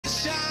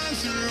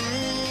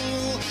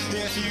through.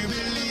 If you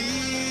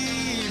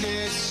believe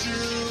it's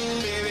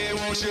true, baby,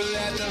 won't you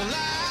let the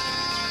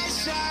light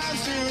shine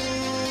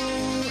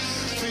through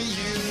for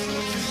you,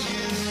 for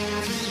you,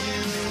 for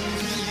you,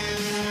 for you,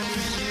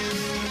 for you,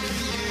 for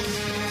you,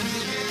 for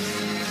you,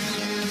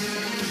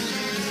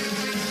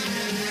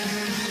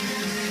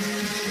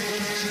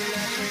 won't you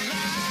let the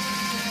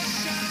light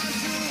shine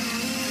through.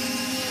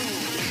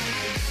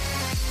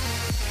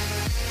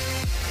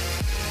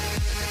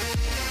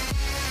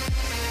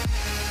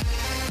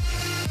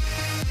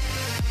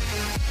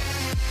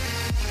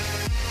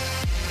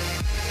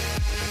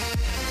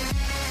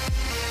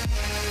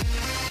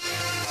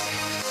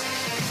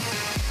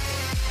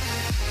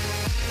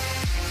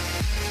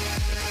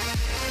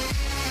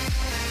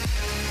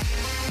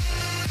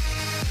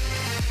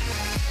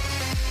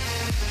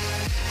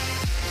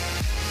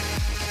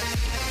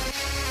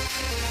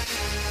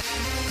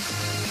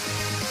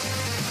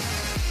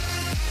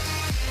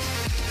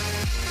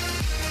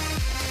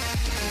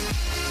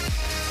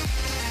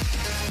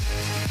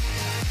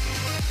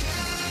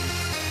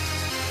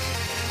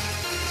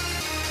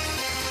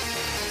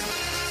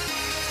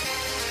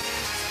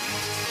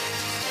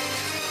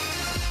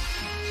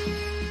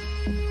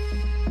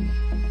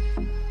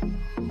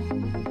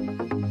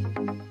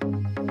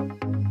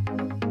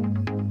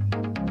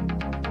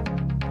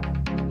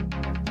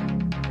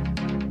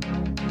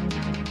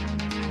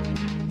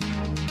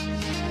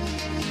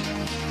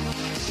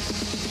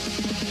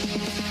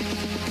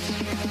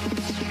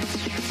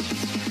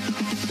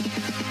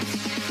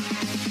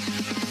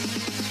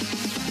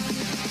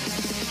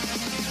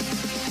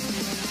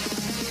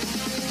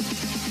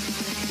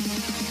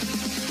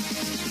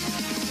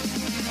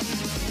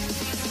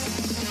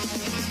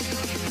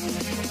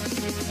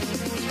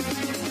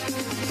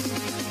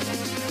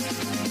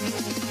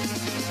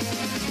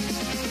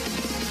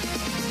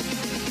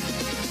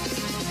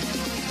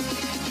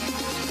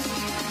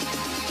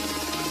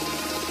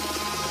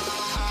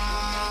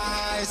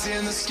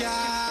 In the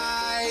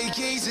sky,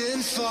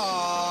 gazing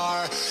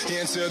far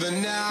into the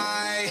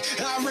night,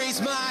 I raise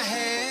my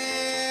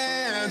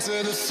hand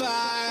to the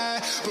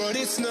fire, but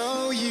it's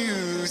no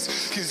use,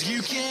 'cause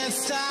you can't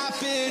stop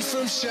it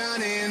from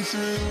shining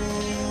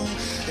through.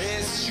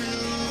 It's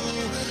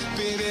true,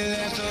 baby,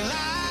 let the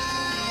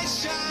light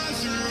shine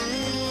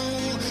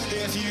through.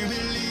 If you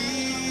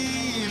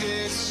believe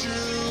it's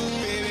true,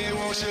 baby,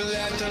 won't you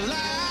let the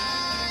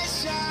light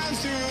shine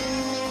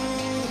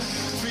through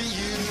for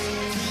you,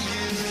 for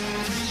you,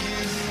 for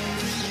you,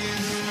 for you,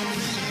 for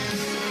you,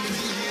 for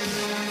you,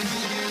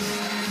 for you,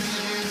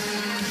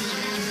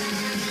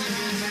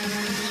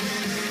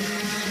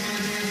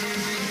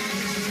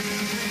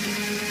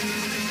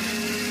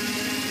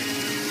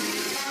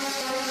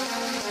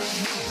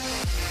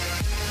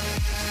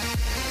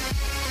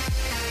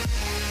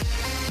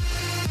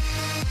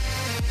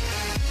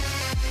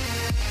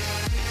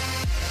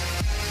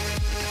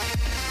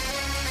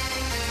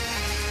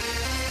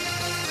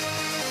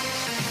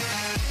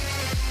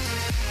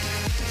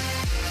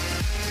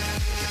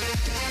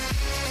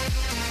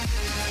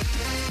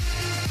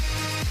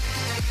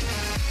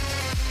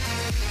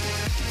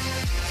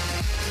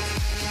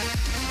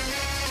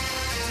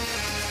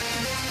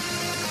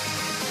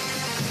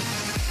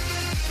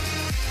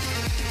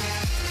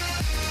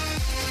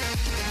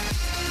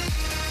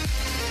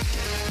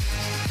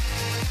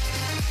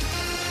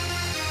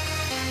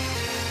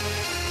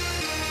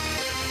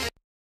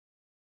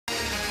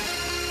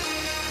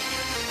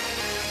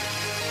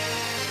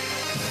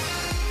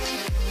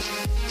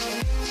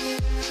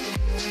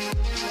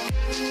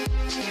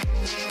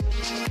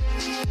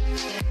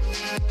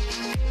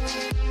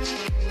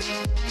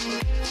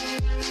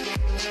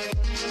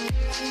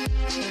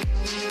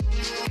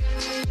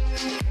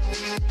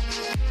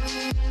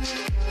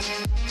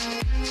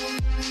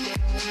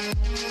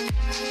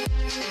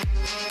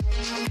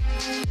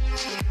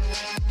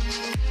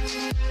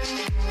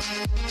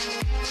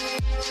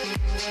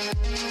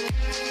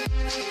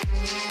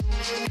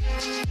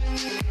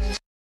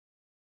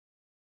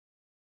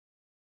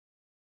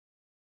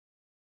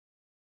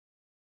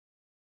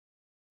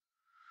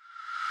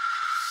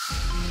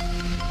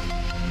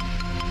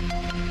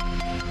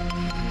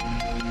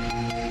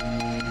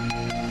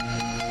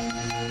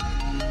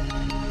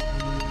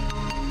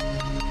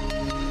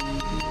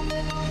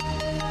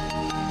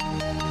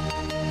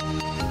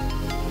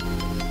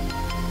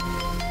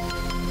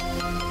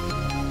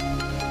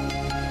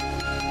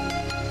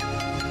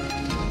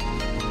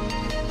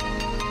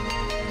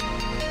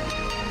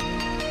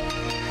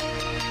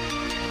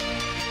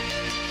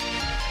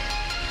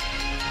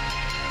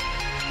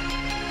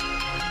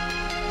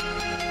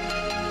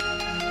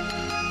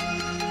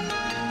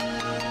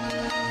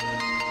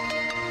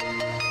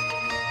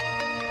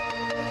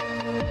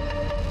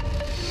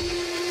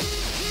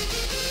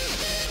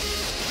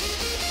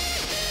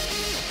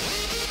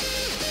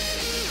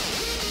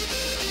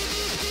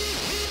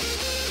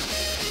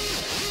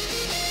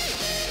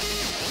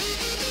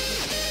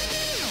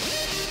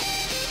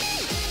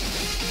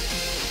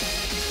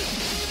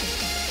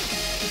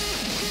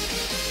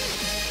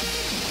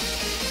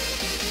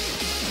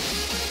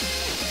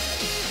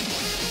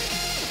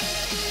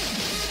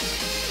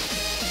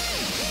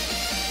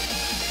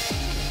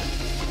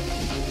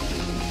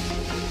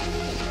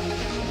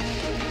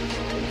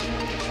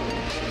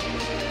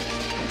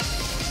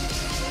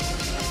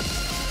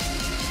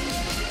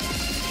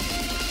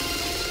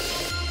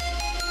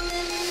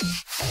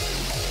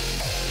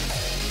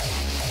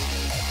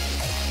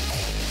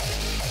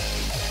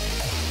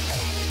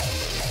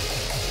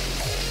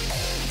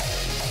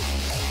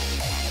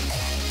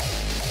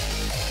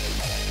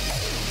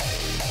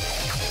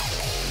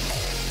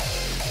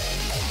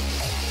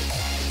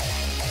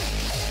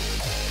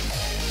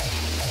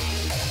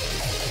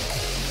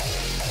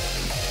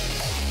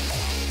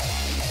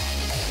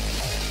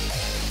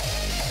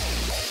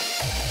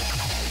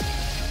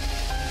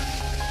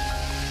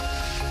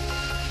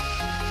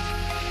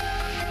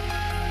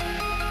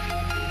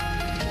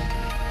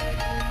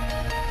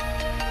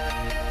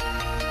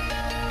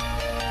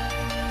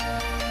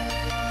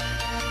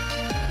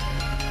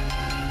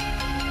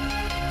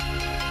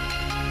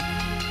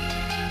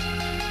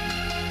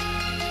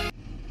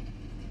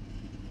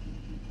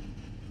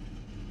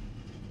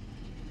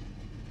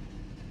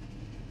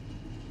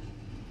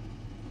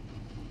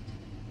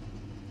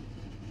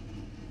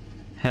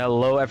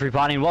 Hello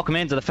everybody and welcome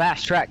into the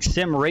FastTrack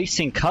Sim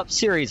Racing Cup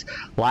Series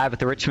live at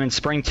the Richmond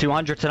Spring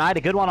 200 tonight.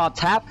 A good one on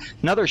tap,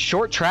 another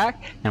short track,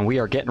 and we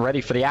are getting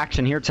ready for the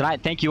action here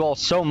tonight. Thank you all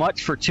so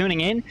much for tuning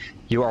in.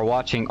 You are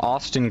watching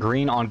Austin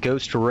Green on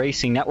Ghost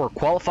Racing Network.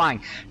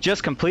 Qualifying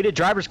just completed.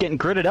 Drivers getting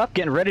gridded up,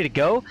 getting ready to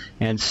go,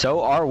 and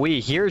so are we.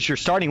 Here's your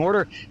starting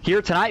order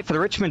here tonight for the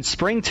Richmond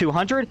Spring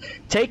 200.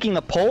 Taking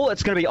the pole,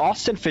 it's going to be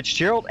Austin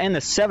Fitzgerald and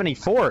the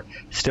 74.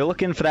 Still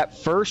looking for that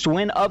first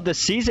win of the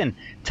season.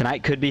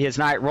 Tonight could be his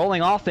night.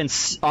 Rolling off in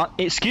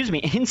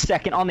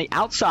second on the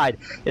outside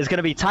is going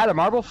to be Tyler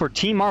Marble for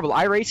Team Marble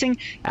iRacing.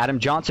 Adam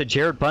Johnson,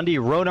 Jared Bundy,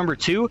 row number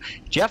 2.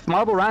 Jeff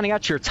Marble rounding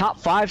out your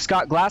top 5.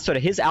 Scott Glasso to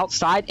his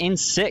outside in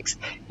 6th.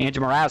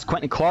 Andrew Mraz,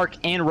 Quentin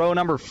Clark in row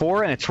number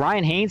 4. And it's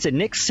Ryan Haynes and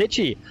Nick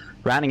Sitchie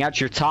rounding out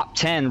your top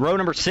 10. Row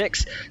number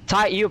 6,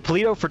 Ty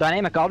Iopolito for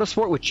Dynamic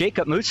Autosport with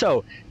Jacob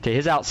Musso to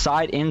his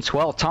outside in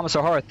 12th. Thomas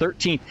O'Hara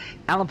 13th.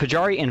 Alan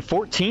Pajari in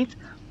 14th.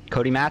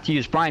 Cody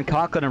Matthews, Brian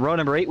Conklin in row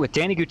number 8 with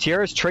Danny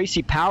Gutierrez,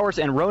 Tracy Powers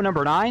in row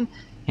number 9,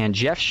 and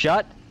Jeff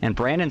Shutt and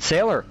Brandon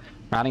Saylor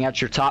rounding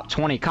out your top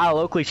 20. Kyle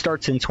Oakley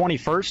starts in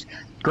 21st.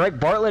 Greg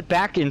Bartlett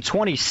back in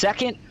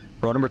 22nd.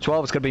 Row number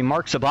 12 is going to be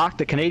Mark Zabak,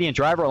 the Canadian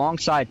driver,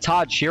 alongside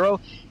Todd Shiro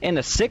in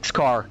the 6th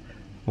car.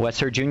 Wes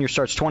Hurd Jr.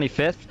 starts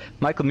 25th.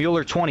 Michael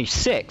Mueller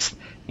 26th.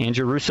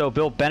 Andrew Russo,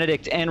 Bill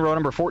Benedict in row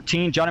number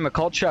 14. Johnny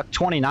McCulchuk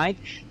 29th.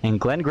 And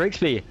Glenn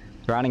Grigsby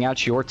rounding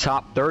out your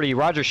top 30.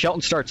 Roger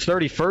Shelton starts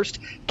 31st.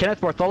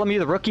 Kenneth Bartholomew,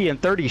 the rookie, in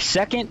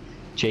 32nd.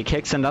 Jake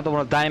Hicks, another one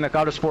of Dynamic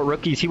Autosport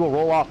rookies. He will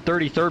roll off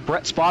 33rd.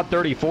 Brett Spod,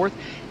 34th.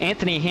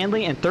 Anthony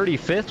Handley in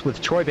 35th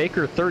with Troy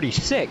Baker,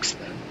 36th.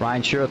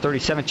 Ryan Shiro,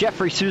 37th.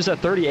 Jeffrey Souza,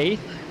 38th.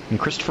 And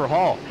Christopher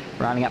Hall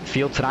rounding out the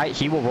field tonight.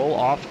 He will roll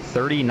off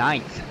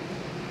 39th.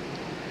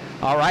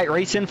 All right,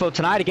 race info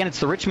tonight. Again,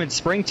 it's the Richmond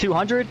Spring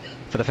 200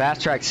 for the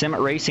FastTrack Sim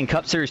Racing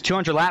Cup Series.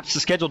 200 laps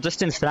to scheduled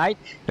distance tonight.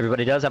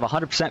 Everybody does have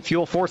 100%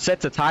 fuel, 4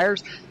 sets of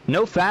tires.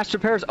 No fast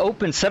repairs,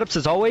 open setups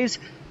as always.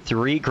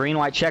 3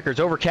 green-white checkers.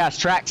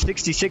 Overcast track,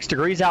 66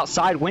 degrees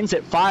outside. Winds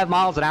at 5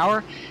 miles an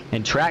hour.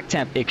 And track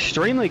temp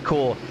extremely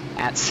cool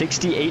at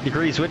 68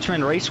 degrees.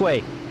 Richmond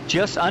Raceway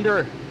just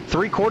under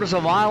 3/4 of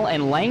a mile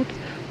in length.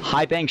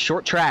 High bank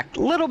short track.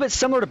 A little bit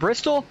similar to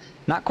Bristol.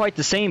 Not quite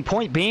the same.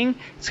 Point being,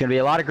 it's going to be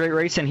a lot of great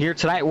racing here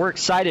tonight. We're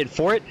excited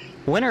for it.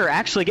 Winner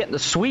actually getting the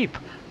sweep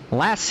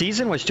last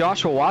season was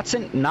Joshua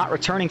Watson, not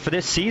returning for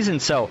this season.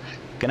 So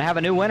going to have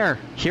a new winner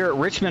here at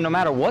Richmond no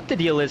matter what the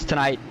deal is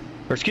tonight.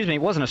 Or excuse me,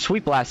 it wasn't a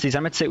sweep last season.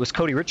 I meant to say it was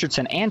Cody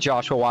Richardson and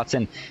Joshua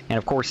Watson. And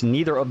of course,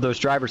 neither of those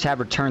drivers have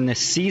returned this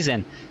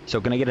season. So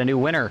going to get a new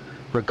winner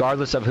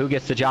regardless of who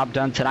gets the job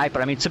done tonight.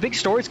 But I mean, some big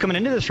stories coming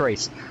into this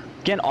race.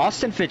 Again,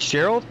 Austin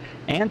Fitzgerald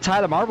and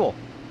Tyler Marble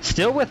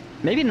still with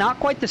maybe not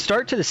quite the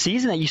start to the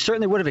season that you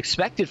certainly would have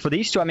expected for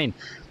these two. I mean,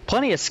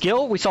 plenty of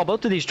skill. We saw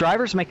both of these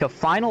drivers make a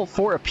Final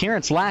Four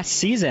appearance last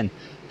season.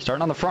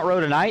 Starting on the front row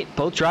tonight,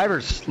 both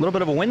drivers, a little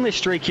bit of a winless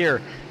streak here.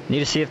 Need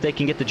to see if they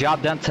can get the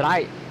job done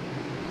tonight.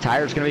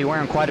 Tyler's going to be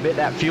wearing quite a bit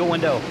that fuel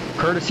window,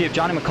 courtesy of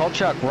Johnny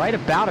McCulchuk, right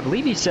about, I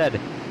believe he said,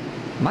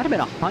 might have been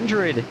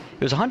 100. It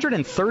was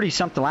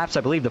 130-something laps,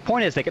 I believe. The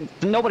point is,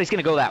 nobody's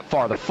going to go that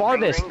far. The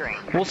farthest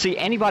we'll see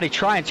anybody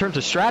try in terms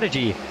of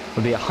strategy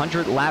would be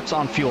 100 laps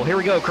on fuel. Here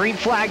we go. Green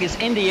flag is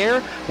in the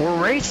air.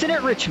 We're racing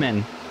at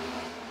Richmond.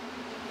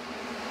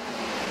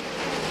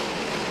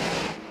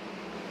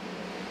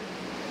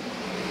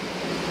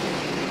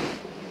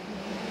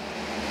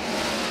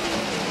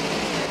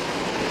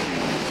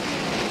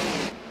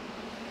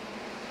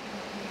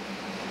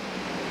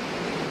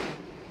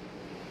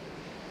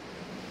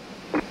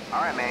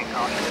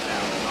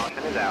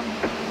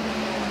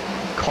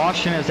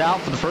 Caution is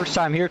out for the first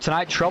time here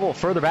tonight. Trouble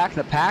further back in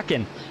the pack,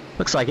 and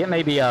looks like it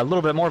may be a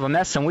little bit more of a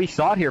mess than we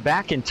thought here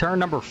back in turn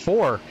number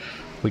 4.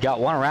 We got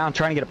one around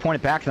trying to get it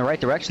pointed back in the right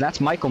direction. That's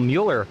Michael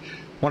Mueller,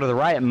 one of the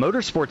Riot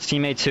Motorsports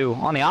teammates who,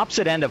 on the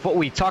opposite end of what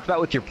we talked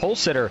about with your pole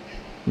sitter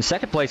in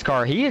second place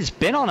car, he has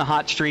been on a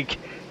hot streak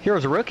here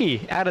as a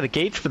rookie out of the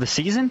gates for the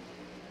season.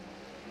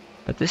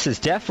 But this is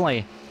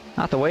definitely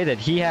not the way that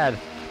he had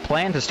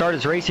planned to start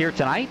his race here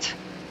tonight.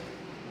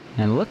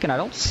 And looking, I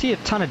don't see a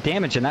ton of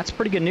damage, and that's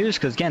pretty good news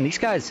because, again, these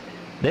guys,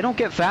 they don't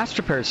get fast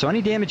repairs. So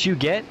any damage you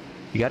get,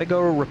 you got to go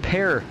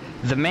repair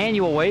the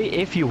manual way,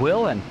 if you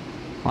will. And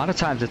a lot of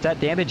times, if that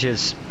damage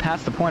is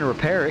past the point of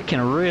repair, it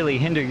can really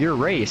hinder your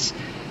race.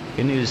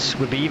 Good news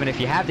would be even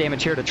if you have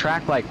damage here at a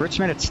track like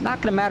Richmond, it's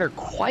not going to matter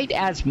quite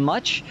as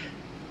much.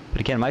 But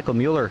again, Michael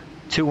Mueller,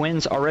 2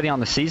 wins already on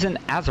the season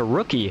as a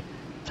rookie,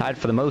 tied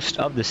for the most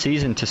of the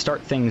season to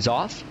start things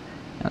off.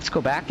 Let's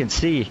go back and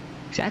see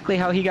exactly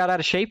how he got out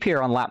of shape here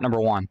on lap number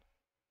 1.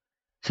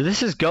 So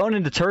this is going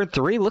into turn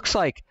 3. Looks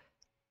like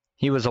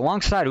he was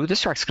alongside. Ooh, this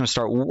track's going to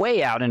start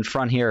way out in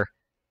front here.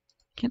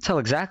 Can't tell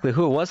exactly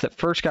who it was that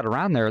first got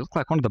around there. It looked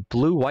like one of the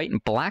blue, white,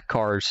 and black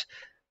cars.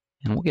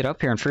 And we'll get up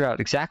here and figure out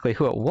exactly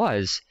who it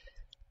was.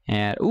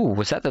 And, ooh,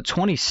 was that the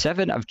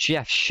 27 of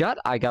Jeff Shutt?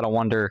 I got to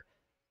wonder.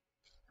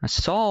 I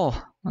saw...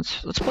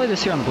 Let's play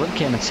this here on the blimp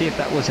cam and see if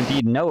that was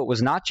indeed... No, it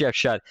was not Jeff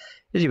Shutt.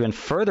 He's even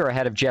further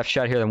ahead of Jeff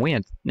Shutt here than we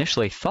had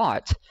initially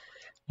thought.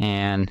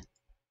 And,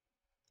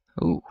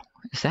 ooh,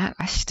 is that?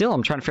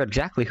 I'm trying to figure out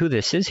exactly who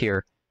this is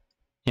here.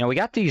 You know, we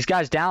got these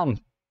guys down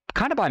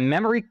kind of by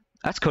memory.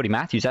 That's Cody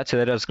Matthews. That's who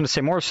that is. I was going to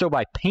say more so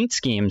by paint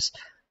schemes.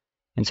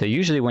 And so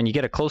usually when you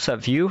get a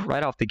close-up view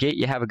right off the gate,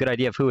 you have a good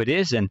idea of who it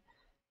is. And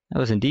that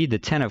was indeed the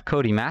 10 of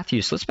Cody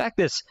Matthews. So let's back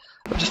this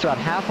up just about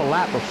half a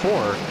lap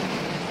before.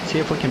 See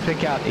if we can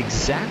pick out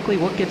exactly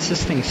what gets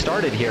this thing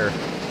started here.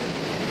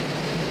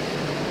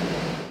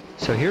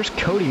 So here's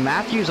Cody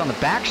Matthews on the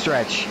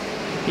backstretch.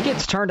 He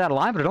gets turned out of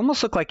line, but it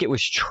almost looked like it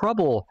was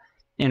trouble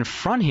in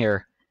front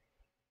here.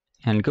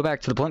 And go back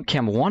to the blimp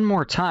cam one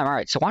more time. All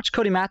right, so watch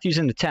Cody Matthews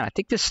in the 10. I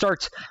think this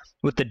starts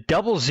with the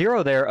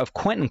 00 there of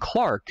Quentin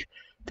Clark.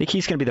 I think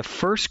he's going to be the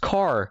first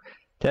car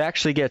that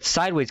actually gets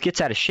sideways, gets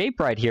out of shape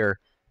right here.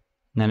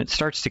 And then it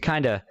starts to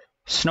kind of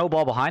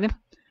snowball behind him.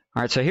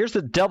 All right, so here's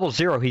the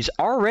 00. He's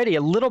already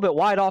a little bit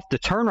wide off the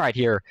turn right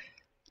here.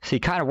 So he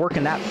kind of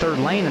working that third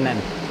lane, and then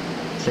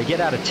as they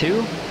get out of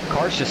 2,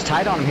 car's just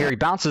tight on him here. He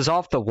bounces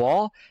off the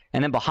wall,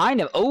 and then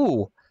behind him,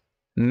 oh,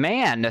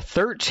 man, the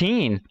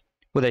 13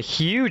 with a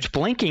huge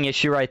blinking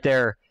issue right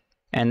there.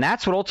 And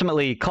that's what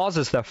ultimately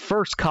causes the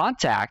first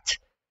contact,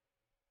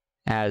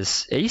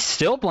 as he's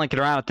still blinking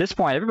around at this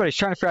point. Everybody's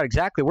trying to figure out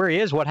exactly where he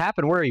is, what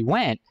happened, where he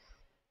went.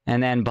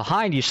 And then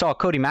behind you saw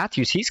Cody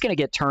Matthews. He's going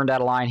to get turned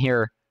out of line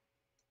here.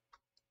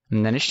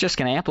 And then it's just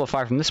going to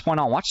amplify from this point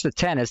on. Watch the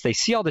 10 as they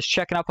see all this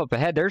checking up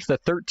ahead. There's the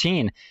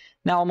 13.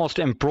 Now almost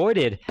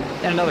embroidered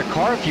in another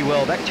car, if you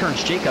will. That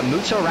turns Jacob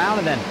Musso around,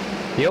 and then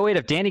the 08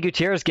 of Danny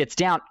Gutierrez gets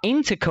down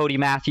into Cody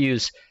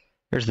Matthews.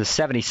 There's the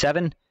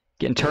 77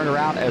 getting turned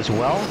around as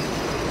well.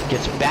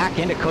 Gets back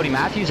into Cody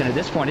Matthews, and at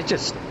this point it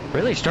just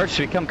really starts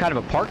to become kind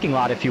of a parking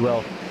lot, if you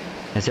will,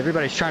 as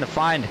everybody's trying to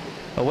find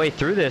a way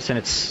through this, and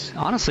it's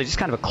honestly just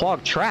kind of a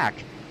clogged track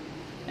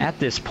at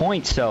this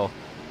point. So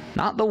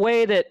not the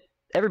way that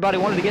everybody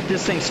wanted to get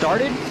this thing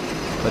started,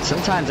 but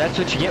sometimes that's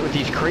what you get with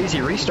these crazy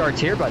restarts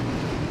here. But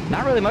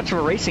not really much of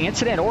a racing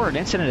incident or an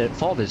incident at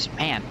fault. Is,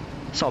 man,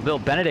 I saw Bill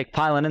Benedict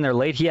piling in there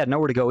late. He had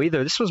nowhere to go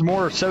either. This was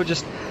more so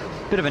just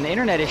a bit of an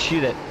internet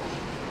issue that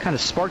kind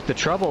of sparked the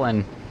trouble,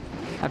 and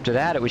after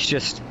that it was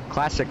just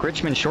classic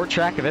Richmond short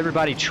track of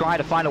everybody trying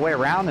to find a way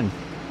around, and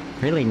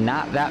really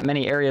not that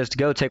many areas to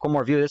go. Take one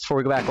more view of this before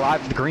we go back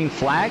live for the green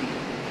flag.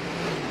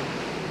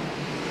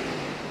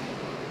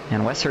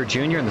 And Wesser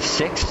Jr. in the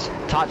 6.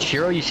 Todd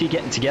Shiro you see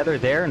getting together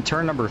there in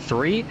turn number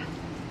 3.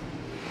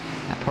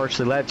 That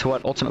partially led to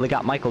what ultimately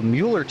got Michael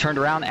Mueller turned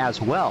around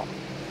as well.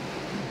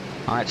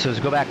 All right, so as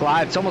we go back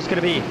live, it's almost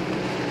going to be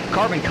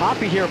carbon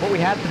copy here of what we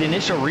had for the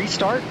initial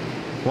restart.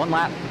 1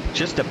 lap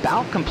just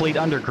about complete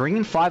under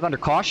green, 5 under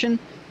caution.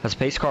 As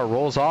pace car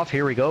rolls off,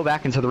 here we go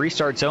back into the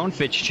restart zone.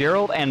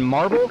 Fitzgerald and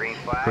Marble.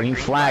 Green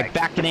flag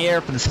back in the air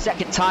for the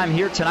second time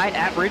here tonight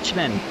at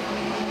Richmond.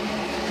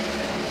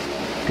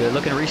 Good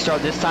looking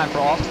restart this time for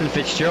Austin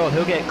Fitzgerald.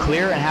 He'll get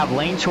clear and have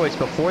lane choice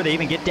before they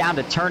even get down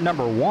to turn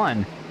number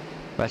 1.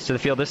 Rest of the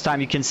field this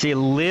time you can see a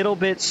little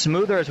bit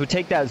smoother as we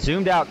take that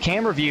zoomed out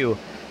camera view.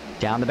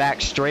 Down the back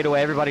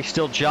straightaway, everybody's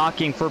still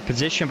jockeying for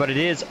position, but it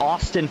is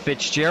Austin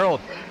Fitzgerald,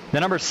 the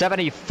number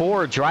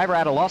 74 driver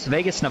out of Las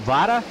Vegas,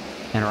 Nevada.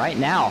 And right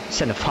now, I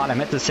said Nevada, I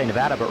meant to say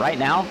Nevada, but right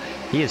now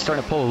he is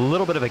starting to pull a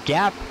little bit of a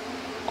gap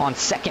on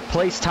second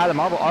place. Tyler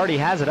Marble already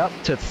has it up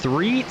to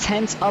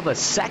 0.3 of a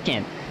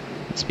second.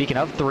 Speaking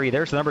of 3,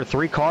 there's the number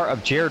 3 car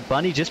of Jared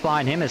Bundy. Just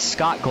behind him is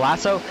Scott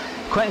Glasso.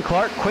 Quentin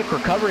Clark, quick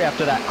recovery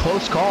after that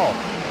close call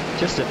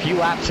just a few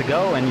laps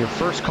ago, and your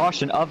first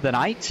caution of the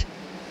night.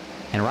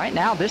 And right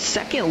now, this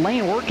second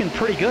lane working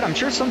pretty good. I'm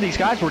sure some of these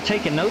guys were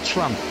taking notes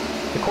from,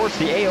 of course,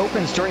 the A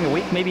Opens during the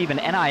week, maybe even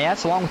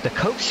NIS, along with the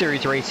Coke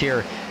Series race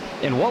here.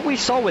 And what we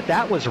saw with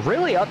that was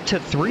really up to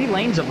 3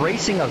 lanes of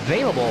racing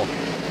available.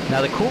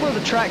 Now, the cooler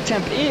the track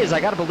temp is,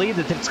 I got to believe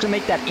that it's going to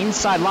make that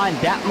inside line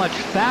that much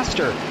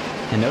faster.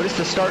 And notice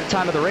the start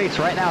time of the race.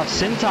 Right now,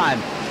 sim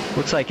time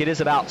looks like it is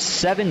about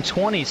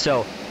 7:20.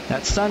 So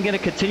that sun going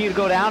to continue to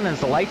go down, and as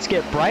the lights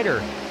get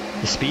brighter,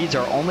 the speeds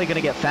are only going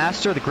to get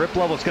faster. The grip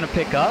level is going to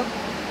pick up.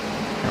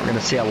 And we're going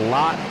to see a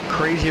lot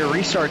crazier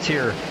restarts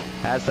here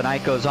as the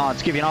night goes on.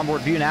 Let's give you an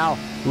onboard view now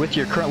with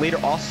your current leader,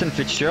 Austin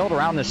Fitzgerald,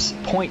 around this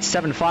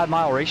 0.75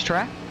 mile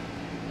racetrack.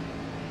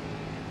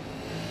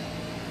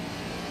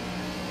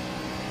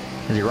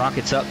 As he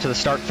rockets up to the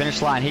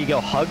start-finish line, here you go.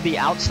 Hug the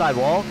outside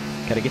wall.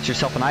 Got to get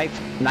yourself a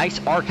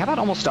nice arc. How about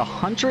almost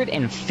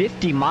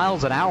 150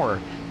 miles an hour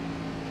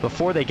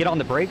before they get on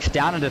the brakes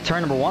down into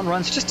turn number 1.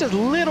 Runs just a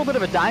little bit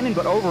of a diamond,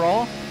 but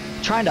overall,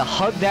 trying to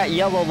hug that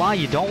yellow line.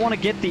 You don't want to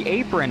get the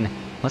apron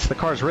unless the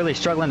car's really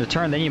struggling to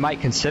turn. Then you might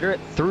consider it.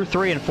 Through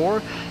 3 and 4,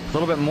 a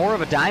little bit more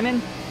of a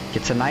diamond.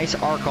 Gets a nice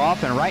arc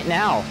off, and right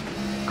now,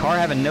 car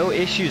having no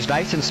issues.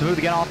 Nice and smooth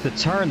again off the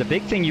turn. The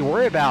big thing you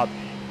worry about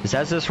is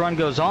as this run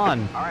goes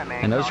on,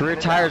 and those rear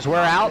tires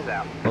wear out,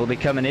 will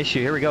become an issue.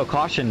 Here we go.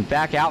 Caution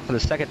back out for the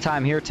second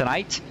time here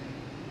tonight.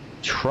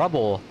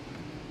 Trouble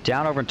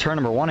down over in turn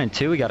number 1 and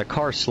 2. We got a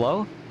car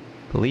slow.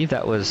 I believe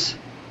that was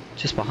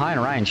just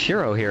behind Ryan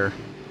Shiro here.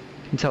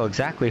 Can tell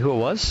exactly who it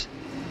was.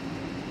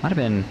 Might have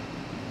been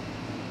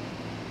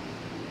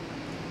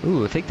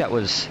Ooh, I think that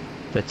was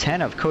the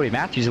 10 of Cody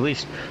Matthews. At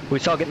least we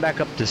saw getting back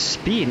up to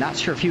speed. Not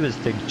sure if he was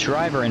the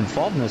driver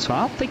involved in this one.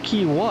 I don't think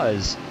he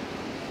was.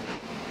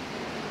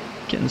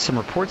 Getting some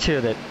reports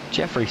here that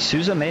Jeffrey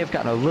Souza may have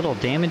gotten a little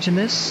damage in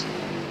this,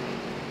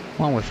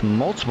 along with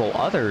multiple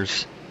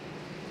others.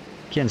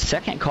 Again,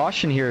 second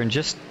caution here in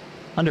just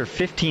under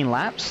 15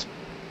 laps.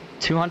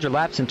 200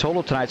 laps in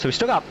total tonight, so we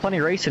still got plenty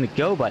of racing to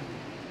go, but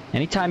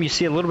anytime you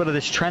see a little bit of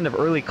this trend of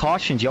early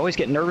cautions, you always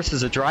get nervous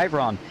as a driver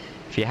on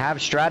if you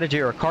have strategy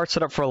or a car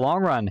set up for a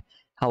long run,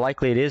 how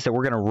likely it is that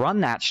we're going to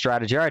run that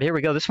strategy. All right, here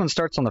we go. This one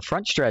starts on the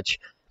front stretch.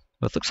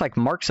 It looks like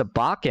Mark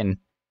Zabakin.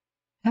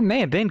 That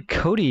may have been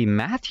Cody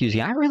Matthews.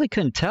 Yeah, I really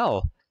couldn't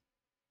tell.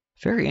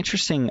 Very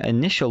interesting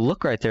initial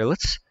look right there.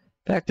 Let's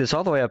back this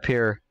all the way up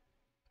here.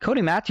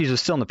 Cody Matthews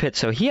was still in the pit,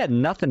 so he had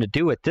nothing to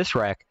do with this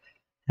wreck.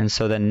 And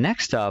so then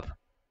next up,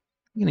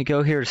 I'm going to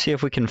go here to see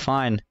if we can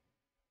find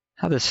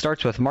how this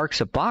starts with Mark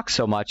Zabak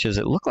so much. As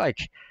it looked like,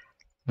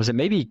 was it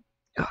maybe,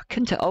 I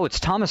couldn't tell. Oh, it's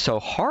Thomas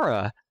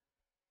O'Hara.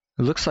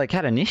 It looks like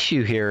had an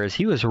issue here as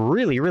he was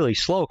really, really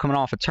slow coming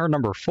off of turn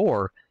number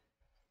 4.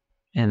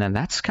 And then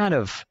that's kind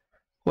of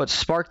what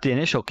sparked the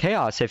initial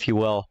chaos, if you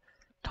will.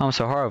 Thomas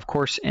O'Hara, of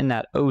course, in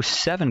that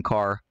 07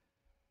 car.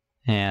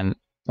 And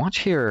watch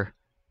here.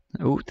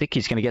 Oh, I think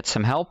he's going to get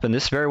some help. And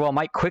this very well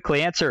might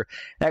quickly answer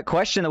that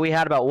question that we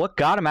had about what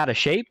got him out of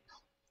shape.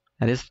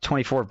 That is the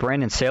 24 of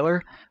Brandon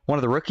Saylor, one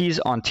of the rookies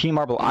on Team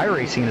Marble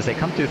iRacing. As they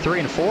come through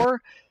 3 and 4,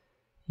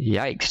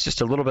 yikes, just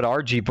a little bit of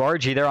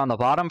argy-bargy there on the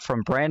bottom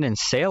from Brandon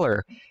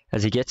Saylor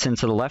as he gets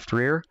into the left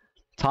rear.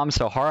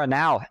 Thomas O'Hara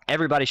now.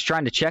 Everybody's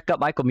trying to check up.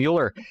 Michael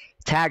Mueller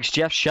tags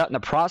Jeff Shutt in the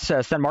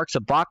process. Then Mark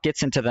Zabak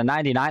gets into the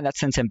 99. That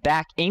sends him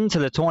back into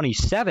the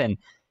 27. And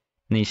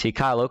then you see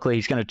Kyle Oakley.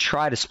 He's going to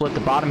try to split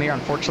the bottom here.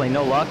 Unfortunately,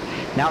 no luck.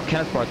 Now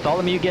Kenneth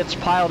Bartholomew gets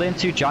piled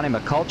into. Johnny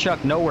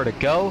McCulchuk, nowhere to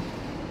go.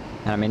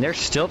 And I mean, they're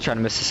still trying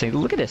to miss this thing.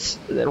 Look at this.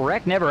 The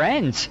wreck never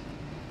ends.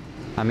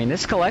 I mean,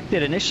 this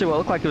collected initially what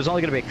looked like there was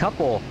only going to be a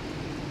couple.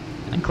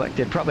 And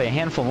collected probably a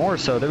handful more.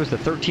 So there was the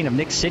 13 of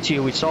Nick Sitchy,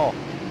 who we saw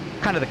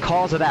kind of the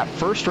cause of that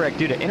first wreck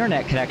due to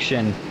internet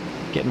connection,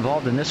 get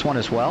involved in this one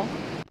as well.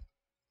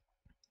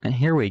 And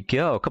here we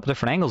go. A couple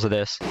different angles of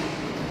this.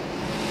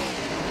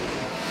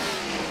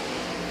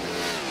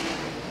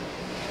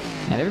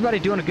 And everybody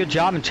doing a good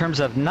job in terms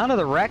of none of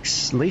the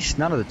wrecks, at least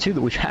none of the 2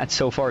 that we've had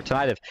so far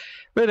tonight, have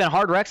really been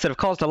hard wrecks that have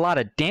caused a lot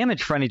of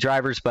damage for any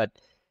drivers. But,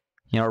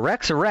 you know, a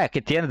wreck's a wreck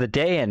at the end of the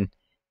day, and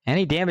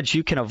any damage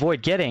you can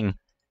avoid getting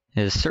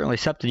is certainly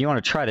something you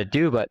want to try to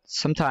do. But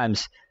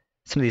sometimes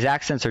some of these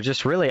accidents are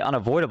just really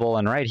unavoidable.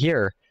 And right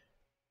here,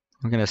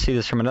 we're going to see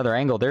this from another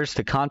angle. There's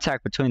the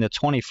contact between the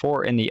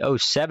 24 and the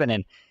 07.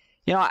 And,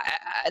 you know,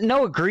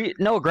 no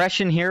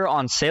aggression here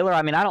on Saylor.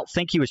 I mean, I don't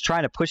think he was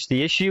trying to push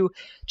the issue.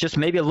 Just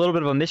maybe a little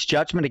bit of a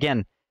misjudgment.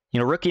 Again, you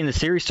know, rookie in the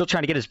series, still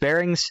trying to get his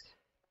bearings.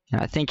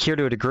 And I think here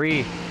to a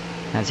degree,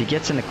 as he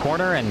gets in the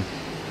corner, and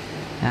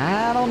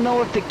I don't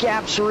know if the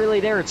gap's really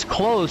there. It's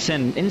close,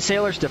 and in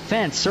Saylor's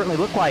defense, certainly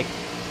looked like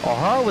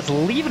O'Hara was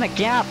leaving a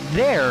gap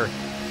there.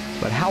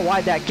 But how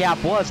wide that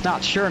gap was,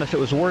 not sure. And if it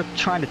was worth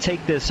trying to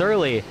take this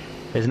early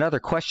is another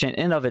question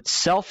in and of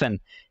itself. And,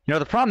 you know,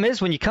 the problem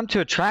is when you come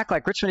to a track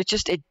like Richmond,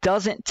 it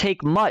doesn't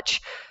take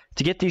much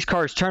to get these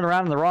cars turned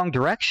around in the wrong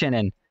direction.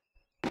 And,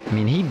 I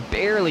mean, he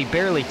barely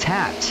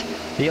tapped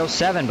the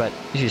 07, but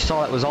as you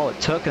saw, that was all it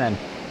took. And then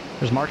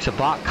there's Mark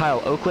Zabak,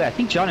 Kyle Oakley. I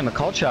think Johnny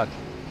McCulchuk, at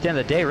the end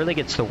of the day, really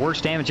gets the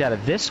worst damage out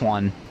of this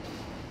one.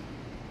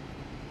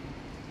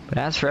 But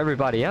as for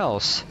everybody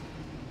else,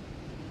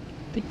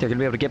 I think they're going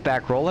to be able to get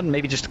back rolling.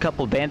 Maybe just a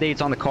couple of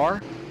Band-Aids on the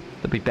car.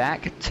 They'll be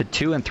back to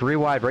 2 and 3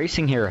 wide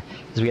racing here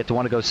as we get the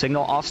 1-to-go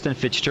signal. Austin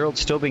Fitzgerald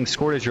still being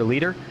scored as your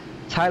leader.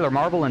 Tyler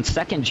Marble in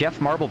 2nd. Jeff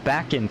Marble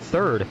back in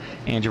 3rd.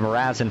 Andrew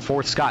Mraz in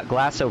 4th. Scott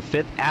Glasso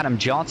 5th. Adam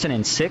Johnson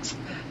in 6th.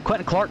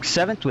 Quentin Clark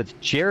 7th with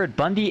Jared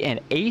Bundy in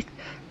 8th.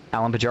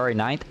 Alan Pajari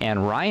 9th.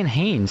 And Ryan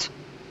Haynes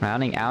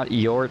rounding out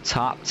your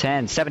top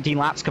 10. 17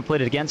 laps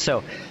completed again.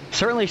 So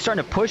certainly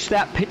starting to push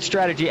that pit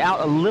strategy out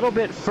a little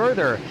bit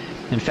further.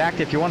 In fact,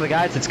 if you're one of the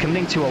guys that's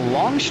committing to a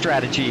long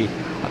strategy,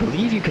 I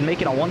believe you can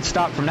make it on one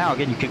stop from now.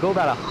 Again, you could go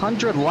about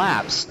 100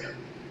 laps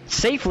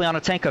safely on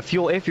a tank of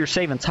fuel if you're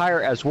saving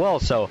tire as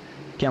well. So,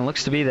 again,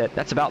 looks to be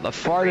that's about the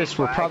farthest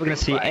we're probably going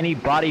to see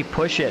anybody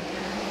push it.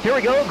 Here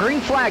we go. Green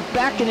flag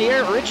back in the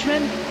air at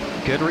Richmond.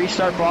 Good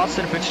restart for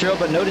Austin Fitzgerald,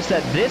 but notice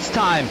that this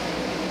time,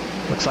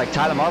 looks like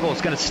Tyler Marble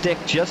is going to stick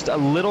just a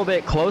little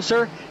bit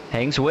closer.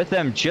 Hangs with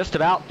them just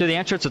about through the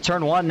entrance of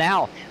turn 1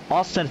 now.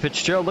 Austin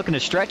Fitzgerald looking to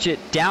stretch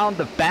it down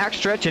the back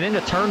stretch and into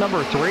turn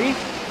number 3.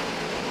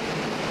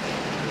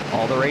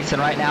 All the racing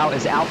right now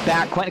is out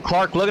back. Quentin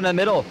Clark looking in the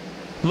middle.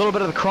 A little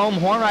bit of the chrome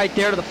horn right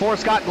there to the 4.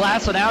 Scott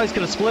Glasso now he's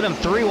going to split him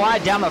 3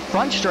 wide down the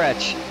front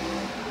stretch.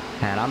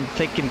 And I'm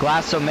thinking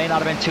Glasso may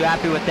not have been too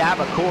happy with that,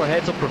 but cooler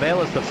heads will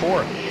prevail as the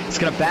 4. It's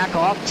going to back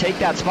off, take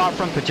that spot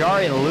from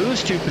Pajari, and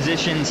lose 2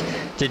 positions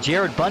to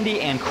Jared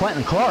Bundy and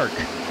Quentin Clark.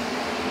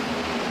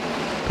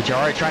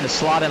 Pajari trying to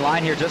slot in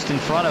line here just in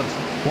front of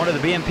one of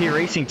the BMP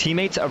Racing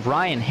teammates of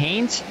Ryan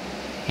Haynes.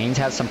 Haynes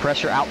has some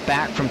pressure out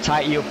back from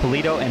Ty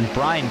Iopolito and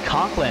Brian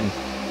Conklin.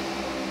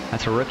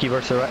 That's a rookie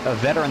versus a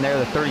veteran there,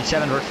 the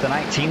 37 versus the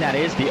 19. That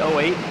is the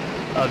 08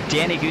 of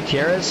Danny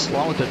Gutierrez,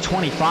 along with the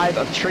 25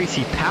 of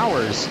Tracy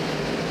Powers.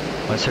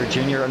 Westhurst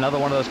Jr., another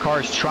one of those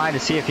cars trying to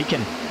see if he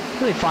can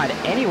really find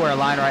anywhere in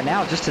line right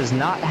now. Just has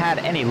not had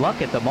any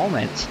luck at the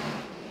moment.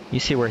 You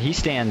see where he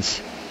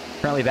stands,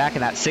 currently back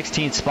in that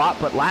 16th spot,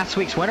 but last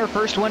week's winner,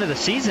 first win of the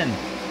season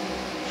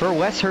for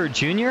Westhurst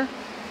Jr.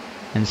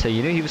 And so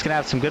you knew he was going to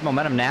have some good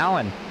momentum now.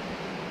 And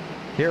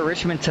here at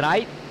Richmond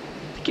tonight,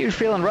 I think you're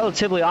feeling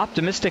relatively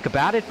optimistic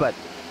about it, but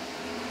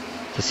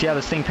to see how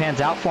this thing pans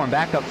out for him.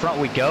 Back up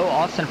front we go.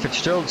 Austin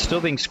Fitzgerald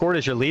still being scored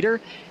as your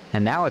leader.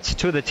 And now it's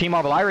two of the Team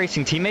Marble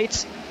iRacing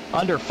teammates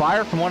under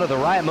fire from one of the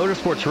Riot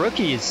Motorsports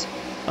rookies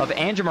of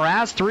Andrew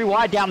Mraz, 3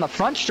 wide down the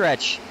front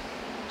stretch.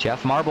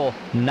 Jeff Marble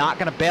not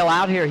going to bail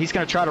out here. He's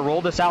going to try to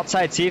roll this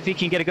outside, see if he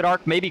can get a good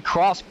arc, maybe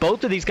cross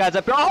both of these guys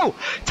up here. Oh,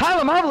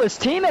 Tyler Marble, his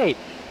teammate,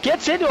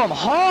 gets into him.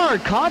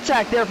 Hard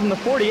contact there from the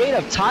 48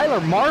 of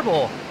Tyler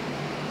Marble.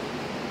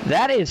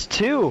 That is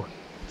 2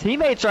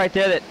 teammates right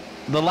there that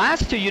the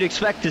last 2 you'd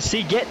expect to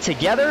see get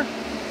together.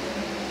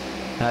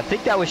 And I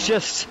think that was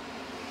just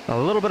a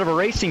little bit of a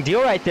racing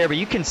deal right there, but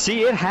you can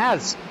see it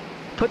has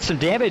put some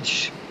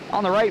damage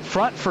on the right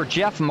front for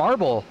Jeff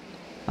Marble.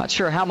 Not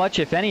sure how much,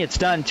 if any, it's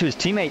done to his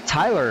teammate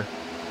Tyler.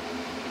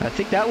 I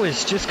think that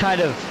was just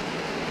kind of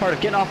part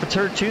of getting off the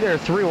turn 2 there,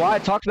 3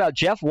 wide. Talked about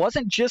Jeff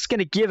wasn't just going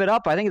to give it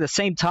up. I think at the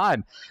same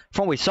time,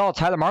 from what we saw,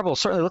 Tyler Marble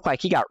certainly looked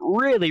like he got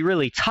really,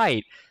 really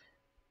tight.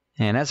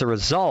 And as a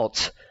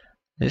result,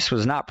 this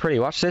was not pretty.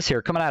 Watch this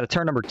here, coming out of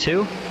turn number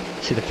 2.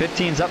 See the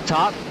 15's up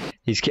top.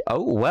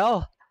 Oh,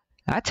 well,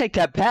 I take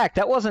that back.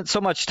 That wasn't so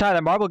much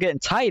Tyler Marble getting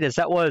tight as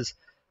that was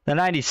the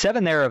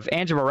 97 there of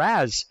Andrew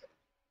Mraz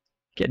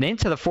getting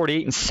into the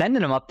 48 and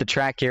sending him up the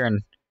track here.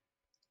 And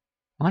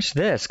watch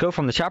this, go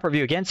from the chopper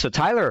view again. So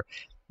Tyler,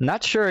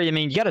 not sure, I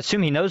mean, you got to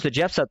assume he knows that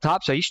Jeff's up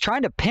top, so he's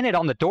trying to pin it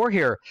on the door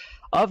here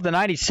of the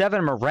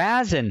 97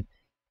 Mraz. And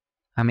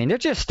I mean,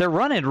 they're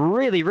running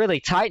really, really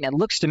tight, and it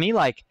looks to me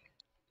like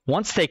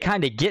once they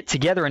kind of get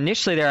together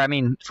initially there, I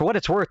mean, for what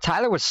it's worth,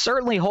 Tyler was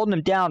certainly holding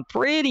him down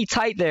pretty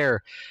tight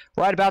there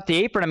right about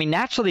the apron. I mean,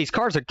 naturally these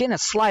cars are going to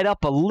slide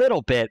up a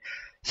little bit,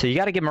 so you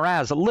got to give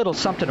Mraz a little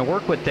something to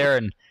work with there.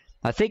 And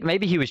I think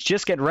maybe he was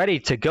just getting ready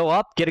to go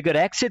up, get a good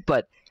exit,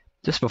 but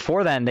just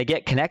before then, they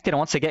get connected, and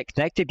once they get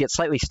connected, get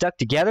slightly stuck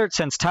together. It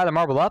sends Tyler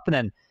Marble up, and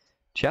then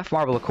Jeff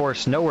Marble, of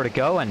course, nowhere to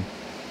go. And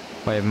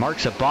Mark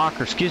Zabak,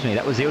 or excuse me,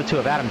 that was the 0-2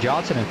 of Adam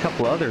Johnson and a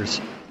couple of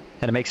others.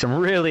 Had to make some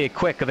really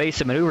quick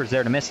evasive maneuvers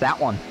there to miss that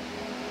one.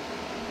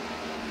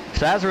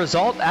 So as a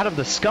result, out of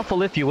the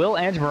scuffle, if you will,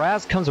 Andrew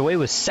Mraz comes away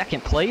with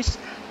 2nd place.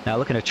 Now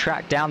looking to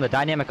track down the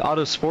Dynamic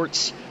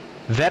Autosports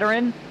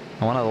veteran,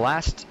 one of the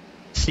last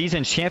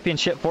season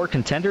championship Ford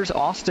contenders,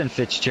 Austin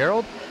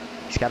Fitzgerald.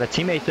 He's got a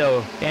teammate,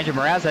 though, Andrew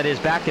Mraz, that is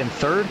back in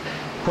 3rd.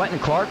 Quentin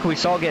Clark, who we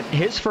saw get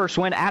his first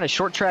win at a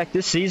short track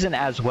this season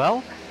as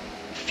well.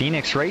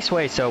 Phoenix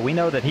Raceway, so we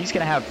know that he's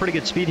going to have pretty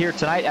good speed here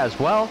tonight as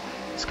well.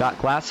 Scott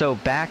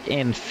Glasso back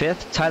in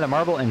 5th. Tyler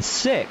Marble in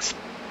 6th.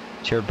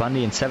 Jared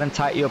Bundy in 7th.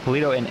 Ty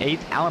Iopolito in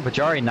 8th. Alan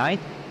Pajari 9th.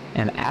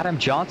 And Adam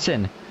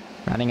Johnson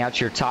rounding out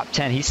your top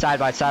 10. He's side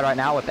by side right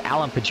now with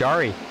Alan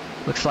Pajari.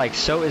 Looks like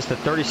so is the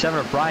 37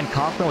 of Brian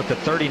Conklin with the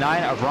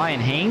 39 of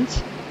Ryan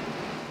Haynes.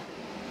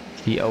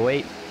 The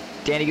 08.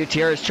 Danny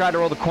Gutierrez tried to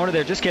roll the corner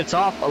there. Just gets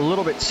off a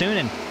little bit soon.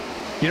 And,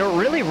 you know,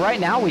 really right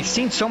now we've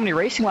seen so many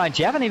racing lines.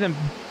 You haven't even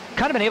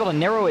kind of been able to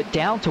narrow it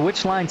down to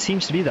which line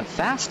seems to be the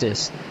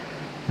fastest.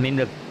 I mean,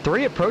 the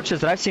 3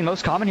 approaches that I've seen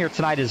most common here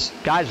tonight is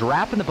guys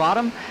wrapping the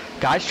bottom,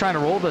 guys trying to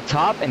roll the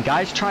top, and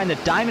guys trying the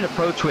diamond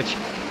approach, which,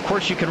 of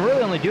course, you can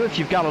really only do if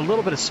you've got a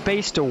little bit of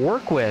space to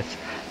work with.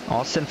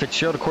 Austin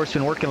Fitzgerald, of course,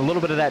 been working a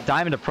little bit of that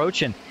diamond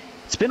approach, and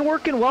it's been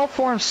working well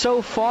for him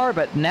so far,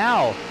 but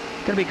now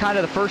going to be kind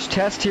of the first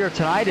test here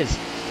tonight is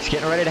he's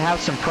getting ready to have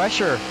some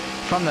pressure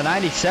from the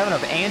 97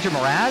 of Andrew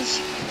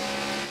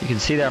Mraz. You can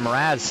see there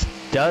Mraz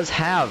does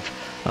have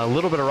a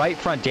little bit of right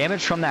front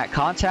damage from that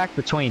contact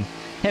between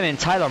him and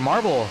Tyler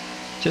Marble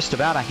just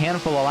about a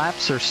handful of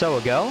laps or so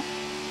ago.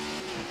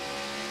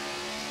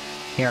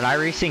 Here in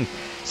iRacing,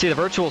 see the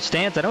virtual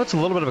stands. I know it's a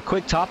little bit of a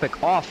quick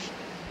topic off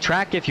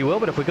track, if you will,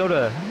 but if we go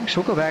to,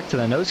 actually we'll go back to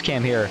the nose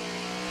cam here.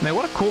 I mean,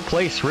 what a cool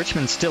place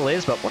Richmond still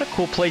is, but what a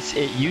cool place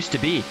it used to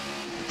be.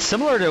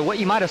 Similar to what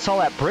you might have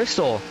saw at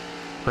Bristol.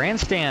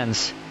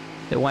 Grandstands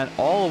that went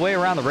all the way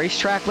around the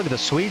racetrack. Look at the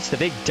suites, the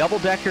big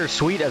double-decker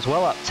suite as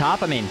well up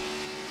top. I mean,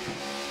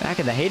 back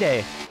in the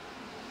heyday,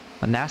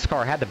 when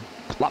NASCAR had a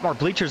lot more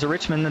bleachers at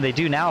Richmond than they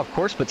do now, of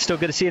course, but still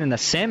good to see it in the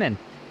sim. And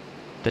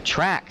the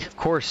track, of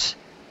course,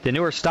 the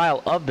newer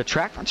style of the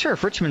track. I'm not sure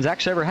if Richmond's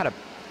actually ever had a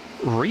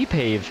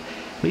repave,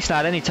 at least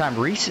not anytime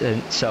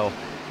recent. So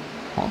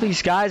all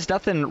these guys,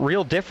 nothing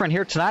real different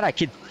here tonight. I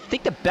could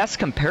think the best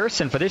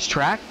comparison for this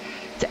track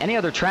to any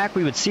other track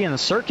we would see in the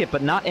circuit,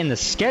 but not in the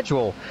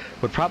schedule,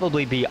 would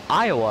probably be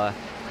Iowa,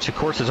 which of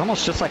course is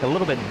almost just like a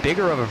little bit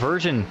bigger of a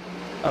version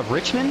of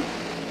Richmond.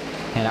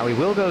 And now we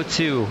will go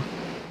to,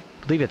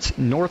 I believe it's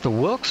north of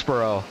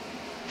Wilkesboro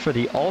for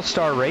the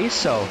All-Star race,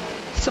 so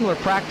similar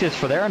practice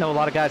for there. I know a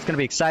lot of guys going to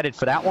be excited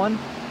for that one.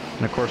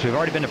 And of course, we've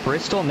already been to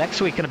Bristol.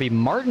 Next week going to be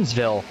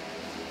Martinsville.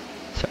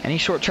 So any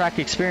short track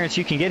experience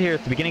you can get here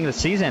at the beginning of the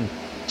season,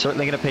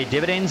 certainly going to pay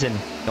dividends. And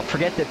don't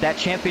forget that that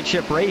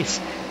championship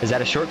race is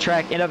at a short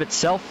track in of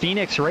itself,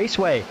 Phoenix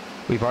Raceway.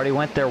 We've already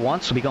went there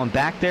once. We'll be going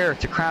back there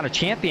to crown a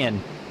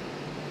champion.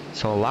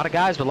 So a lot of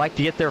guys would like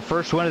to get their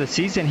first win of the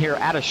season here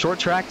at a short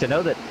track, to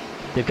know that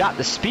they've got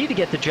the speed to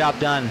get the job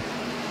done.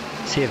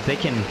 See if they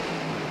can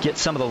get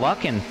some of the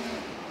luck and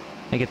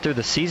make it through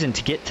the season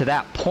to get to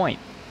that point.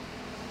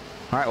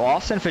 All right, well,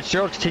 Austin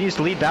Fitzgerald continues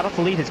to lead.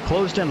 Battlefield lead has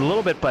closed in a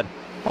little bit, but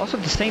also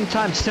at the same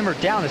time simmered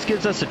down. This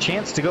gives us a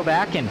chance to go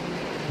back and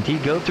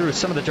indeed go through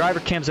some of the driver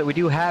cams that we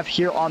do have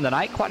here on the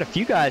night. Quite a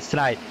few guys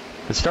tonight.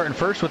 But starting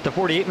first with the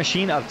 48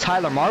 machine of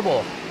Tyler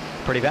Marble.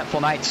 Pretty eventful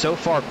night so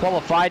far.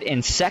 Qualified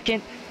in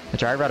second. The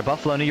driver out of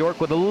Buffalo, New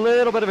York, with a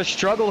little bit of a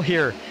struggle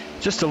here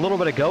just a little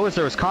bit ago, as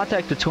there was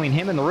contact between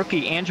him and the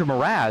rookie Andrew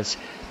Mraz.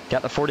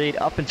 Got the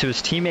 48 up into his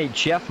teammate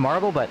Jeff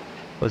Marble, but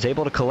was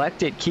able to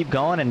collect it, keep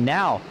going, and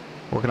now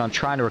working on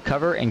trying to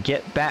recover and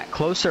get back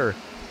closer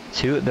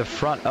to the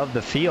front of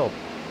the field.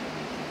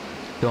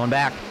 Going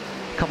back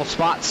a couple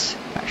spots,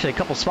 actually a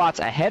couple spots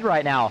ahead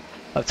right now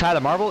of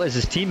Tyler Marble is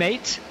his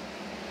teammate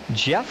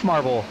Jeff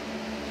Marble.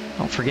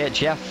 Don't forget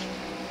Jeff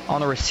on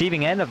the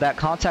receiving end of that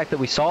contact that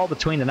we saw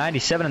between the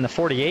 97 and the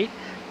 48.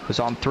 Was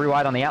on 3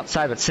 wide on the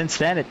outside, but since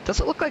then it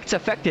doesn't look like it's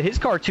affected his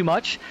car too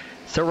much.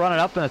 Still running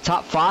up in the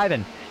top 5,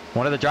 and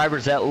one of the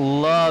drivers that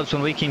loves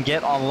when we can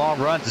get on long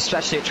runs,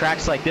 especially at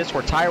tracks like this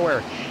where tire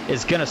wear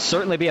is going to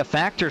certainly be a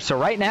factor. So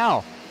right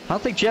now, I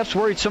don't think Jeff's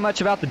worried so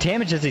much about the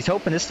damage as he's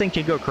hoping this thing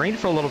can go green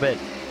for a little bit.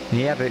 And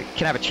he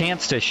can have a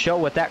chance to show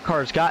what that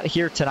car's got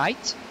here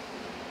tonight.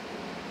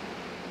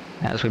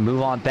 As we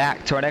move on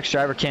back to our next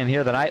driver cam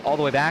here tonight, all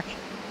the way back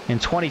in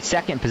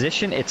 22nd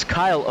position, it's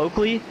Kyle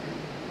Oakley.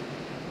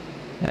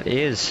 That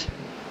is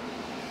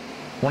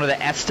one of the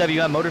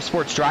SWM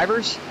Motorsports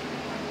drivers.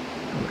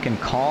 Looking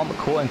calm,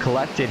 cool, and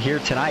collected here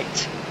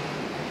tonight.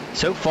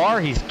 So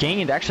far, he's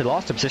gained, actually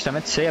lost a position. I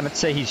meant to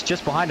say he's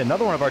just behind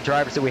another one of our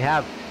drivers that we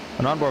have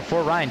on onboard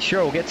for, Ryan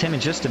Sherrill. We'll get to him in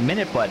just a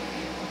minute, but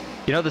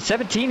you know, the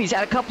 17, he's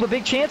had a couple of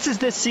big chances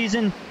this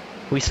season.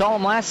 We saw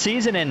him last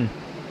season, and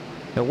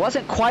it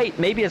wasn't quite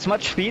maybe as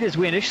much speed as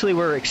we initially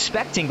were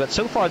expecting, but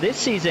so far this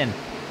season,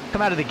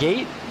 come out of the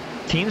gate,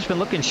 team's been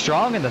looking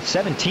strong, and the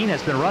 17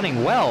 has been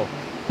running well.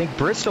 I think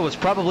Bristol was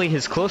probably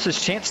his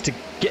closest chance to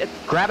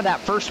grabbing that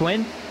first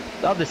win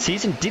of the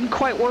season. Didn't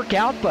quite work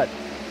out, but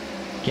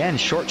again,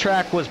 short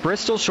track was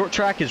Bristol, short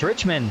track is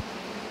Richmond.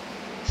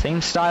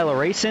 Same style of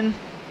racing,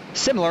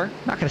 similar,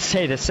 not going to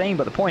say the same,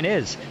 but the point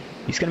is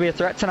he's going to be a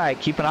threat tonight.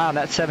 Keep an eye on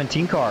that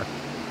 17 car.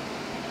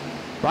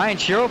 Ryan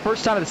Sherrill,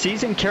 first time of the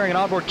season, carrying an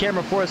onboard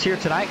camera for us here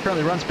tonight.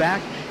 Currently runs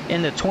back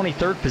in the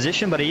 23rd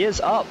position, but he is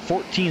up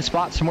 14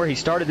 spots from where he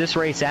started this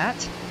race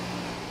at.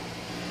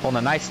 On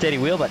a nice steady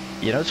wheel, but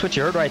you notice what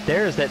you heard right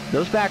there is that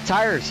those back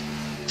tires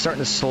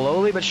starting to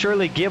slowly but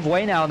surely give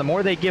way now, and the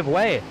more they give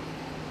way,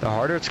 the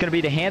harder it's going to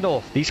be to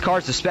handle these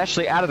cars,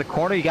 especially out of the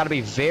corner. You got to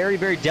be very,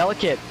 very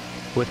delicate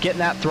with getting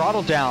that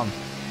throttle down.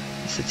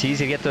 It's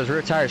easy to get those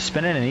rear tires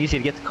spinning and easy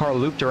to get the car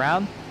looped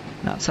around.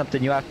 Not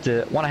something you want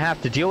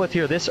to deal with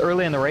here this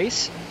early in the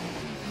race.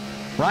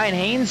 Ryan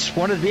Haynes,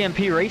 one of the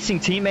BMP Racing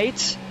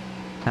teammates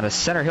out of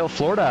Center Hill,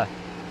 Florida,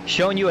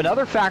 showing you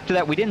another factor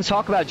that we didn't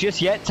talk about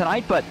just yet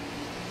tonight, but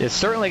it's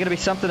certainly going to be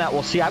something that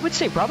we'll see, I would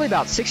say, probably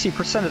about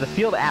 60% of the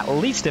field at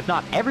least, if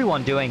not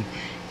everyone doing,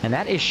 and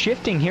that is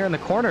shifting here in the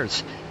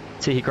corners.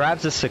 See, he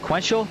grabs the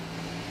sequential,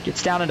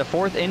 gets down into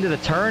 4th, into the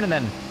turn, and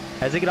then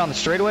as they get on the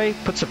straightaway,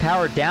 puts the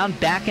power down,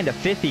 back into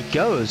 5th he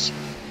goes.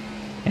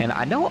 And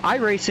I know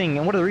iRacing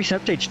in one of the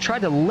recent updates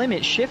tried to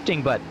limit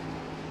shifting, but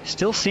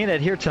still seeing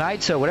it here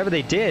tonight, so whatever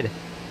they did,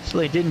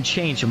 really didn't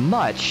change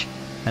much.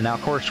 And now,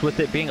 of course, with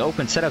it being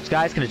open setups,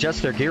 guys can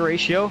adjust their gear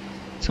ratio.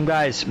 Some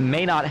guys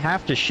may not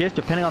have to shift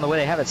depending on the way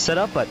they have it set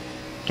up, but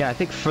again, I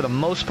think for the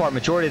most part,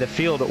 majority of the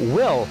field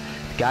will.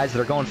 The guys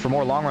that are going for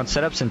more long run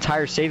setups and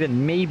tire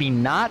saving, maybe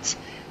not.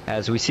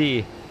 As we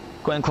see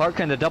Quentin Clark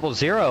in the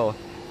 00,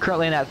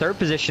 currently in that 3rd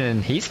position,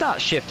 and he's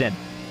not shifting.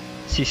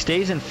 So he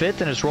stays in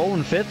 5th and is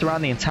rolling 5th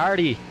around the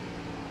entirety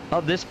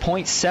of this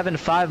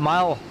 0.75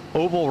 mile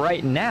oval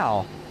right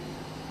now.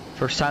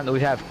 First time that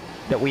we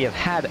have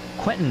had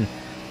Quentin,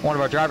 one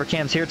of our driver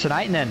cams here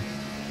tonight, and then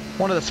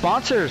one of the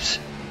sponsors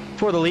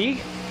for the league,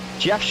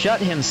 Jeff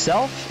Shutt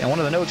himself, and one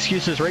of the No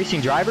Excuses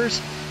Racing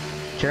drivers,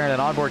 carrying an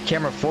onboard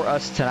camera for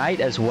us tonight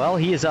as well.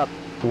 He is up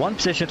 1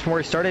 position from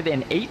where he started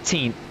in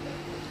 18th.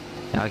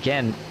 Now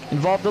again,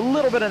 involved a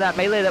little bit of that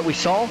melee that we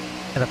saw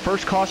in the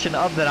first caution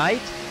of the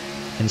night,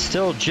 and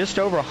still just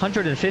over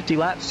 150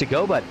 laps to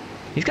go, but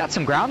he's got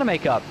some ground to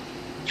make up.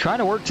 Trying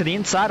to work to the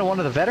inside of one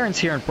of the veterans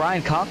here in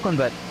Brian Conklin,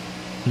 but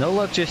no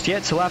luck just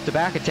yet, so he'll have to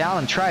back it down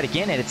and try it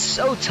again. And it's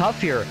so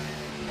tough here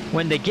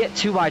when they get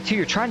 2x2.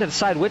 You're trying to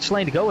decide which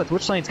lane to go with,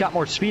 which lane's got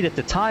more speed at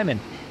the time,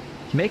 and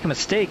if you make a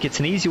mistake, it's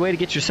an easy way to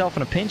get yourself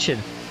in a pinch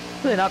and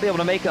really not be able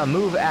to make a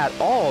move at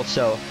all.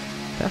 So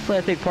Definitely,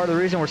 I think part of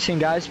the reason we're seeing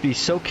guys be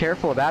so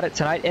careful about it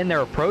tonight in their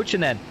approach.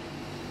 And then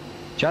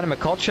Johnny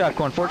McCulchuk,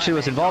 who unfortunately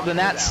was involved in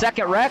that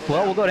second wreck.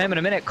 Well, we'll go to him in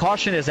a minute.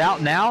 Caution is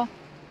out now.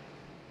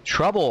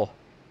 Trouble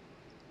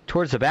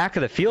towards the back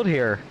of the field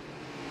here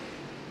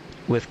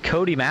with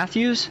Cody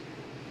Matthews.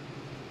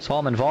 Saw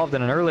him involved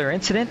in an earlier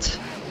incident.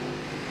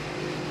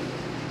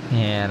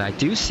 And I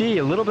do see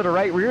a little bit of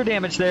right rear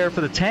damage there for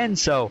the 10,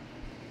 so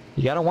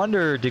you got to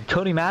wonder, did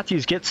Cody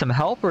Matthews get some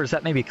help, or is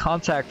that maybe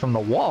contact from the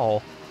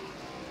wall?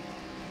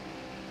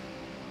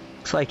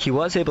 Looks like he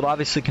was able to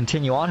obviously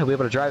continue on. He'll be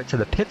able to drive it to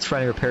the pits for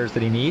any repairs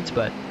that he needs,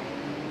 but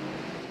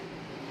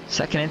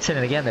second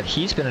incident again that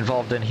he's been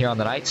involved in here on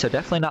the night, so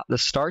definitely not the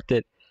start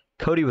that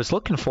Cody was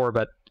looking for,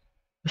 but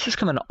this is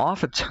coming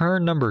off of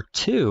turn number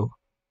 2.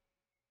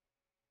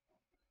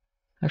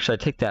 Actually,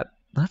 I take that.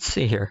 Let's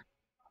see here.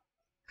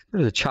 Go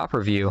to the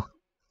chopper view.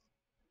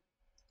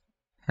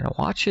 And it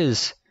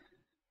watches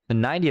the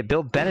 90 of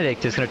Bill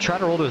Benedict is going to try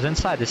to roll to his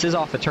inside. This is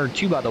off of turn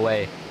 2, by the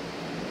way.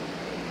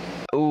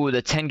 Oh,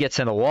 the 10 gets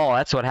in the wall.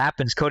 That's what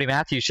happens. Cody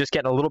Matthews just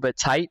getting a little bit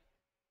tight.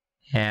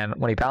 And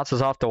when he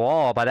bounces off the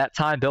wall, by that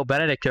time, Bill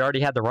Benedict had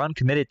already had the run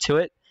committed to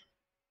it.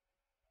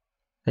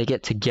 They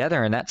get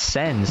together, and that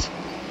sends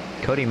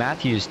Cody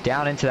Matthews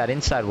down into that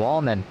inside wall.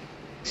 And then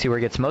see where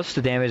he gets most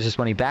of the damage is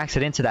when he backs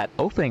it into that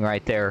opening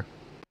right there.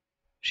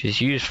 She's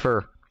used for,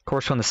 of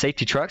course, when the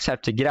safety trucks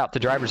have to get out the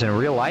drivers in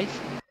real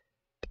life.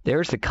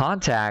 There's the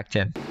contact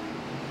and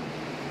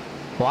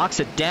locks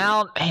it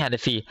down. Man,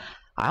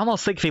 I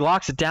almost think if he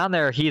locks it down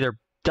there, he either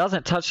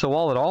doesn't touch the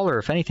wall at all or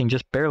if anything,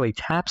 just barely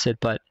taps it,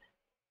 but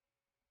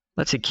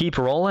lets it keep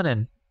rolling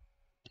and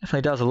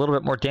definitely does a little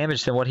bit more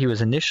damage than what he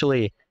was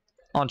initially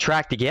on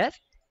track to get.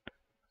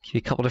 Give you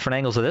a couple different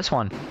angles of this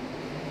one.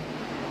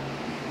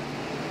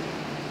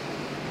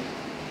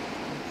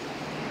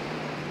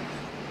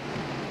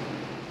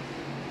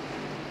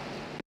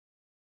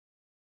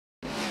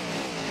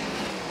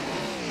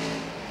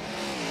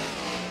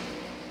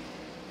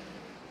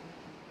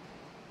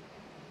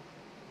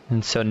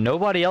 And so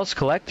nobody else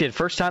collected.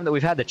 First time that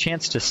we've had the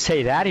chance to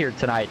say that here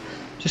tonight.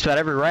 Just about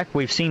every wreck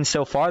we've seen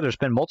so far, there's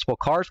been multiple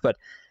cars, but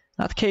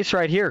not the case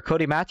right here.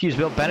 Cody Matthews,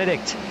 Bill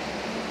Benedict,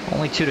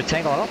 only 2 to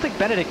tangle. I don't think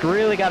Benedict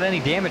really got any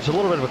damage. A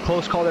little bit of a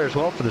close call there as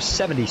well for the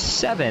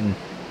 77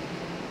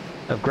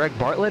 of Greg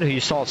Bartlett, who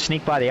you saw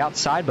sneak by the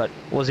outside, but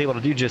was able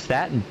to do just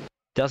that and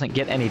doesn't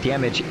get any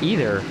damage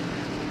either.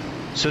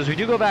 So as we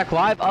do go back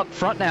live up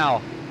front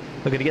now,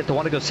 looking to get the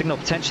one-to-go signal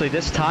potentially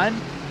this time,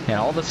 and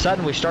all of a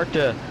sudden we start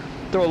to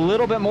throw a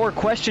little bit more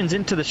questions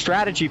into the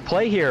strategy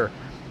play here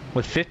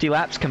with 50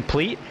 laps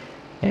complete.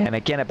 And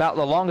again, about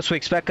the longest we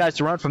expect guys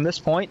to run from this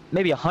point,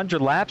 maybe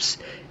 100 laps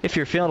if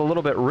you're feeling a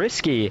little bit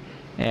risky.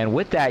 And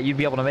with that, you'd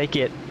be able to make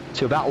it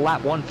to about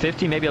lap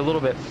 150, maybe a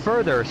little bit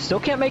further. Still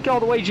can't make it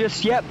all the way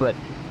just yet, but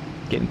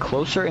getting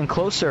closer and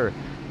closer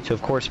to,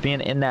 of course,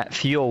 being in that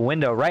fuel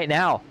window. Right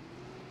now,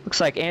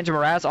 looks like Andrew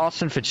Mraz,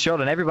 Austin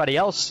Fitzgerald, and everybody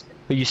else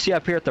who you see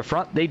up here at the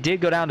front, they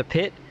did go down to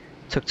pit.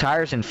 Took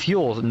tires and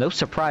fuel. No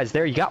surprise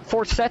there. You got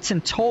 4 sets in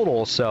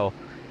total, so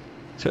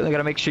certainly got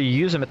to make sure you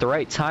use them at the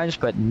right times.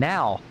 But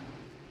now,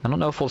 I don't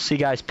know if we'll see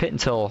guys pit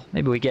until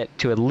maybe we get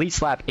to at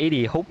least lap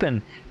 80,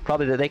 hoping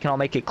probably that they can all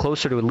make it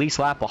closer to at least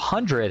lap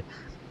 100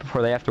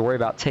 before they have to worry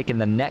about taking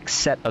the next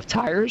set of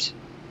tires.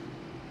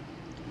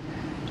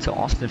 So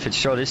Austin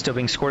Fitzgerald is still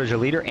being scored as your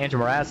leader. Andrew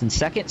Mraz in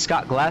second.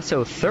 Scott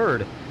Glasso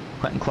third.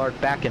 Quentin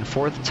Clark back in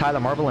fourth. Tyler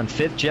Marble in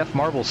fifth. Jeff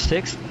Marble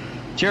sixth.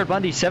 Jared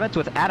Bundy 7th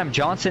with Adam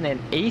Johnson in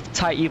 8th,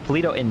 Ty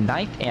Ippolito in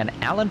 9th, and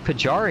Alan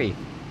Pajari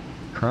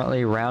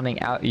currently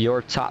rounding out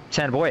your top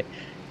 10. Boy,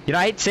 you know,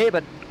 I hate to say it,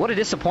 but what a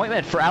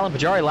disappointment for Alan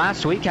Pajari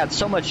last week. Had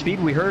so much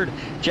speed. We heard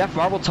Jeff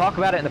Marble talk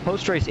about it in the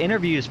post-race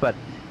interviews, but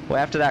well,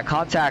 after that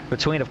contact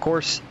between, of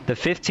course, the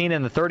 15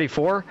 and the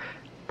 34,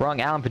 brought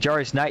Alan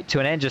Pajari's night to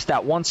an end. Just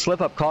that one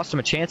slip-up cost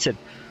him a chance at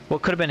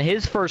what could have been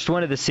his first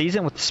win of the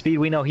season with the speed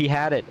we know he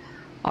had at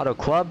Auto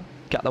Club.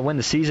 Got the win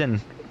the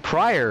season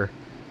prior.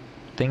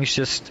 Things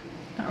just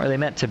not really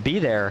meant to be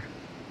there.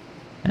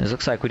 And it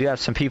looks like we do have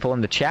some people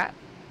in the chat.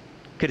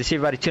 Good to see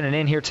everybody tuning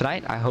in here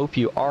tonight. I hope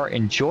you are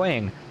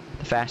enjoying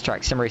the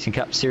FastTrack Sim Racing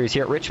Cup series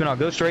here at Richmond on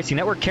Ghost Racing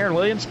Network. Karen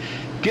Williams,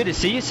 good to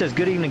see you. Says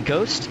good evening,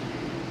 Ghost.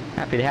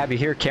 Happy to have you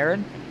here,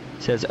 Karen.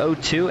 Says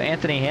 02.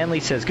 Anthony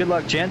Hanley says good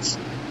luck, gents.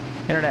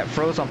 Internet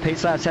froze on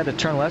pace laps. Had to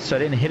turn left, so I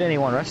didn't hit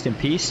anyone. Rest in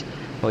peace.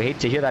 Well, we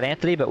hate to hear that,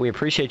 Anthony, but we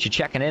appreciate you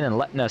checking in and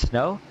letting us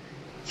know.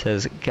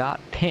 Says got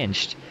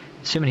pinched.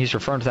 Assuming he's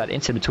referring to that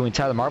incident between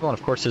Tyler Marble and,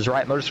 of course, his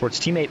Riot Motorsports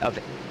teammate of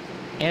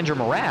Andrew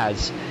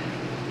Mraz.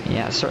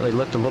 Yeah, certainly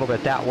looked a little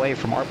bit that way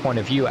from our point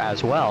of view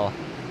as well.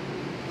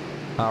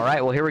 All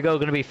right, well, here we go.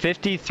 Going to be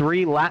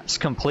 53 laps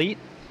complete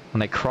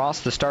when they cross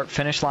the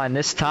start-finish line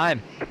this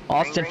time.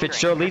 Austin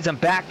Fitzgerald leads them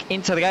back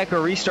into the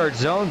Geico restart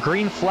zone.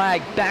 Green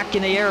flag back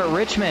in the air at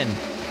Richmond.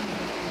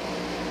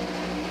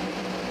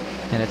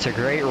 And it's a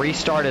great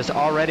restart as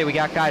already we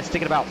got guys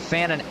thinking about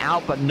fanning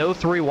out, but no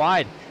 3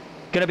 wide.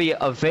 Going to be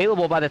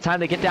available by the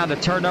time they get down to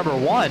turn number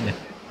 1.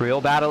 Real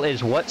battle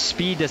is what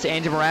speed does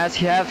Andrew Mraz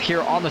have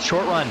here on the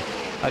short run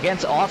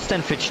against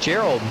Austin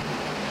Fitzgerald.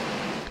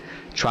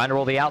 Trying to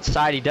roll the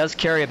outside. He does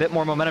carry a bit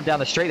more momentum down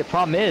the straight. The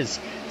problem is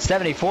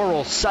 74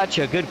 rolls such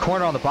a good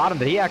corner on the bottom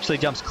that he actually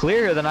jumps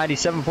clear of the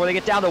 97 before they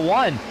get down to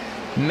 1.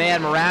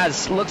 Man,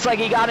 Mraz looks like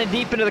he got in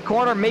deep into the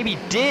corner. Maybe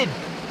did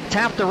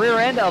tap the rear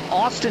end of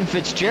Austin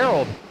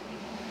Fitzgerald.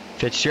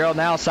 Fitzgerald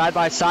now side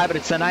by side, but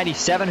it's the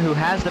 97 who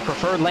has the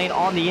preferred lane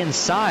on the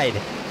inside.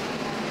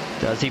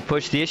 Does he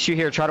push the issue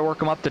here, try to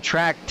work him up the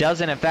track?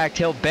 Doesn't. In fact,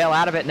 he'll bail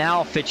out of it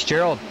now.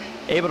 Fitzgerald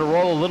able to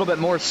roll a little bit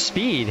more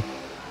speed.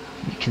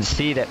 You can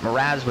see that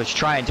Mraz was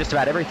trying just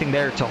about everything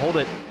there to hold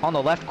it on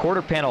the left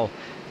quarter panel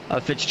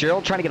of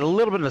Fitzgerald, trying to get a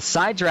little bit of a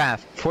side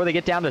draft before they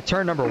get down to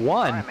turn number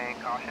 1. Right, man,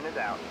 caution is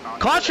out.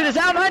 Caution is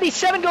out.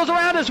 97 goes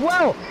around as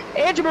well.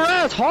 Andrew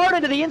Mraz hard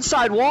into the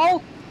inside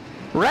wall.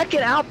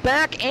 Wrecking out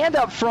back and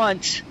up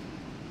front.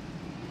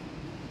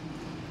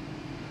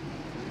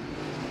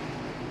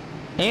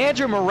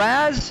 Andrew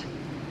Mraz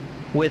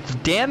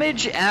with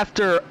damage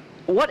after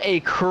what a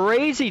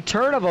crazy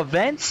turn of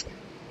events.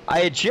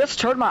 I had just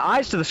turned my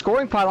eyes to the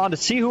scoring pylon to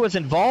see who was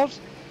involved.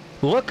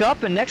 Look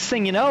up, and next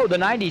thing you know, the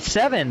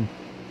 97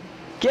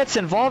 gets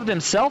involved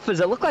himself, as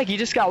it looked like he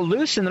just got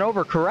loose and then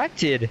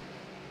overcorrected.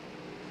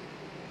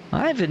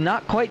 I have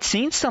not quite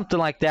seen something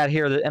like that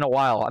here in a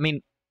while. I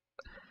mean,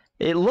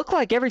 it looked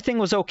like everything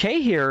was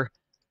okay here.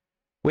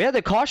 We had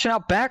the caution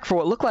out back for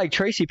what looked like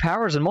Tracy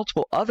Powers and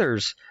multiple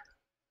others.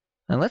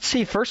 And let's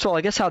see, first of all,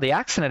 I guess how the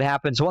accident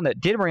happens. One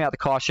that did bring out the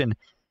caution.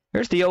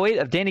 There's the 08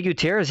 of Danny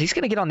Gutierrez. He's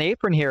going to get on the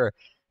apron here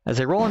as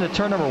they roll into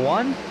turn number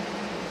 1.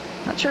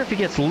 Not sure if he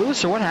gets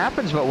loose or what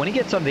happens, but when he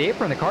gets on the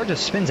apron, the car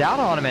just spins out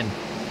on him.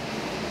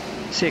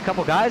 And see a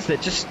couple guys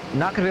that just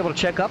not going to be able to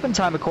check up in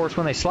time, of course,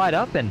 when they slide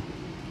up. And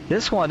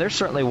this one, there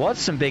certainly was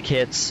some big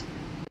hits.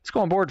 Let's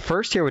go on board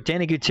first here with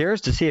Danny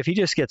Gutierrez to see if he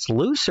just gets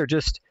loose or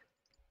just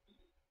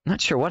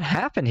not sure what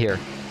happened here.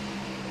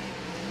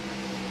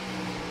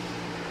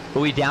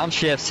 Buoy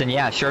downshifts, and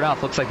yeah, sure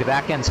enough, looks like the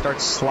back end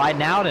starts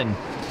sliding out and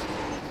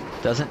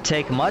doesn't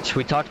take much.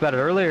 We talked about it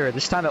earlier.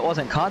 This time it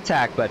wasn't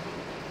contact, but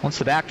once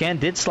the back end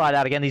did slide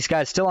out again, these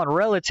guys still on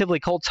relatively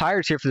cold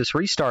tires here for this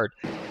restart.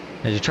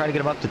 As you try to get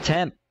them up to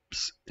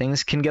temps,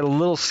 things can get a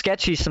little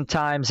sketchy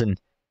sometimes, and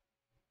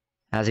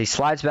as he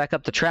slides back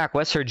up the track,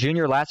 Wesser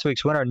Jr., last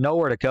week's winner,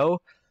 nowhere to go.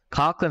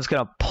 Conklin's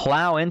going to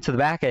plow into the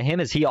back of him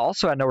as he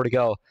also had nowhere to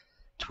go.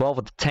 12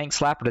 with the tank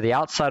slapper to the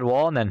outside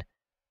wall, and then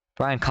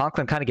Brian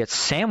Conklin kind of gets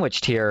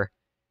sandwiched here.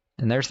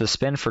 And there's the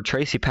spin for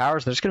Tracy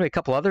Powers. There's going to be a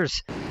couple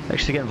others that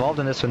actually get involved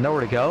in this with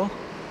nowhere to go.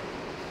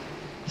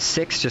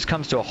 6 just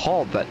comes to a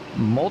halt, but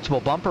multiple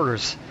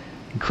bumpers,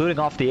 including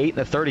off the 8 and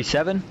the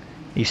 37.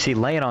 You see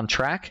laying on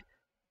track.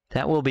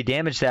 That will be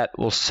damage that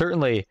will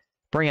certainly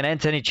bring an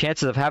end to any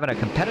chances of having a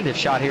competitive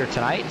shot here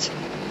tonight.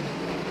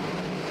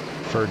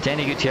 For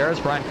Danny Gutierrez,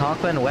 Brian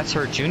Conklin, Wes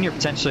Hurt Jr.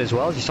 potentially as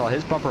well, as you saw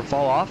his bumper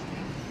fall off.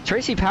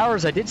 Tracy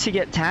Powers, I did see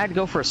get tagged,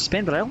 go for a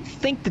spin, but I don't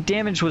think the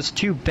damage was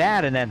too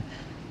bad. And then,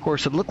 of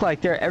course, it looked like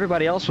there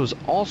everybody else was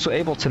also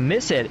able to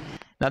miss it.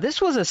 Now,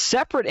 this was a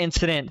separate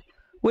incident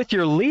with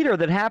your leader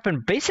that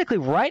happened basically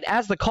right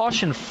as the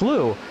caution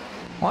flew.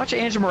 Watch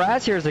Andrew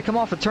Mraz here as they come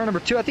off of turn number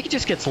 2. I think he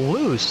just gets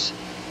loose.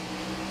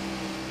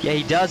 Yeah,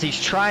 he does.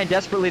 He's trying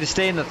desperately to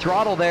stay in the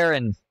throttle there,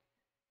 and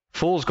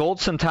fool's gold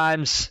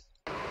sometimes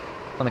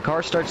when the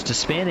car starts to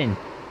spin and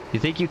you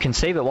think you can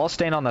save it while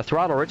staying on the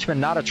throttle. Richmond,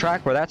 not a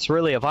track where that's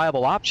really a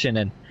viable option,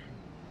 and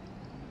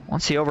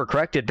once he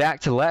overcorrected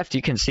back to the left,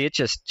 you can see it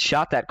just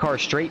shot that car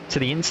straight to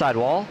the inside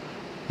wall.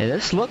 And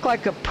this looked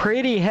like a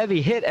pretty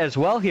heavy hit as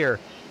well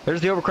here.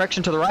 There's the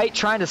overcorrection to the right,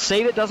 trying to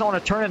save it, doesn't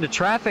want to turn into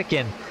traffic,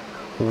 and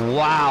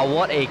wow,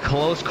 what a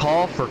close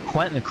call for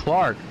Quentin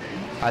Clark.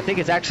 I think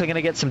it's actually going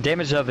to get some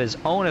damage of his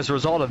own as a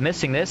result of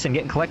missing this and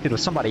getting collected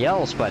with somebody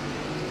else. But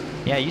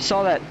yeah, you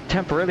saw that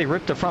temporarily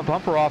rip the front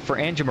bumper off for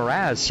Andrew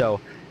Mraz.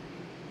 So,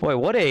 boy,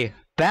 what a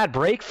bad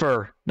break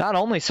for not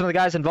only some of the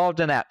guys involved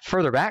in that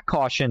further back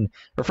caution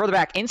or further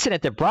back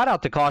incident that brought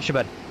out the caution,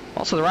 but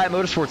also the Riot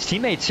Motorsports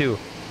teammates who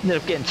ended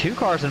up getting 2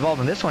 cars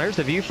involved in this one. Here's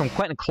the view from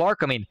Quentin Clark.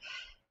 I mean,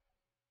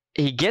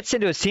 he gets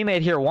into his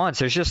teammate here once.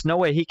 There's just no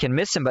way he can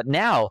miss him. But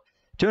now,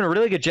 doing a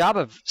really good job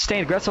of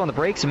staying aggressive on the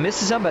brakes and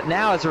misses them, but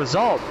now as a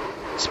result,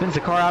 spins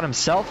the car out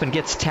himself and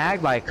gets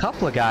tagged by a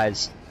couple of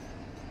guys.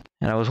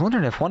 And I was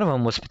wondering if one of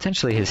them was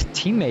potentially his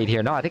teammate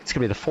here. No, I think it's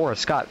going to be the 4 of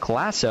Scott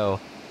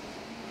Glasso.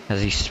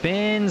 As he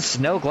spins,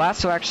 no,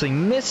 Glasso actually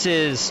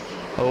misses.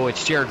 Oh,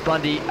 it's Jared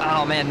Bundy.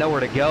 Oh, man,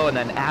 nowhere to go. And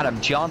then Adam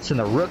Johnson,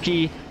 the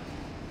rookie.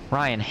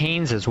 Ryan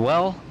Haynes as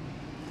well.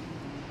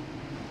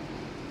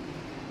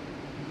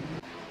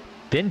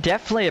 Been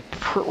definitely a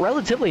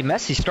relatively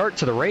messy start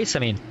to the race. I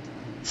mean,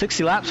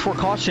 60 laps, 4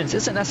 cautions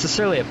isn't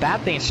necessarily a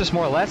bad thing. It's just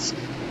more or less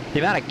the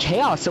amount of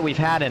chaos that we've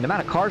had and the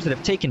amount of cars that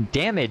have taken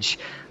damage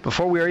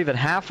before we were even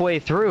halfway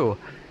through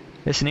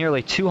this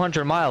nearly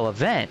 200-mile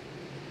event.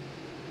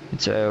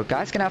 And so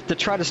guys going to have to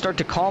try to start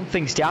to calm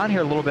things down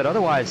here a little bit.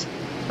 Otherwise,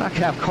 we're not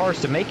going to have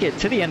cars to make it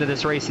to the end of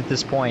this race at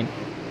this point.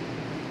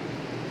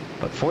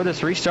 But for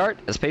this restart,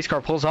 as pace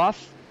car pulls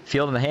off,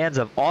 field in the hands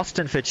of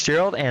Austin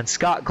Fitzgerald and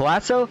Scott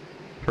Glasso.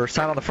 First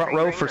time on the front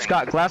row for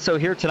Scott Glasso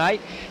here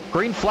tonight.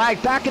 Green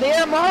flag back in the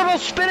air. Marble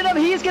spinning him.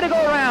 He's going to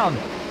go around.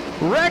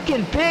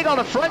 Wrecking big on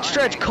the front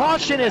stretch.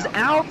 Caution is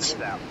out.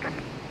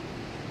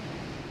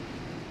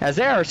 As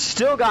there are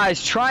still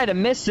guys trying to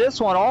miss this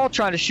one, all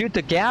trying to shoot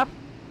the gap.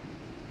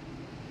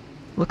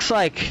 Looks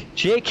like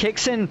Jake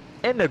Hickson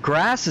in the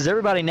grass. Is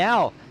everybody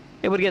now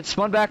able to get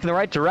spun back in the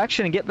right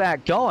direction and get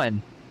back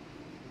going?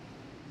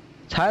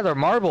 Tyler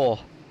Marble,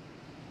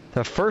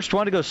 the first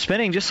one to go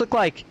spinning, just looked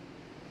like,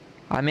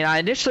 I mean, I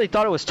initially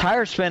thought it was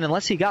tire spin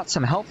unless he got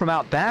some help from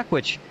out back,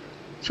 which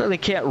certainly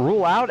can't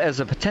rule out as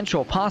a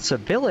potential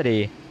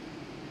possibility.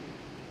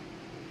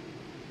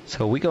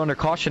 So we go under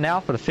caution now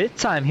for the 5th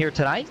time here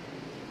tonight.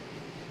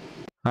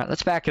 All right,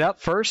 let's back it up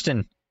first.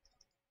 And,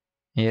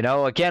 you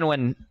know, again,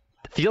 when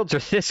the fields are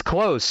this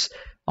close,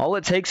 all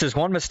it takes is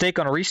one mistake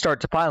on a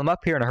restart to pile them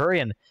up here in a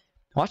hurry. And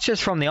watch this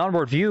from the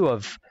onboard view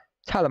of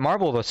Tyler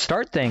Marble to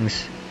start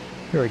things.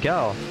 Here we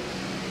go.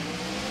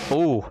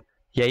 Oh,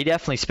 yeah, he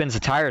definitely spins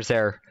the tires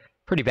there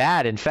pretty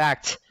bad. In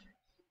fact,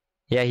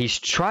 yeah, he's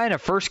trying a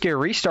first gear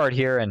restart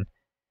here. And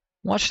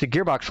watch the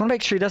gearbox. Want to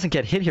make sure he doesn't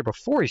get hit here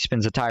before he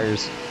spins the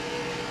tires.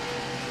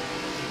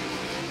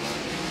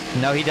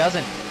 No, he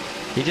doesn't.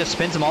 He just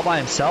spins them all by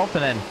himself,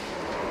 and then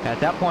at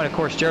that point, of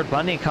course, Jared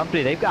Bundy and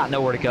company, they've got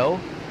nowhere to go.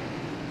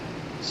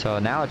 So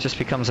now it just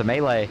becomes a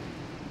melee.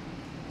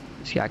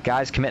 So you got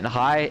guys committing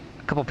high.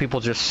 A couple people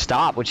just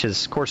stop, which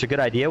is, of course, a good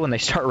idea when they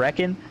start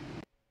wrecking.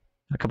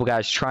 A couple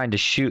guys trying to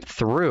shoot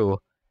through.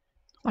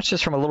 Watch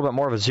this from a little bit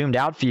more of a zoomed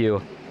out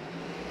view.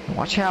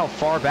 Watch how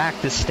far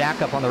back this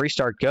stack up on the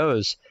restart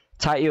goes.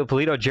 Tai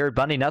Iopolito, Jared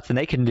Bundy, nothing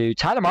they can do.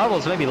 Tyler Marble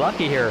is maybe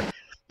lucky here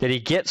that he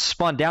gets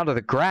spun down to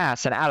the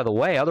grass and out of the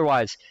way.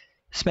 Otherwise,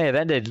 this may have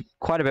ended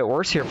quite a bit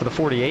worse here for the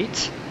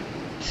 48.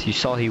 So you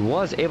saw he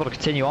was able to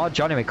continue on.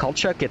 Johnny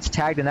Mikulchuk gets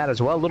tagged in that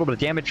as well. A little bit of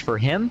damage for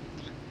him.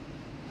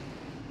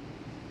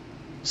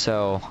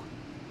 So,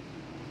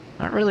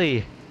 not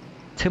really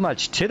too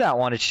much to that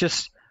one. It's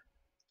just,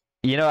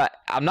 you know,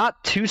 I'm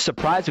not too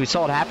surprised we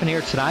saw it happen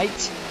here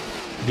tonight.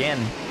 Again,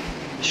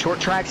 short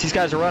tracks, these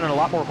guys are running a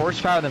lot more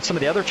horsepower than some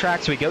of the other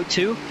tracks we go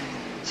to.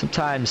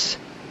 Sometimes,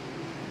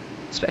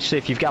 especially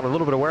if you've got a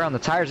little bit of wear on the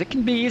tires, it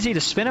can be easy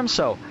to spin them.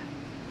 So,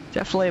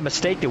 definitely a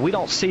mistake that we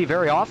don't see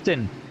very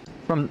often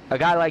from a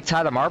guy like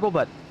Tyler Marble,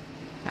 but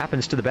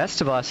happens to the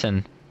best of us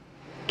and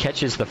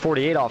catches the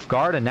 48 off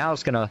guard, and now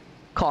it's going to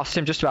cost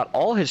him just about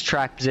all his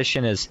track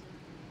position, as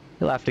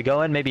he'll have to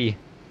go in, maybe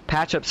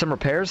patch up some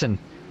repairs, and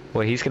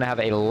boy, he's going to have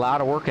a lot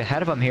of work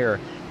ahead of him here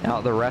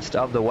now the rest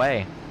of the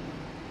way.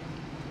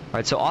 All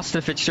right, so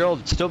Austin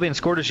Fitzgerald still being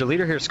scored as your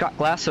leader here. Scott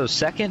Glasso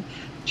 2nd,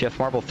 Jeff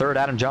Marble 3rd,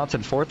 Adam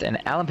Johnson 4th,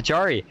 and Alan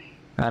Pajari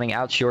rounding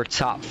out your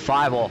top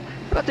 5. Well,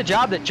 how about the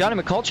job that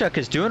Johnny Mikulchuk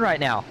is doing right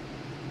now?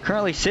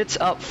 Currently sits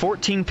up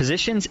 14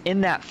 positions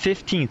in that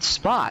 15th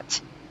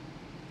spot.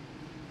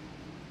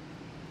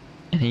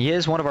 And he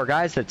is one of our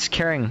guys that's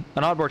carrying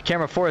an onboard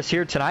camera for us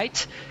here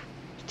tonight.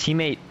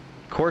 Teammate,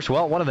 of course,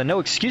 well, one of the no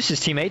excuses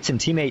teammates, and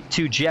teammate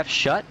 2, Jeff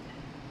Shutt.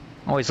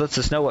 Always lets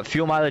us know what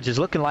fuel mileage is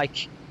looking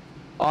like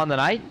on the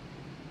night.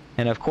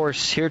 And of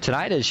course, here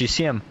tonight, as you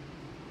see him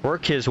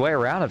work his way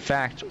around. In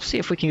fact, we'll see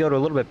if we can go to a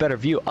little bit better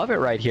view of it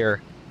right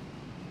here.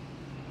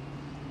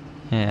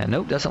 And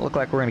nope, doesn't look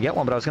like we're going to get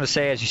one, but I was going to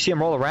say, as you see him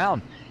roll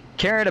around,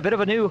 carrying a bit of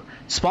a new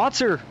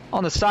sponsor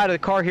on the side of the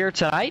car here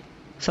tonight.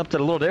 Something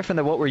a little different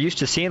than what we're used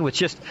to seeing with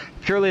just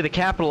purely the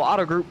Capital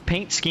Auto Group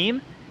paint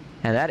scheme.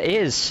 And that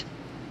is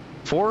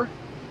for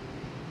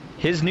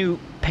his new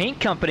paint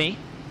company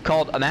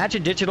called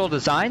Imagine Digital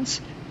Designs.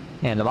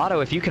 And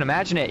Amato, if you can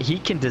imagine it, he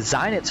can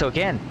design it. So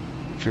again,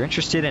 if you're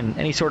interested in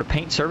any sort of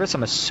paint service,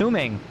 I'm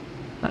assuming,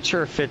 not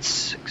sure if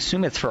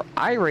assume it's for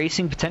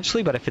iRacing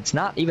potentially, but if it's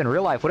not, even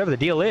real life, whatever the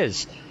deal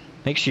is,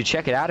 make sure you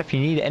check it out. If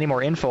you need any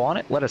more info on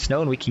it, let us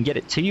know and we can get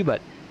it to you.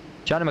 But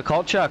Johnny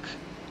Mikulchuk,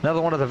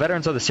 another one of the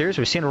veterans of the series.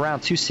 We've seen him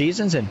around 2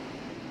 seasons, and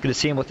good to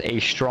see him with a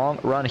strong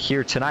run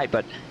here tonight.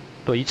 But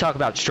you talk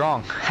about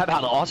strong. How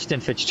about Austin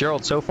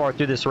Fitzgerald so far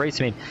through this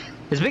race? I mean,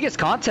 his biggest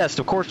contest,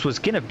 of course, was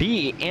going to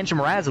be Andrew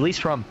Mraz, at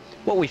least from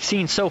what we've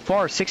seen so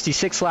far,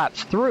 66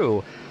 laps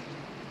through.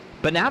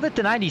 But now that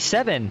the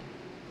 97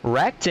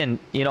 wrecked, and,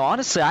 you know,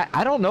 honestly,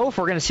 I don't know if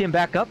we're going to see him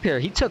back up here.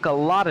 He took a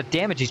lot of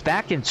damage. He's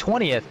back in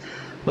 20th.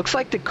 Looks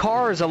like the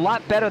car is a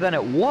lot better than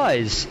it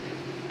was.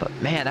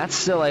 But, man, that's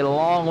still a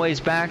long ways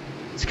back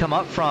to come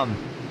up from.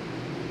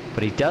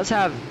 But he does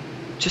have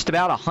just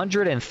about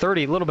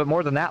 130, a little bit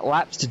more than that,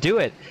 laps to do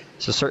it.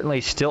 So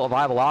certainly still a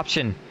viable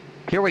option.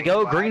 Here we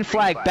go. Green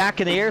flag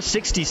back in the air.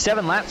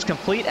 67 laps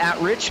complete at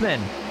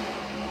Richmond.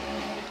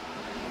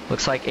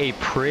 Looks like a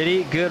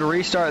pretty good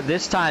restart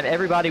this time.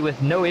 Everybody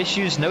with no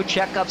issues, no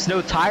checkups,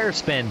 no tire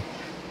spin.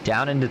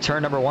 Down into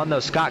turn number 1,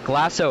 though. Scott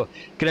Glasso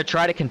going to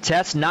try to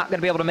contest. Not going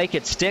to be able to make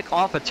it stick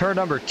off of turn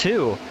number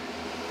 2.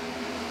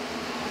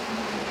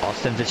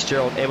 Austin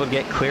Fitzgerald able to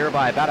get clear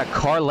by about a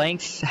car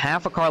length,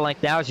 half a car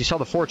length now, as you saw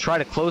the 4 try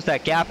to close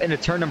that gap into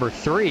turn number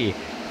 3.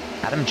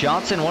 Adam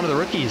Johnson, one of the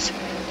rookies,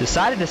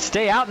 decided to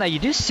stay out. Now you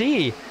do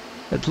see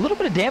A little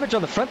bit of damage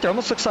on the front there.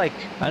 Almost looks like,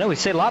 I know we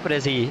say a lot, but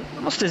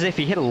almost as if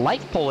he hit a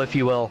light pole, if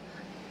you will.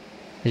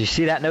 As you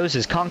see, that nose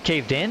is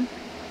concaved in.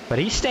 But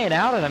he's staying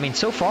out, and I mean,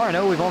 so far, I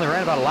know we've only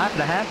ran about a lap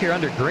and a half here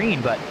under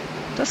green, but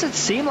doesn't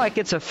seem like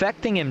it's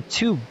affecting him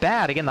too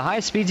bad. Again, the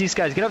highest speeds these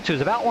guys get up to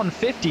is about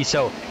 150,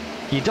 so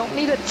you don't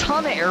need a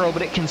ton of aero,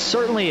 but it can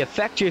certainly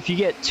affect you if you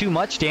get too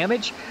much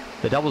damage.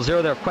 The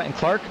 0-0 there of Quentin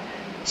Clark.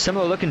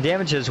 Similar looking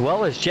damage as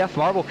well, as Jeff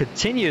Marble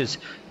continues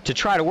to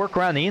try to work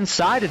around the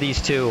inside of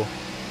these two.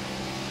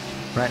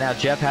 Right now,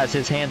 Jeff has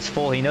his hands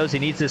full. He knows he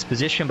needs this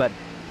position, but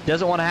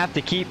doesn't want to have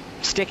to keep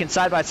sticking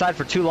side by side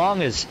for too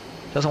long, as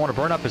doesn't want to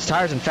burn up his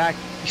tires. In fact,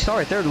 you saw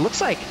right there, it looks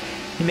like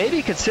he may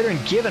be considering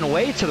giving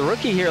way to the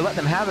rookie here, letting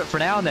him have it for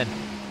now, and then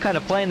kind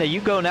of playing the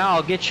you go now,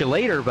 I'll get you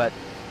later. But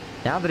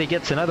now that he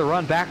gets another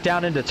run back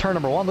down into turn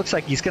number 1, looks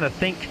like he's going to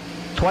think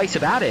twice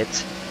about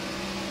it.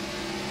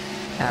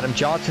 Adam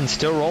Johnson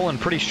still rolling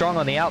pretty strong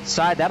on the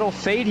outside. That'll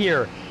fade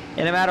here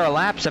in a matter of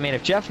laps. I mean,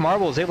 if Jeff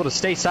Marble is able to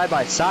stay side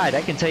by side,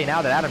 I can tell you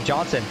now that Adam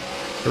Johnson,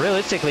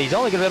 realistically, he's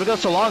only going to be able to go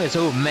so long as,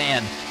 oh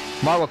man,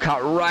 Marble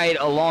caught right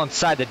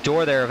alongside the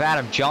door there of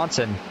Adam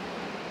Johnson.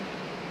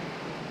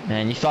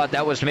 And you thought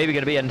that was maybe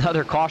going to be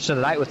another caution of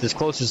the night with as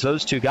close as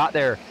those two got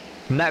there.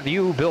 From that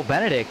view, Bill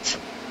Benedict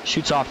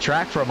shoots off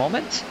track for a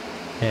moment.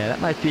 Yeah,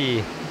 that might be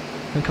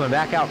him coming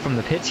back out from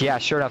the pits. Yeah,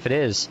 sure enough it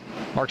is.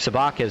 Mark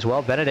Sabaka as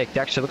well. Benedict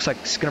actually looks like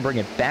he's going to bring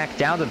it back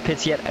down to the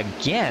pits yet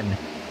again.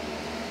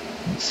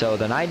 And so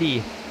the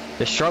 90,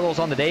 the struggles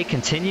on the day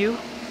continue.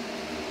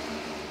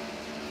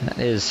 That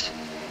is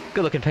a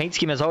good looking paint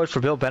scheme as always for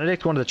Bill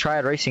Benedict, one of the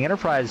Triad Racing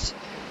Enterprise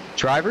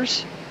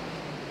drivers.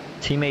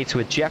 Teammates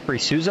with Jeffrey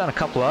Souza and a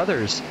couple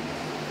others.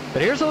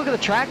 But here's a look at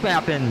the track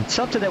map, and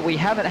something that we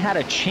haven't had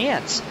a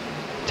chance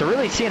to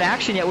really see in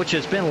action yet, which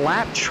has been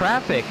lap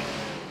traffic.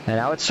 And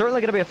now it's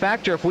certainly going to be a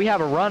factor if we have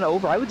a run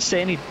over, I would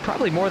say,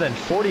 probably more than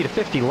 40 to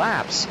 50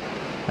 laps.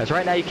 As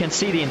right now you can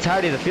see the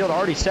entirety of the field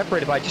already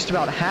separated by just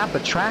about half a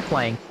track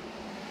length.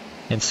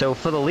 And so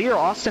for the leader,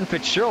 Austin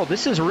Fitzgerald,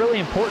 this is really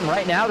important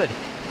right now that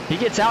he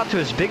gets out to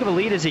as big of a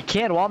lead as he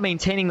can while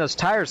maintaining those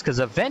tires, because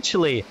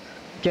eventually,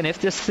 again, if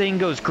this thing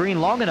goes green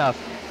long enough,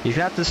 you're going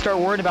to have to start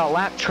worrying about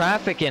lap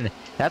traffic, and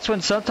that's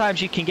when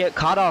sometimes you can get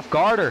caught off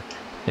guard, or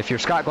if you're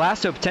Scott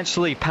Glasso,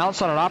 potentially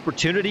pounce on an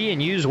opportunity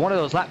and use one of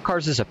those lap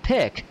cars as a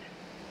pick.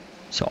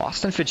 So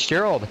Austin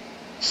Fitzgerald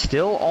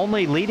still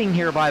only leading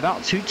here by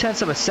about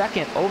 0.2 of a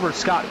second over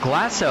Scott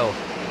Glasso.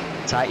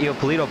 Ty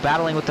Iopolito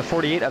battling with the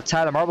 48 of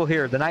Tyler Marble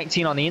here. The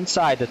 19 on the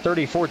inside, the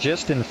 34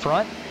 just in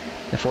front.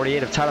 The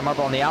 48 of Tyler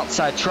Marble on the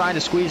outside, trying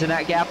to squeeze in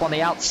that gap on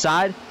the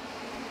outside.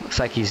 Looks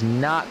like he's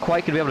not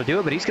quite going to be able to do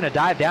it, but he's going to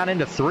dive down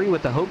into 3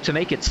 with the hope to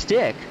make it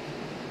stick.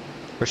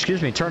 Or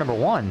excuse me, turn number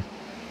 1.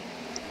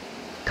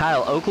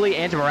 Kyle Oakley,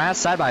 Andrew Mraz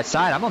side by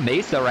side. I'm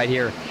amazed though right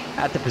here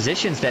at the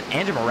positions that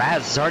Andrew Mraz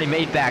has already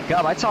made back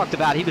up. I talked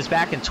about he was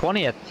back in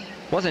 20th.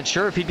 Wasn't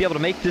sure if he'd be able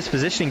to make this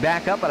positioning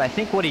back up, but I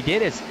think what he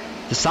did is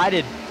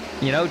decided,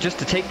 you know, just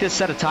to take this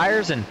set of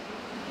tires and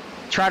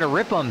try to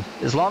rip them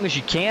as long as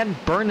you can,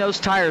 burn those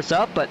tires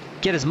up, but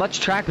get as much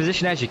track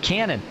position as you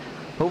can and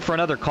hope for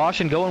another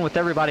caution, going with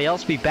everybody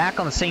else, be back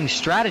on the same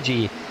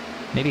strategy,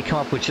 maybe come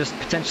up with just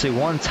potentially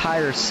 1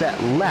 tire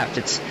set left.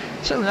 It's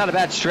certainly not a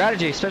bad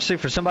strategy, especially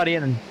for somebody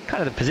in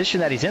kind of the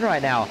position that he's in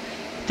right now.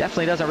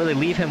 Definitely doesn't really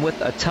leave him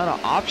with a ton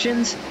of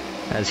options,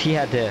 as he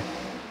had to,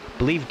 I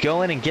believe,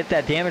 go in and get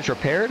that damage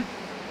repaired,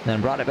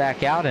 then brought it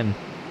back out, and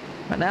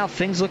right now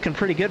things looking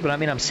pretty good. But I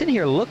mean, I'm sitting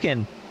here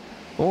looking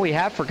what we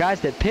have for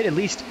guys that pit at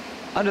least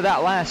under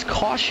that last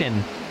caution,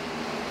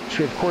 which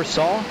we of course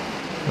saw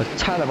with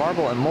Tyler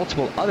Marble and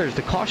multiple others.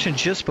 The caution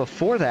just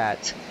before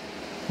that,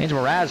 Andrew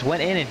Mraz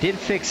went in and did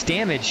fix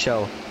damage.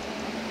 So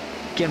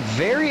again,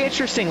 very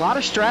interesting. A lot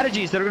of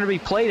strategies that are going to be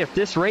played if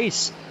this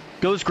race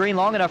goes green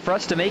long enough for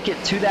us to make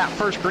it to that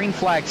first green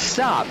flag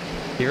stop.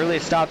 The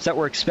earliest stops that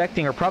we're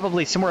expecting are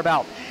probably somewhere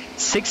about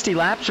 60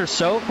 laps or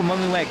so from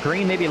when we went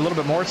green, maybe a little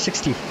bit more,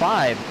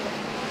 65.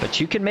 But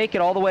you can make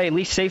it all the way, at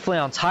least safely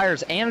on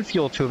tires and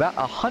fuel, to about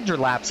 100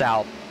 laps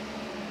out.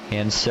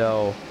 And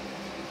so,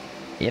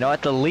 you know,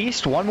 at the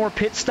least one more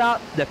pit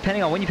stop,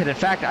 depending on when you pit. In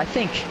fact, I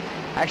think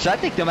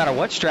no matter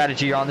what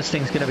strategy you're on, this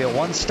thing's going to be a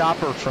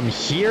one-stopper from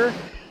here.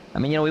 I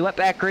mean, you know, we went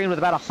back green with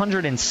about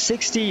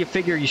 160. You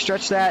figure you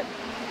stretch that,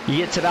 you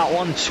get to about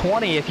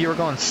 120 if you were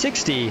going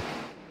 60.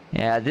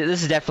 Yeah,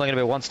 this is definitely going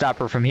to be a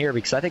one-stopper from here,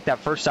 because I think that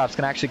first stop's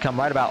going to actually come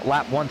right about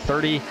lap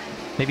 130,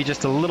 maybe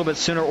just a little bit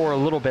sooner or a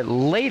little bit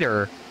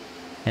later.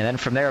 And then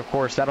from there, of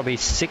course, that'll be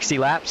 60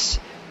 laps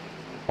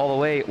all the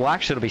way. Well,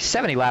 actually, it'll be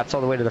 70 laps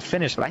all the way to the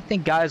finish. But I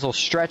think guys will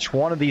stretch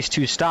one of these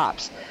 2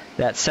 stops,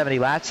 that 70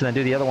 laps, and then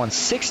do the other one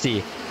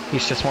 60.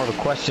 It's just more of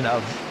a question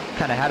of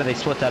kind of how do they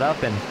split that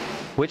up, and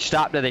which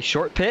stop do they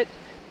short pit,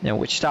 and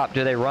which stop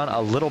do they run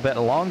a little bit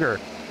longer.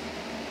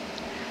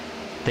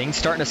 Things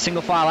starting to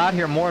single file out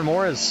here more and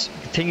more as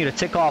we continue to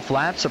tick off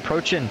laps,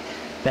 approaching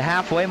the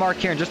halfway mark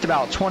here in just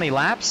about 20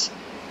 laps.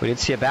 We did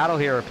see a battle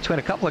here between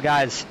a couple of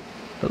guys.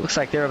 It looks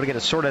like they're able to get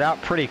it sorted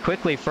out pretty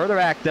quickly. Further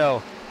back,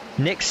 though,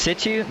 Nick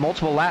Situ,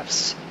 multiple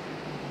laps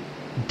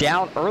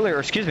down earlier.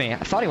 Excuse me, I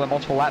thought he went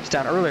multiple laps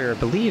down earlier, I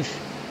believe.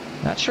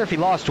 Not sure if he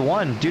lost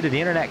one due to the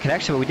internet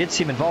connection, but we did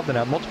see him involved in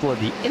a multiple of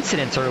the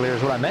incidents earlier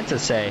is what I meant to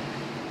say.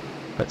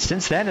 But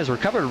since then has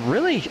recovered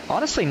really,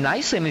 honestly,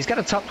 nicely. I mean, he's got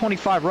a top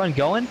 25 run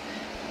going.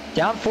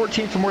 Down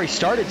 14 from where he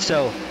started,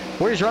 so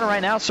where he's running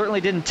right now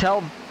certainly didn't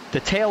tell the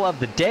tale of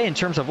the day in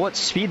terms of what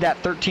speed that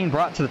 13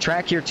 brought to the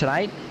track here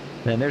tonight.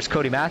 And then there's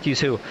Cody Matthews,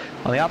 who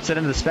on the opposite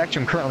end of the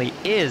spectrum currently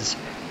is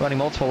running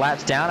multiple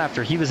laps down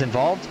after he was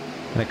involved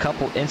in a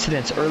couple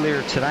incidents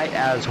earlier tonight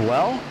as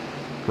well.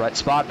 Brett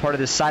Spod, part of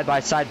this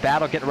side-by-side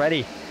battle, getting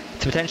ready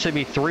to potentially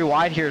be 3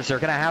 wide here, so they're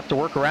going to have to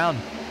work around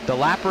the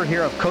lapper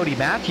here of Cody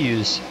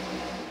Matthews.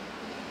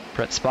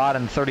 Brett Spod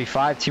and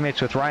 35,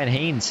 teammates with Ryan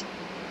Haynes.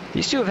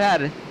 These two have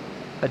had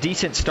a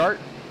decent start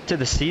to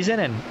the season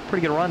and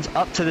pretty good runs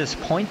up to this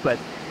point, but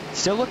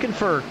still looking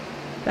for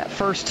that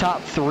first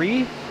top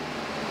 3.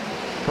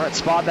 Brett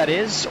Spod, that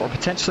is, or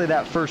potentially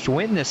that first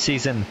win this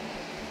season.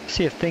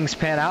 See if things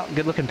pan out.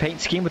 Good looking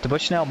paint scheme with the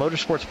Bushnell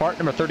Motorsports part,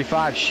 number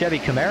 35 Chevy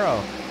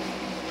Camaro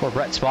for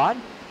Brett Spod.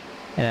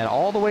 And then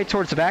all the way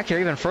towards the back here,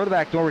 even further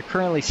back where we're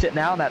currently sitting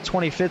now in that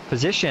 25th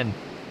position.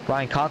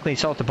 Brian Conklin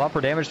saw with the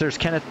bumper damage. There's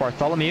Kenneth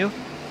Bartholomew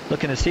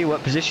looking to see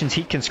what positions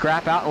he can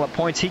scrap out and what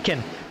points he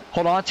can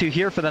hold on to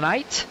here for the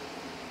night.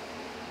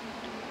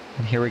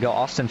 And here we go.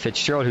 Austin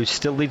Fitzgerald, who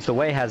still leads the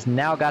way, has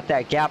now got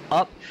that gap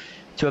up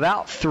to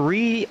about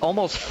 3,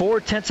 almost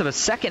 4/10 of a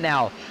second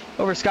now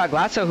over Scott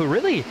Glasso, who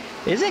really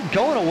isn't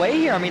going away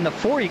here. I mean, the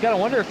 4, you got to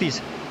wonder if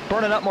he's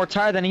burning up more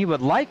tire than he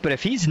would like, but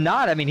if he's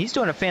not, I mean, he's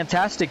doing a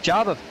fantastic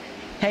job of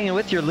hanging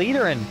with your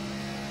leader and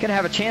going to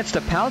have a chance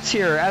to pounce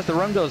here as the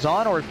run goes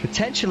on, or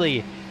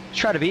potentially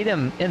try to beat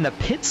him in the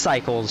pit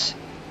cycles.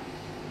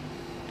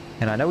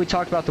 And I know we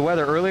talked about the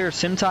weather earlier,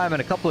 sim time,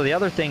 and a couple of the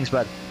other things,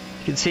 but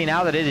you can see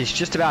now that it is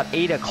just about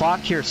 8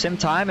 o'clock here sim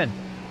time, and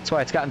that's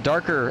why it's gotten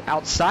darker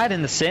outside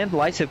in the sim. The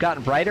lights have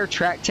gotten brighter.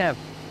 Track temp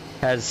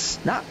has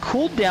not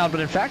cooled down, but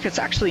in fact it's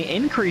actually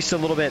increased a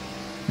little bit.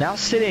 Now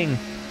sitting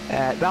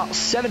at about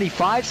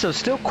 75, so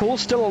still cool,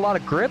 still a lot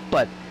of grip,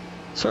 but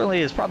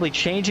certainly is probably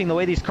changing the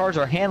way these cars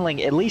are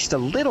handling at least a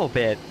little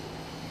bit.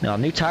 Now,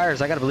 new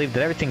tires, I got to believe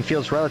that everything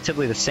feels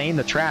relatively the same.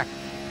 The track,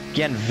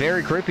 again,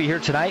 very grippy here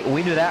tonight.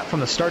 We knew that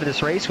from the start of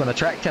this race when the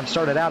track temp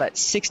started out at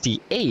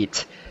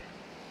 68.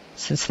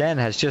 Since then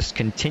has just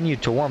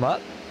continued to warm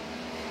up.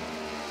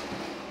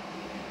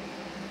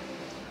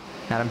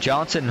 Adam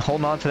Johnson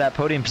holding on to that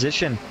podium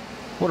position.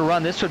 What a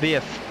run this would be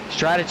if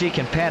strategy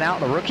can pan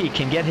out and the rookie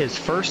can get his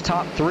first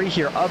top 3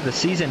 here of the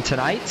season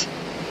tonight.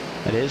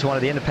 That is one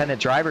of the independent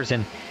drivers.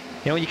 And,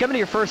 you know, when you come into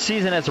your first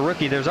season as a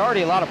rookie, there's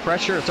already a lot of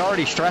pressure. It's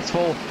already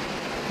stressful.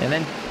 And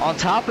then on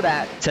top of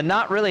that, to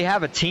not really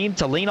have a team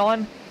to lean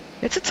on,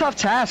 it's a tough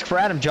task for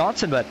Adam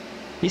Johnson, but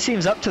he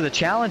seems up to the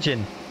challenge.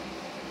 And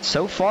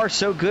so far,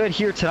 so good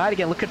here tonight.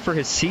 Again, looking for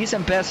his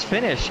season best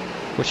finish,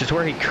 which is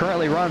where he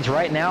currently runs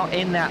right now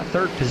in that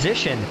 3rd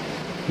position.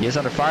 He is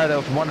under fire,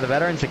 though, from one of the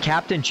veterans, the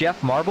captain,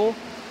 Jeff Marble.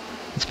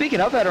 And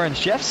speaking of veterans,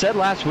 Jeff said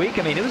last week,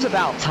 I mean, it was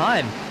about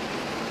time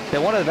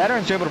that one of the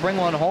veterans were able to bring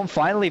one home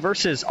finally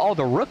versus all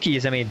the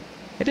rookies. I mean,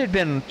 it had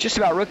been just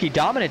about rookie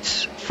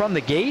dominance from the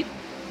gate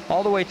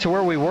all the way to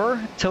where we were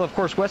until, of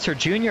course, Wester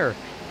Jr.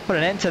 put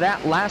an end to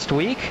that last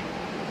week.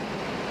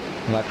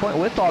 And my point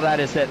with all that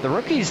is that the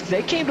rookies,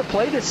 they came to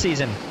play this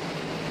season.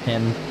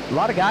 And a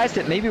lot of guys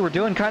that maybe were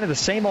doing kind of the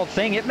same old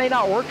thing, it may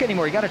not work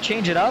anymore. You got to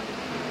change it up.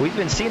 We've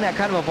been seeing that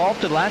kind of evolve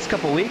through the last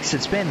couple of weeks.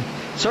 It's been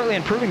certainly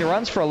improving the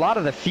runs for a lot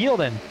of the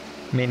field. And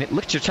I mean,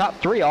 look at your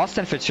top 3,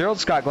 Austin Fitzgerald,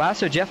 Scott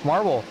Glasso, Jeff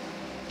Marble.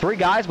 3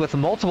 guys with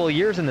multiple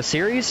years in the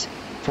series.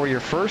 For your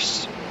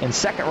first and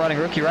second running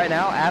rookie right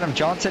now, Adam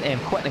Johnson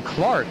and Quentin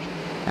Clark.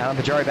 Alan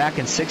Pajari back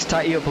in 6th,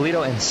 Taio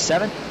Polito in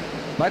 7th.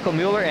 Michael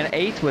Mueller in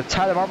 8th with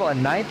Tyler Marble in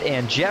 9th.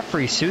 And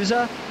Jeffrey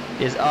Souza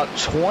is up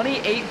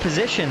 28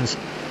 positions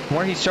from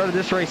where he started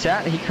this race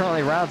at. He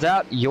currently rounds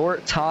out your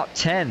top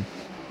 10.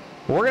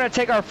 We're going to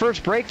take our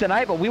first break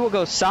tonight, but we will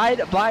go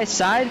side by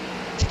side.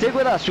 Stick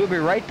with us. We'll be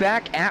right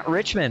back at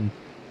Richmond.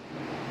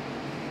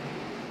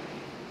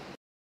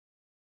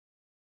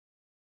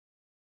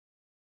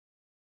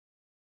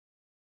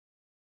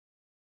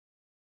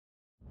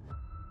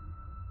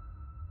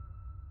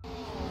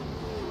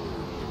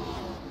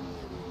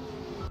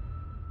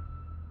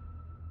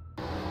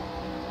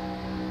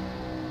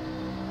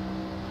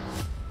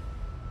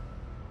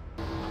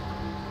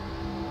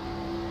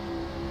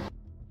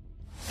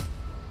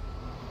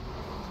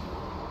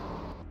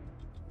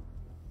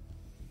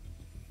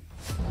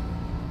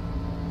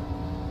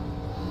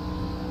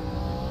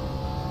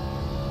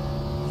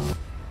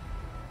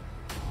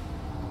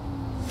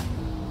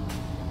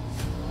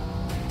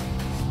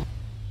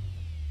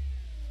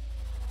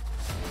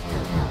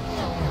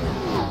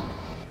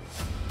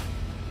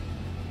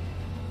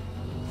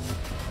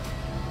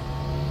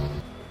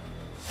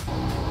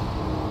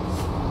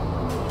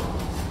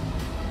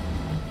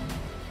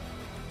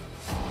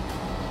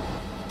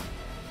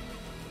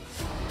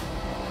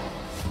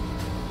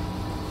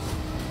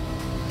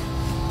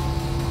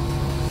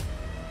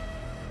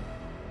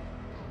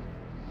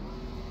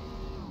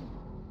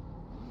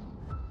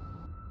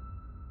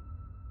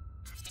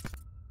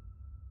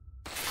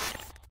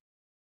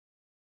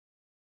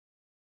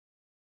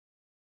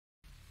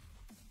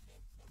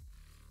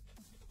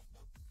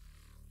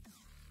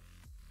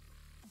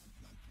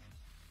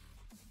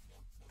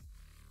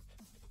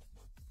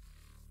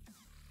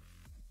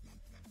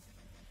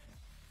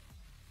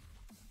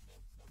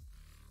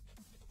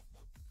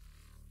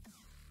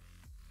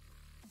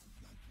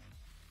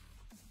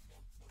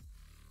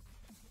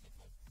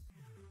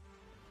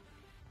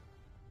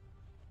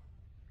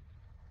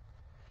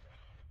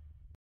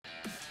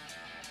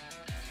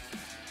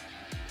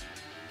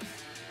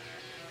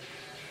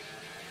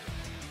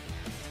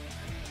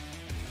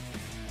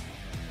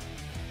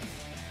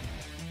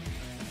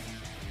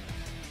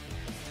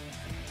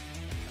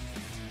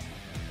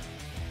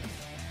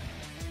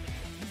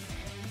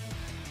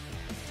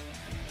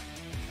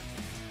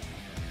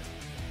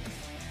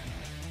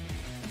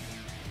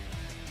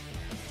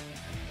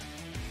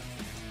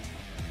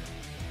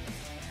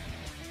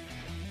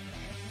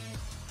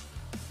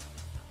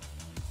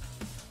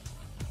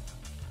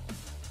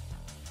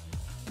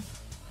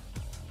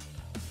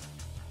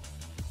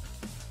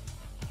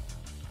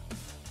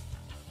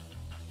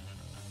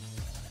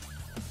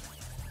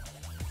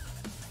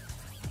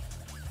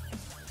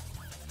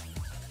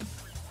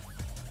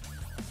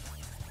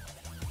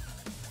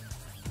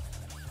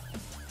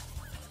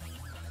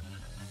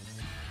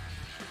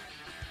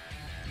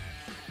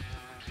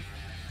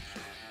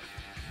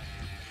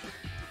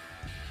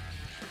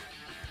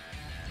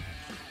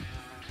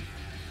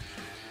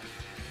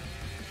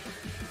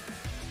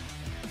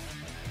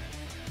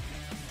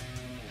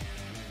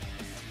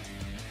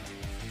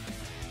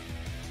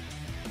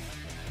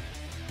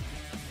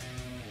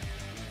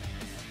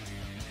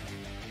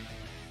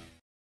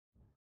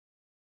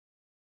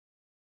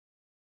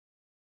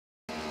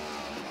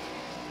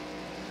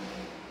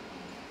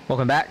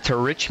 Welcome back to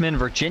Richmond,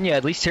 Virginia,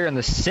 at least here in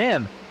the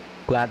sim.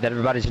 Glad that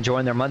everybody's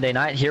enjoying their Monday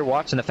night here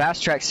watching the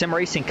FastTrack Sim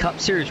Racing Cup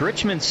Series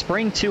Richmond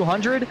Spring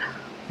 200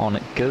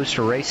 on Ghost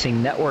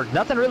Racing Network.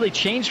 Nothing really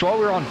changed while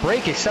we were on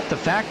break except the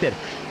fact that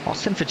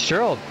Austin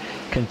Fitzgerald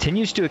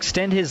continues to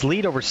extend his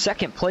lead over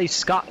second place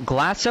Scott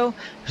Glasso,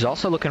 who's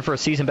also looking for a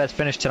season best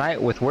finish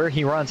tonight with where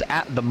he runs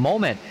at the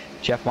moment.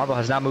 Jeff Marble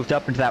has now moved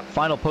up into that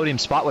final podium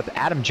spot with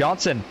Adam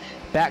Johnson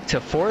back to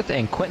fourth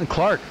and Quentin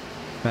Clark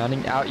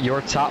rounding out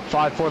your top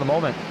five for the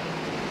moment.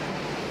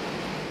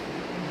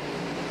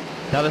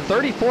 Now the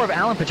 34 of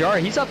Alan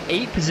Pajara, he's up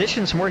 8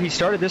 positions from where he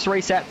started this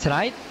race at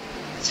tonight.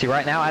 See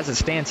right now as it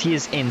stands, he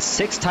is in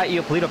 6th,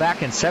 Taio Polito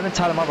back in 7th,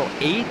 Tyler Marble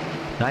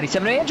 8th,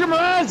 97. Andrew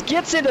Mraz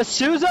gets into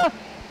Souza,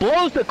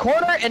 blows the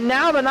corner, and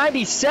now the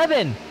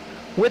 97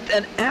 with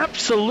an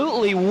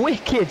absolutely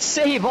wicked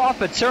save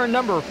off of turn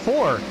number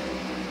 4.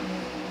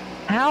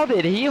 How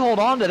did he hold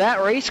on to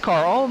that race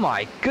car? Oh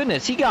my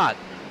goodness, he got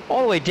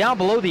all the way down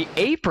below the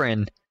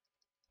apron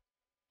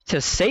to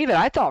save it.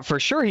 I thought for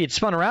sure he had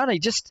spun around.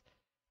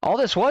 All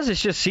this was is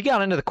just he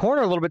got into the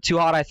corner a little bit too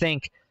hot, I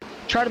think.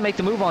 Tried to make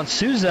the move on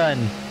Souza,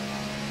 and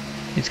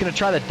he's going to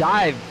try the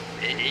dive.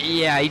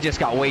 Yeah, he just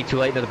got way too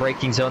late into the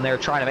braking zone there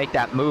trying to make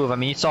that move. I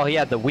mean, you saw he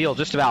had the wheel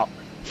just about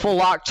full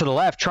lock to the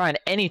left, trying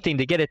anything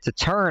to get it to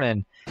turn,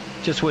 and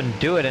just wouldn't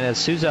do it. And as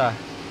Souza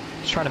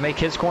is trying to make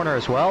his corner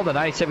as well, the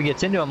 97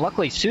 gets into him.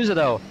 Luckily, Souza,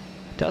 though,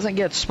 doesn't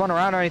get spun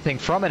around or anything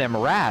from it, and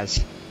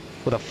Mraz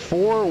with a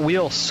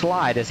 4-wheel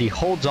slide as he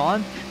holds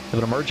on,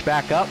 able to merge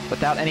back up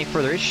without any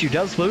further issue.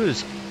 Does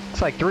lose,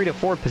 looks like 3 to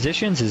 4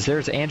 positions as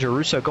there's Andrew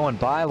Russo going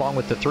by along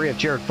with the 3 of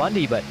Jared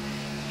Bundy, but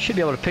should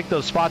be able to pick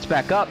those spots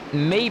back up.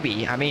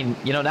 Maybe. I mean,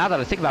 you know, now that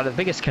I think about it, the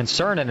biggest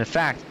concern, and in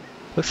fact,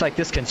 looks like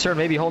this concern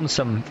may be holding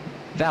some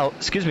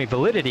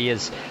validity,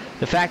 is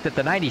the fact that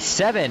the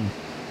 97,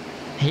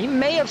 he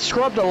may have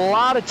scrubbed a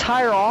lot of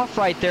tire off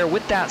right there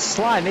with that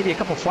slide, maybe a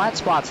couple flat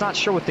spots. Not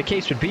sure what the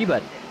case would be,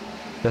 but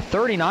the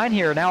 39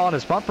 here now on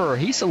his bumper,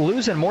 he's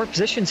losing more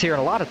positions here and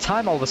a lot of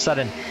time all of a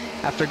sudden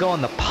after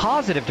going the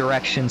positive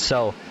direction.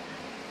 So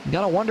you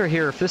got to wonder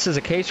here if this is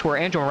a case where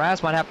Andrew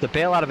Mraz might have to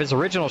bail out of his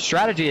original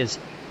strategy. Is,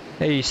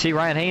 hey, you see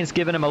Ryan Haynes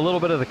giving him a little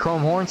bit of the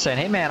chrome horn saying,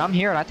 hey man, I'm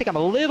here and I think I'm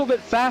a little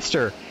bit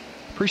faster.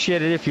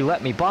 Appreciate it if you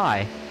let me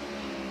by.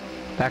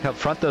 Back up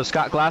front though,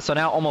 Scott Glasso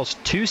now almost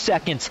 2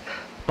 seconds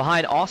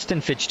behind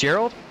Austin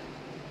Fitzgerald.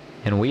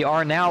 And we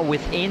are now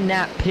within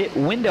that pit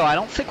window. I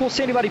don't think we'll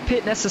see anybody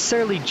pit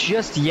necessarily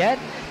just yet.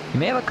 You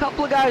may have a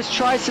couple of guys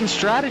try some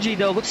strategy,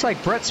 though. Looks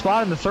like Brett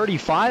Spott in the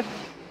 35.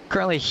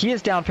 Currently, he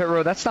is down pit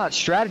road. That's not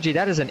strategy.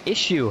 That is an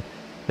issue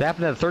that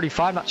happened to the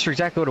 35. Not sure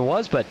exactly what it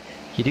was, but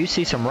you do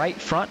see some right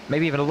front,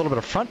 maybe even a little bit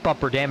of front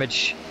bumper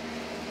damage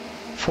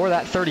for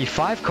that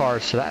 35 car.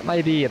 So that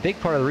might be a big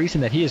part of the reason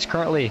that he is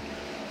currently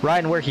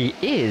riding where he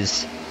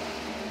is.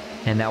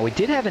 And now we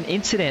did have an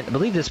incident, I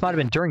believe this might have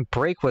been during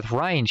break, with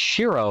Ryan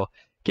Shiro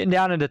getting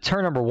down into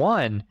turn number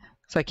 1.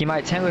 Looks like he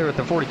might tangle here with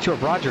the 42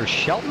 of Roger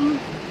Shelton.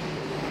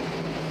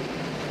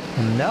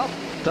 Nope,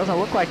 doesn't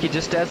look like he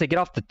just as they get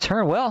off the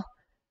turn. Well,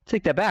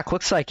 take that back.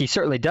 Looks like he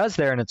certainly does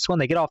there, and it's when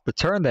they get off the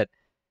turn that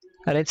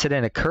that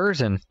incident occurs,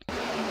 and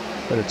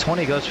the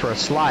 20 goes for a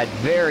slide.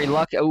 Very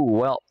lucky. Oh,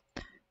 well,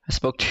 I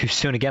spoke too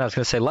soon again. I was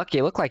going to say lucky.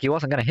 It looked like he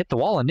wasn't going to hit the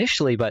wall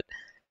initially, but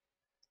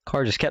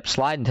car just kept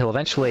sliding until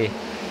eventually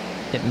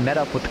it met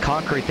up with the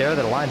concrete there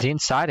that aligns the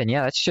inside. And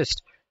yeah, that's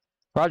just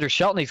Roger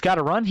Shelton. He's got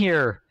to run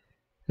here.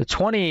 The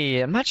 20,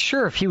 I'm not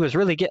sure if he was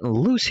really getting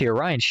loose here.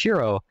 Ryan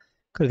Shiro,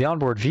 go to the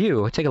onboard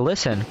view. Take a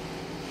listen.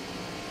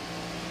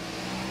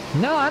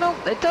 No, I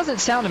don't. It doesn't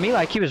sound to me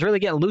like he was really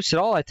getting loose at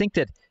all. I think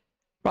that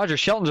Roger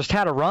Shelton just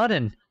had a run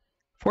and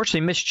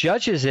fortunately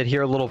misjudges it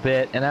here a little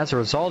bit. And as a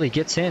result, he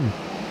gets in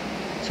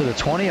to the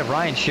 20 of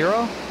Ryan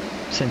Shiro.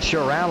 Sends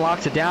Shiro around,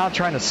 locks it down,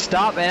 trying to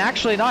stop. And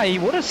actually, no, he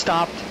would have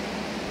stopped,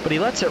 but he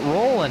lets it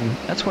roll, and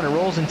that's when it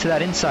rolls into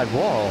that inside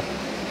wall.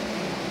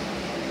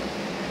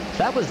 So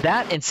that was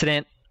that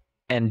incident.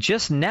 And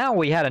just now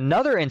we had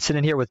another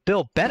incident here with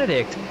Bill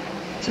Benedict.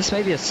 Is this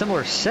maybe a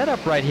similar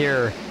setup right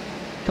here?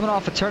 Coming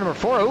off of turn number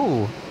 4.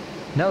 Ooh.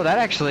 No, that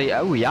actually...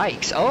 Oh,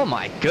 yikes. Oh,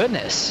 my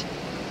goodness.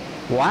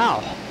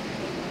 Wow.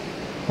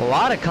 A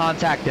lot of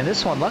contact in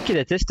this one. Lucky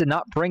that this did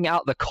not bring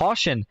out the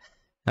caution.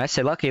 And I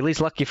say lucky, at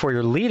least lucky for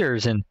your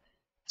leaders. And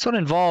this one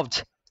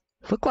involved...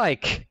 Looked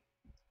like...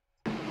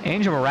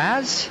 Angel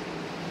Mraz,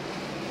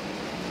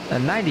 a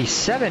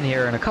 97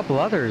 here, and a couple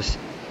others.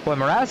 Boy,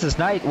 Mraz's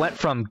night went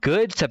from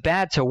good to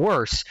bad to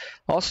worse,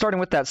 all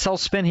starting with that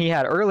self-spin he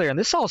had earlier, and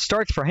this all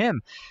starts for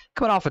him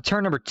coming off of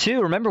turn number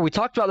 2. Remember, we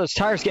talked about those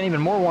tires getting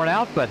even more worn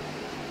out, but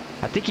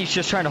I think he's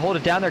just trying to hold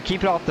it down there,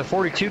 keep it off the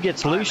 42,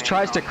 gets loose,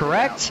 tries to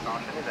correct.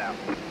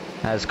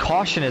 As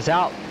caution is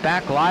out,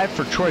 back live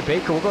for Troy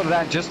Baker. We'll go to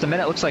that in just a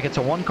minute. Looks like it's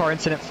a one-car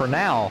incident for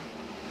now.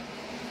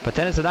 But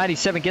then as the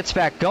 97 gets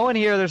back going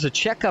here, there's a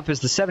checkup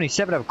as the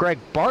 77 of Greg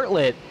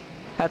Bartlett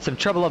had some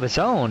trouble of his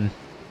own.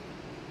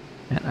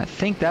 And I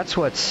think that's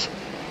what's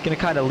going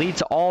to kind of lead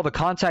to all the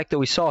contact that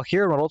we saw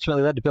here and what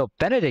ultimately led to Bill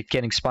Benedict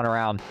getting spun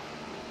around.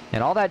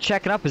 And all that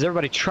checking up as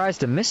everybody tries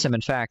to miss him.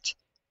 In fact,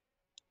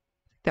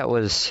 that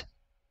was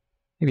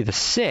maybe the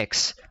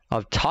 6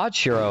 of Todd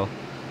Shiro.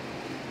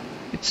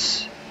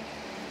 It's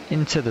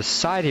into the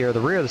side here, the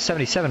rear of the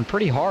 77,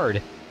 pretty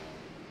hard.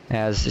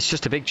 As it's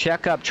just a big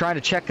checkup, trying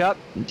to check up,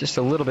 just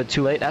a little bit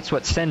too late. That's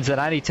what sends the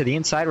 90 to the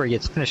inside where he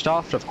gets finished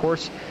off, of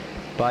course,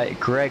 by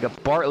Greg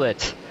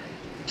Bartlett.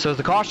 So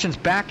the caution's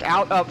back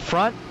out up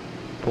front.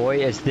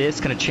 Boy, is this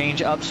going to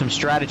change up some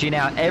strategy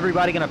now.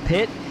 Everybody going to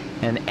pit,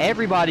 and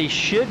everybody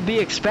should be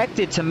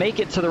expected to make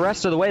it to the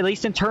rest of the way, at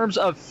least in terms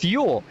of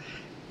fuel.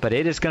 But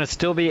it is going to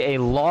still be a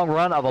long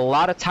run of a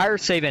lot of tire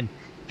saving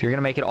if you're going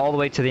to make it all the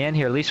way to the end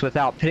here, at least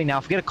without pitting. Now,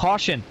 if we get a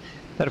caution,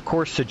 that of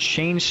course should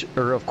change,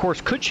 or of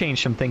course could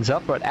change some things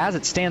up. But as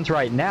it stands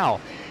right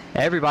now,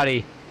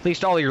 everybody, at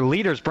least all your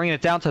leaders, bringing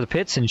it down to the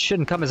pits, and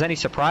shouldn't come as any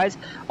surprise.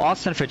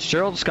 Austin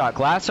Fitzgerald, Scott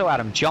Glasso,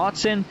 Adam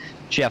Johnson,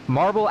 Jeff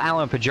Marble,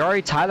 Alan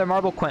Pajari, Tyler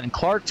Marble, Quentin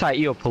Clark,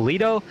 Taio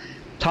Polito,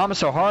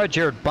 Thomas O'Hara,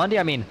 Jared Bundy.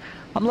 I mean,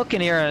 I'm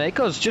looking here, and it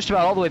goes just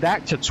about all the way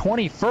back to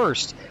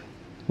 21st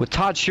with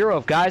Todd Shiro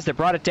of guys that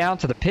brought it down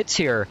to the pits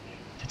here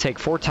to take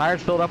 4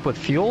 tires filled up with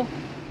fuel.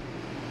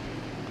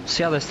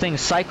 See how this thing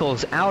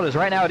cycles out, as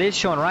right now it is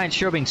showing Ryan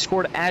Shiro being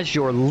scored as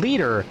your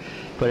leader,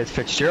 but it's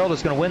Fitzgerald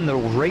who's going to win the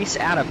race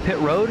out of pit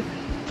road,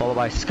 followed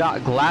by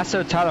Scott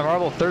Glasso, Tyler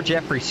Marble, 3rd,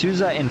 Jeffrey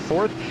Souza in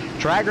 4th.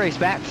 Drag race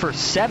back for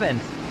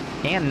 7th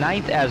and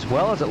 9th, as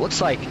well as it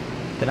looks like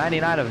the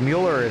 99 of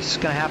Mueller is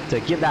going to have to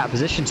give that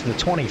position to the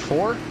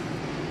 24.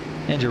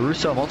 Andrew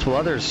Russo, multiple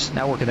others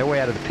now working their way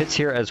out of the pits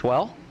here as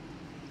well.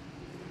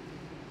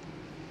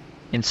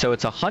 And so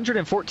it's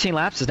 114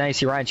 laps as now you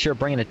see Ryan Shiro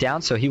bringing it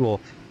down, so he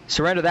will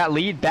surrender that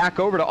lead back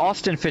over to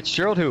Austin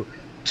Fitzgerald, who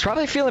was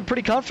probably feeling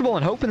pretty comfortable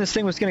and hoping this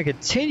thing was going to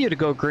continue to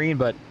go green,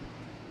 but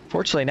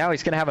fortunately now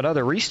he's going to have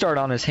another restart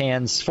on his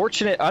hands.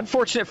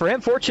 Unfortunate for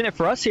him, fortunate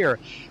for us here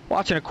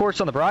watching, of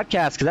course, on the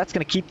broadcast, because that's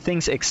going to keep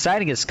things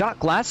exciting, as Scott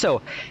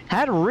Glasso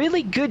had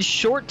really good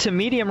short to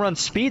medium run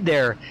speed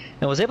there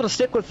and was able to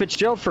stick with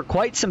Fitzgerald for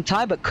quite some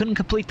time, but couldn't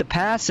complete the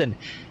pass. And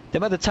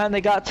then by the time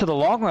they got to the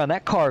long run,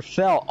 that car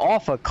fell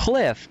off a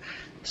cliff.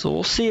 So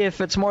we'll see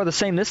if it's more the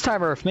same this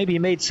time, or if maybe he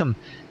made some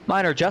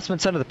minor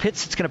adjustments under the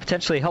pits that's going to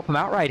potentially help him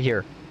out right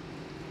here.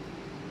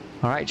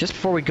 All right, just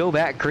before we go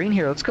back green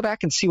here, let's go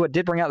back and see what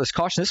did bring out this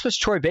caution. This was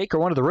Troy Baker,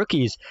 one of the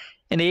rookies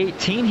in the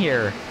 18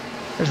 here.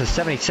 There's a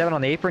 77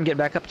 on the apron, getting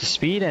back up to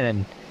speed,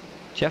 and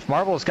Jeff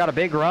Marble's got a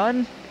big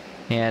run.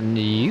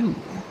 And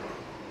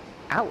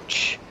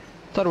ouch.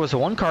 Thought it was a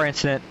 1-car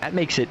incident. That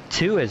makes it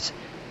 2, as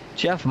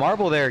Jeff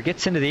Marble there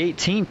gets into the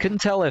 18.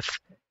 Couldn't tell if,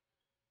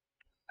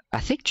 I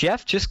think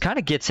Jeff just kind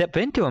of gets up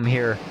into him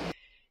here.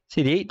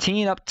 See the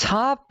 18 up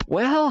top.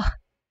 Well,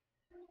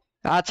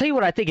 I'll tell you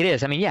what I think it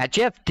is. I mean, yeah,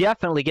 Jeff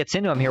definitely gets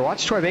into him here.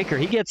 Watch Troy Baker.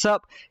 He gets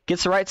up,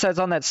 gets the right sides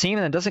on that seam,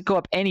 and then doesn't go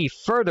up any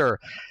further.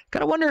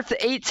 Gotta wonder if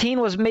the 18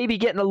 was maybe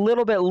getting a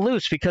little bit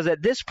loose, because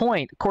at this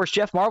point, of course,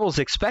 Jeff Marble's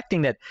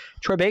expecting that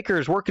Troy Baker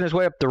is working his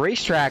way up the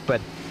racetrack,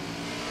 but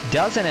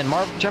doesn't,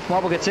 and Jeff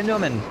Marble gets into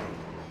him and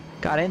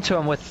got into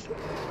him with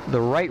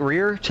the right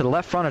rear to the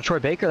left front of Troy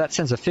Baker. That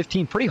sends a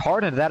 15 pretty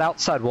hard into that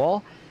outside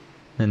wall,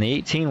 and the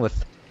 18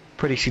 with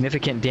pretty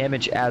significant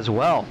damage as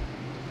well.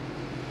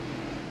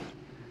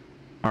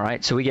 All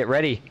right, so we get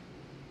ready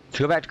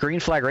to go back to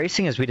green flag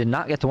racing, as we did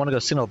not get the one-to-go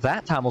signal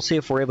that time. We'll see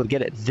if we're able to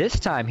get it this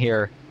time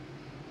here.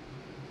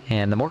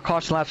 And the more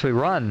caution laps we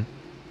run,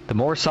 the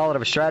more solid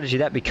of a strategy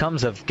that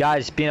becomes, of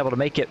guys being able to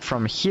make it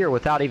from here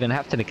without even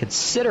having to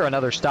consider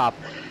another stop.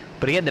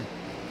 But again, the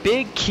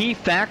big key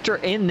factor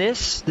in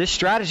this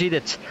strategy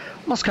that's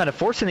almost kind of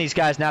forcing these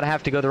guys now to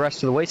have to go the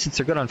rest of the way since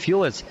they're good on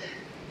fuel is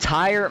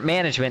tire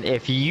management.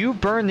 If you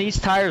burn these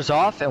tires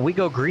off and we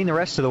go green the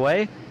rest of the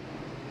way,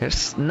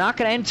 it's not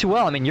going to end too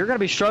well. I mean, you're going to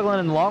be struggling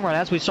in the long run,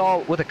 as we saw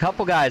with a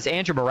couple guys.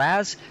 Andrew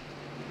Mraz,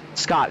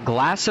 Scott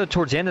Glasso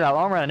towards the end of that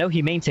long run. I know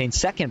he maintained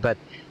second, but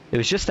it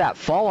was just that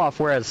fall off,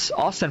 whereas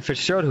Austin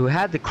Fitzgerald, who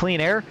had the clean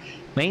air,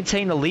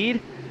 maintained the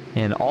lead,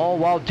 and all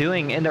while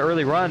doing in the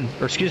early run,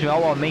 or excuse me,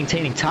 all while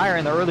maintaining tire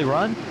in the early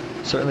run,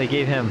 certainly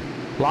gave him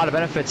a lot of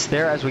benefits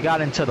there as we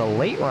got into the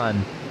late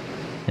run.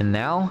 And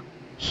now,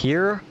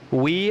 here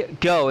we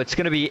go. It's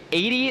going to be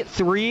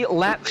 83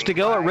 laps to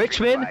go at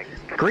Richmond.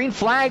 Green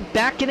flag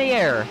back in the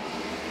air.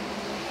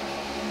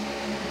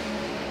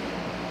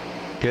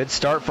 Good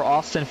start for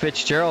Austin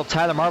Fitzgerald.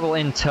 Tyler Marble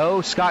in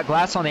tow. Scott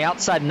Glass on the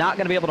outside, not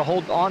going to be able to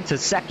hold on to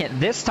second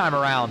this time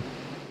around.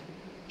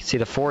 You see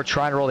the Ford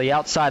trying to roll the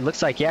outside.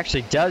 Looks like he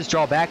actually does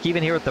draw back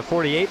even here with the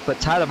 48, but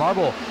Tyler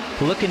Marble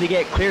looking to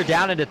get clear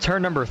down into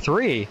turn number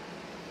 3.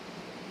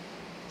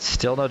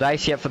 Still no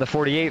dice yet for the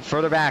 48.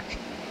 Further back,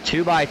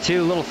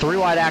 2x2, little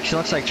 3-wide action.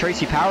 Looks like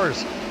Tracy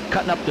Powers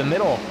cutting up the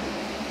middle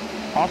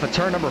off of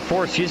turn number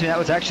 4. Excuse me, that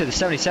was actually the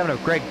 77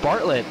 of Greg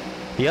Bartlett,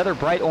 the other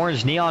bright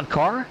orange neon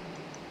car.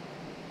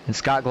 And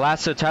Scott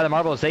Glasso, Tyler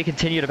Marble, as they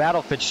continue to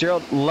battle.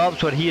 Fitzgerald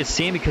loves what he is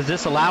seeing, because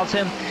this allows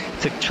him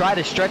to try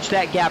to stretch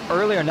that gap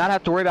earlier and not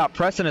have to worry about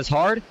pressing as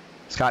hard.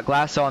 Scott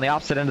Glasso on the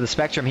opposite end of the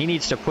spectrum. He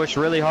needs to push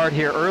really hard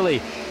here early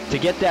to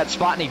get that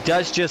spot, and he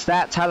does just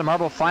that. Tyler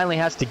Marble finally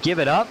has to give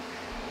it up,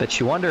 but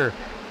you wonder,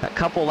 that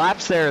couple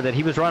laps there that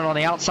he was running on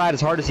the outside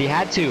as hard as he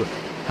had to,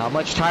 How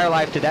much tire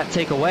life did that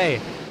take away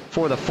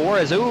for the 4?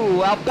 As,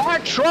 ooh, out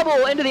back,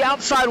 trouble, into the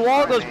outside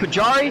wall goes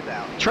Pajari.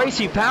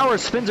 Tracy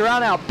Powers spins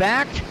around out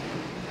back.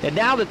 And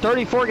now the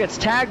 34 gets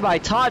tagged by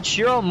Todd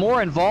Shiro,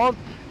 more involved.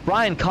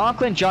 Brian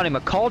Conklin, Johnny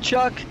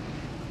McCulchuk.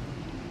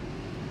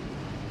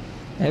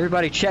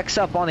 Everybody checks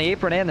up on the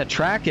apron and the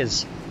track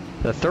as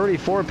the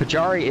 34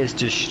 Pajari is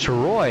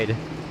destroyed.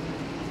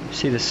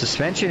 See the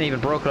suspension even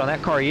broken on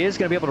that car. He is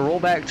going to be able to roll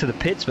back to the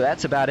pits, but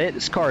that's about it.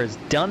 This car is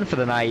done for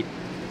the night,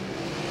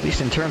 at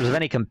least in terms of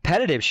any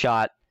competitive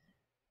shot.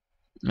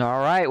 All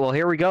right, well,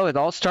 here we go. It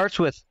all starts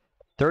with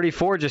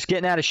 34 just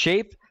getting out of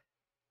shape.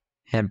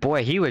 And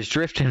boy, he was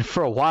drifting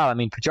for a while. I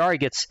mean, Pajari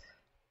gets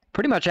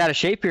pretty much out of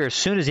shape here as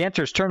soon as he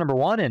enters turn number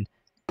 1, and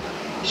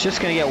it's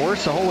just going to get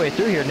worse the whole way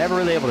through here. Never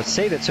really able to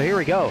save it, so here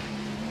we go.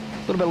 A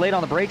little bit late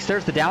on the brakes.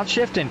 There's the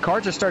downshift, and car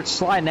just starts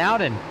sliding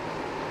out, and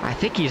I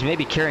think he's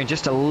maybe carrying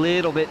just a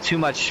little bit too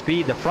much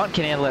speed. The front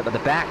can handle it, but the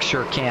back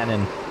sure can,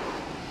 and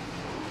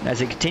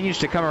as it continues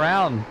to come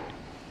around,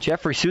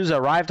 Jeffrey Souza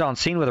arrived on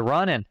scene with a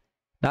run, and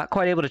not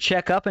quite able to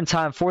check up in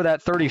time for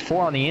that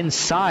 34 on the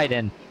inside,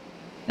 and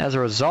as a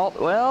result,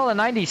 well, the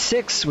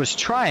 96 was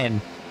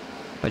trying,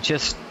 but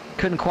just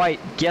couldn't quite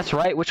guess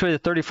right which way the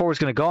 34 was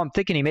going to go. I'm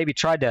thinking he maybe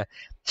tried to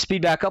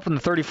speed back up when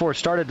the 34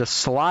 started to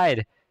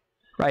slide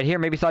right here.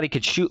 Maybe thought he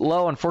could shoot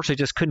low.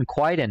 Unfortunately, just couldn't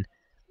quite, and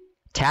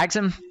tags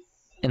him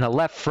in the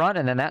left front,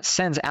 and then that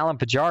sends Alan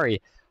Pajari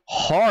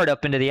hard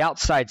up into the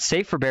outside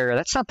safer barrier.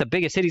 That's not the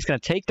biggest hit he's going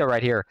to take, though,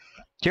 right here.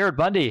 Jared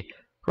Bundy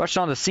rushed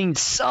on the scene,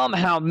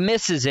 somehow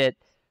misses it.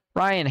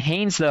 Ryan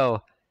Haynes,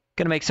 though,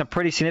 going to make some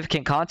pretty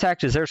significant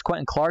contact as there's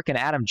Quentin Clark and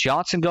Adam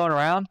Johnson going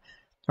around.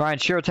 Ryan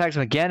Shiro tags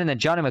him again, and then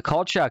Johnny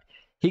McCulchuk,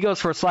 he goes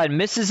for a slide,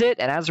 misses it,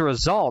 and as a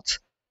result,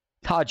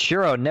 Todd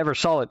Shiro never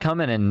saw it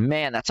coming, and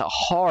man, that's a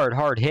hard,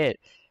 hard hit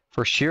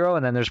for Shiro.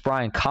 And then there's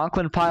Brian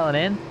Conklin piling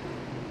in.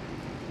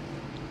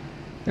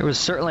 There was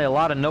certainly a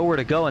lot of nowhere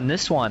to go in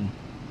this one.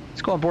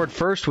 Let's go on board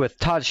first with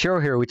Todd Shiro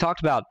here. We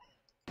talked about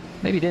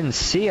maybe didn't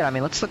see it. I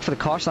mean, let's look for the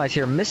caution lights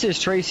here.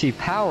 Mrs. Tracy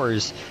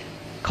Powers.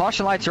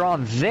 Caution lights are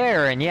on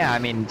there, and yeah, I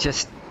mean,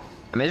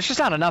 there's just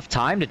not enough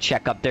time to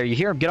check up there. You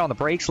hear him get on the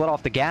brakes, let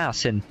off the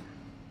gas, and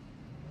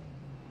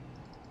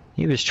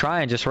he was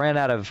trying, just ran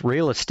out of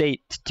real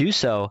estate to do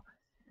so.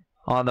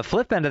 On the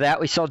flip end of that,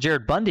 we saw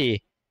Jared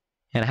Bundy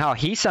and how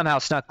he somehow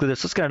snuck through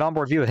this. Let's get an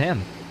onboard view of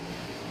him.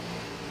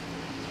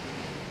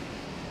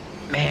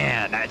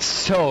 Man, that's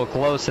so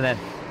close, and then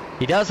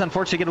he does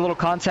unfortunately get a little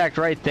contact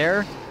right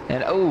there,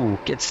 and oh,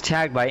 gets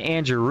tagged by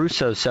Andrew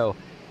Russo, so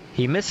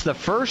he missed the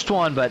first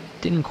one, but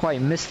didn't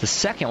quite miss the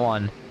second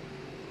one.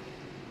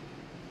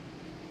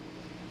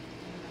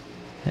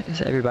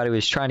 As everybody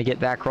was trying to get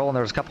back rolling,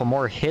 there was a couple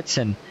more hits,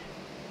 and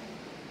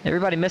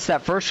everybody missed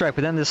that first wreck,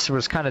 but then this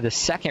was kind of the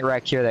second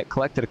wreck here that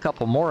collected a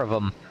couple more of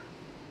them.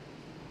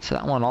 So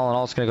that one, all in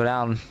all, is going to go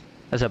down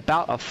as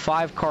about a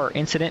 5-car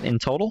incident in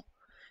total.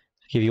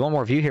 I'll give you one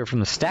more view here from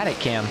the static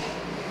cam.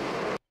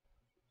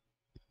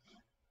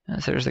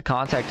 So there's the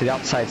contact to the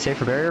outside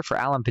safer barrier for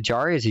Alan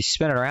Pajari as he's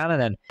spinning around,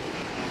 and then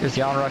here's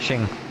the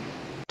onrushing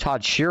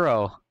Todd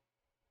Shiro,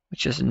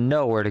 which is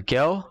nowhere to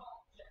go.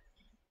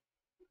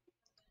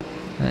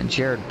 And then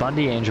Jared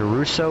Bundy, Andrew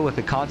Russo with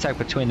the contact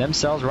between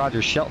themselves.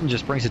 Roger Shelton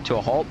just brings it to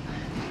a halt.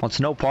 Wants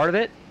no part of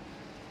it.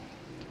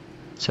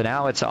 So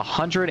now it's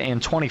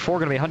 124,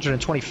 going to be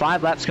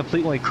 125 laps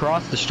complete when we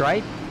cross the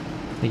stripe.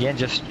 Again,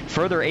 just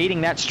further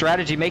aiding that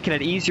strategy, making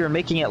it easier,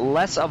 making it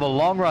less of a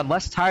long run,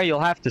 less tire you'll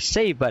have to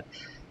save, but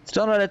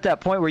still not at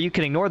that point where you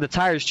can ignore the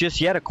tires just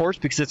yet, of course,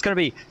 because it's going to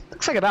be,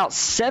 looks like about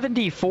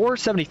 74,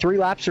 73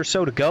 laps or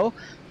so to go.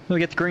 We'll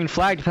get the green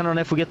flag, depending on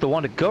if we get the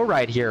one to go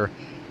right here.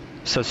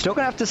 So still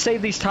going to have to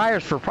save these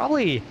tires for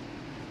probably,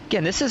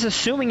 again, this is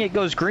assuming it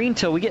goes green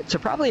till we get to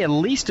probably at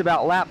least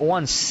about lap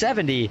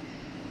 170.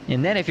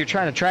 And then if you're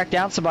trying to track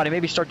down somebody,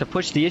 maybe start to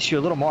push the issue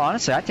a little more.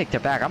 Honestly, I take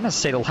that back. I'm going to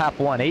say to lap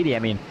 180. I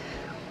mean,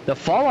 the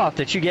fall off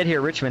that you get here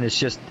at Richmond is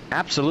just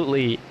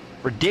absolutely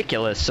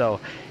ridiculous. So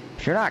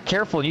if you're not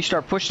careful and you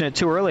start pushing it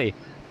too early,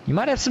 you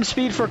might have some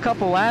speed for a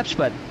couple laps,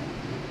 but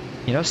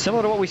you know,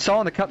 similar to what we saw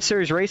in the Cup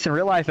Series race in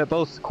real life at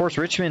both, of course,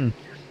 Richmond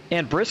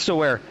and Bristol,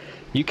 where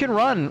you can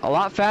run a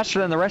lot faster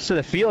than the rest of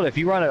the field if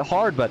you run it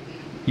hard, but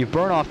you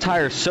burn off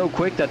tires so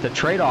quick that the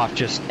trade-off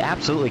just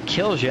absolutely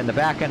kills you in the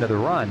back end of the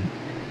run.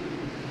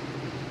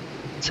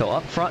 So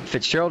up front,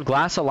 Fitzgerald,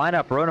 Glasso line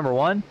up row number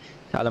 1.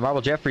 Tyler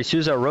Marble, Jeffrey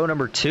Souza, row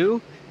number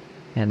 2.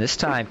 And this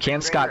time,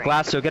 can Scott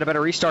Glasso get a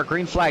better restart?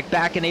 Green flag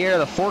back in the air.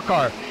 The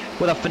 4-car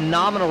with a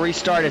phenomenal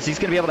restart as he's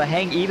going to be able to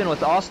hang even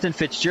with Austin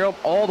Fitzgerald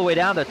all the way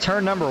down to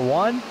turn number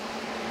 1.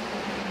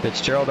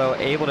 Fitzgerald, though,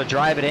 able to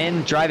drive it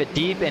in, drive it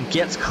deep, and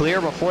gets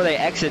clear before they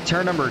exit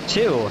turn number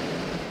 2.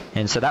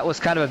 And so that was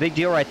kind of a big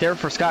deal right there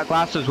for Scott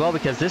Glasso as well,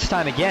 because this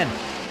time, again,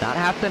 not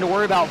having to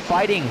worry about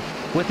fighting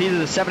with either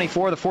the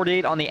 74 or the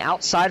 48 on the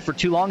outside for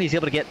too long. He's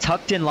able to get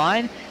tucked in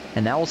line,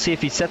 and now we'll see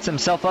if he sets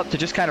himself up to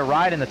just kind of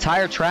ride in the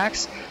tire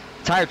tracks,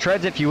 tire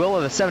treads, if you will,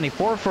 of the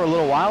 74 for a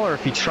little while, or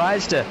if he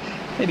tries to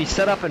maybe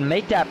set up and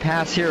make that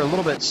pass here a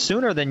little bit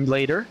sooner than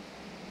later.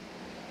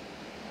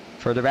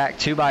 Further back,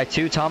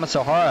 2x2, Thomas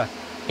O'Hara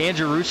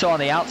Andrew Russo on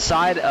the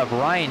outside of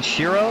Ryan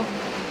Shiro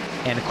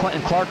and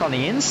Quentin Clark on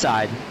the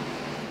inside.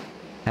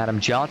 Adam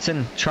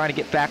Johnson trying to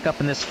get back up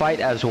in this fight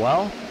as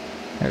well.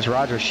 There's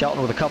Roger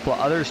Shelton with a couple of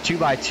others,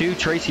 2x2,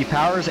 Tracy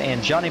Powers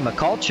and Johnny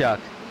Mikulchuk.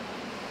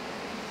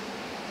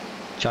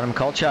 Johnny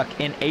Mikulchuk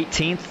in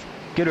 18th.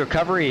 Good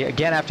recovery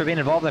again after being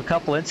involved in a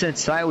couple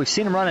incidents tonight. We've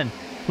seen him running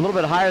a little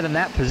bit higher than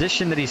that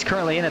position that he's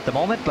currently in at the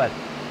moment, but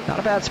not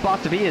a bad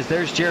spot to be, as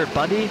there's Jared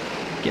Bundy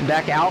getting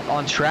back out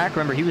on track.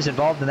 Remember, he was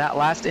involved in that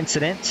last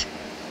incident,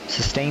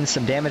 sustained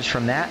some damage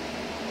from that.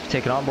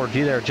 Take an onboard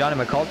view there of Johnny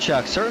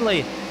Mikulchuk.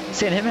 Certainly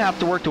seeing him have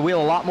to work the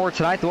wheel a lot more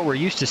tonight than what we're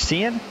used to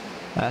seeing.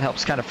 That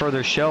helps kind of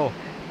further show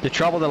the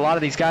trouble that a lot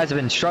of these guys have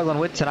been struggling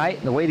with tonight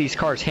and the way these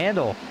cars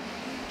handle.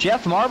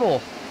 Jeff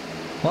Marble,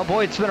 well,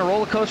 boy, it's been a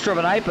roller coaster of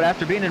a night, but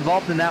after being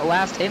involved in that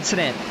last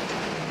incident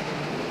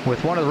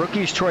with one of the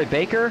rookies, Troy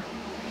Baker,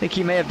 I think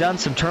he may have done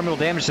some terminal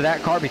damage to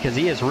that car, because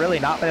he has really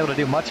not been able to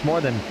do much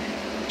more than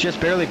just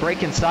barely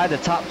break inside the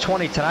top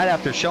 20 tonight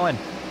after showing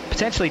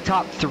potentially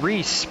top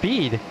 3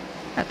 speed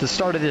at the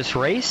start of this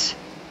race.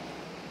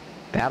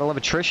 Battle of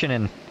attrition,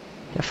 and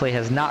definitely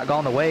has not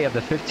gone the way of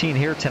the 15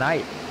 here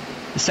tonight.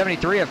 The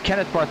 73 of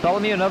Kenneth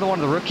Bartholomew, another one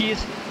of the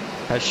rookies,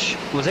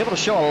 was able to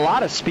show a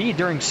lot of speed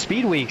during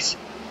speed weeks.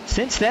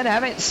 Since then, I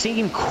haven't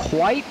seen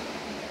quite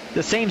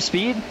the same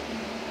speed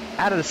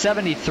out of the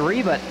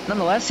 73, but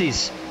nonetheless,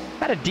 he's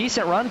had a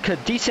decent run,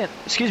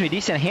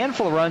 decent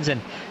handful of runs,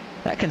 and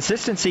that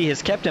consistency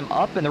has kept him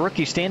up in the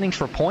rookie standings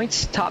for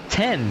points, top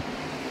 10.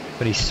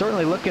 But he's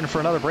certainly looking for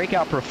another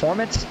breakout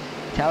performance.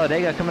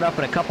 Talladega coming up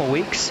in a couple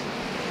weeks.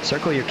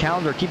 Circle your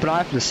calendar, keep an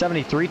eye for the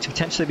 73 to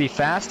potentially be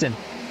fast and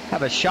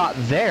have a shot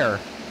there.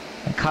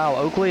 And Kyle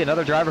Oakley,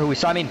 another driver who we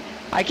saw. I mean,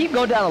 I keep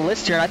going down the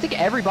list here, and I think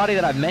everybody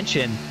that I've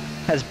mentioned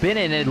has been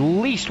in at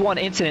least one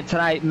incident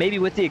tonight, maybe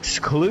with the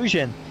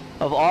exclusion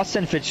of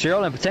Austin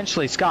Fitzgerald and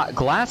potentially Scott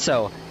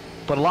Glasso.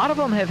 But a lot of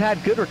them have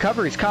had good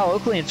recoveries. Kyle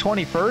Oakley in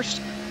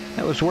 21st.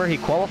 That was where he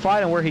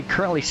qualified and where he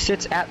currently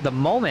sits at the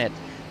moment.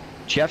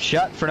 Jeff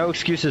Shutt for No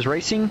Excuses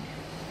Racing.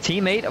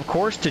 Teammate, of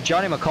course, to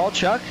Johnny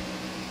Mikulchuk.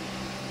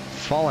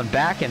 Fallen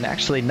back and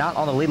actually not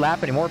on the lead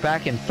lap anymore,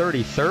 back in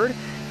 33rd.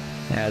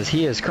 As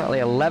he is currently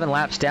 11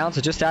 laps down,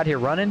 so just out here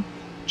running,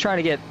 trying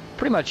to get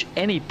pretty much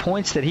any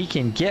points that he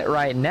can get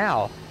right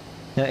now.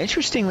 Now,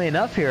 interestingly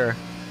enough here,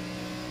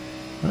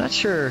 I'm not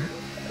sure, I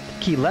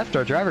think he left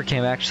our driver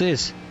cam actually.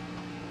 It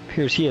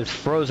appears he has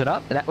frozen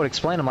up, and that would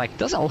explain him. Like,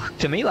 doesn't look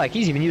to me like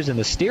he's even using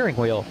the steering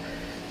wheel.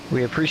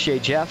 We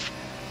appreciate Jeff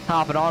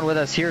hopping on with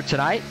us here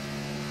tonight,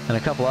 and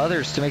a couple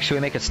others to make sure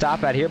we make a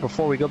stop at here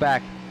before we go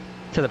back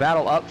to the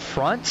battle up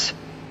front.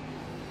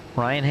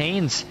 Ryan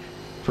Haynes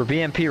for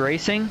BMP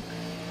Racing.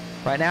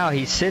 Right now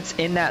he sits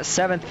in that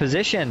 7th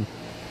position,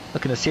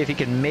 looking to see if he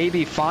can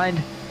maybe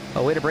find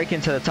a way to break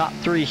into the top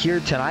 3 here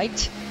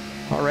tonight.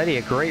 Already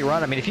a great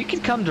run. I mean, if you can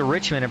come to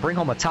Richmond and bring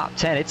home a top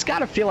 10, it's got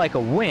to feel like a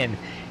win.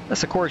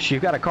 Unless, of course,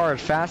 you've got a car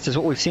as fast as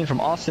what we've seen from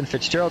Austin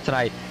Fitzgerald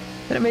tonight,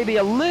 then it may be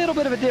a little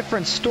bit of a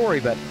different story,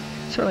 but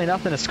certainly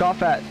nothing to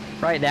scoff at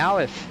right now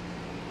if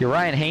you're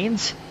Ryan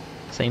Haynes.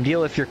 Same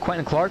deal if you're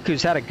Quentin Clark,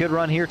 who's had a good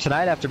run here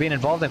tonight after being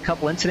involved in a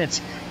couple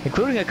incidents,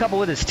 including a couple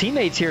with his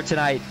teammates here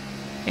tonight.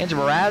 Andrew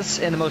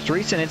Moraz, in the most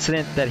recent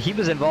incident that he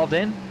was involved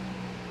in,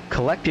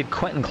 collected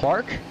Quentin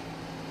Clark.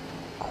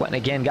 Quentin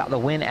again got the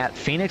win at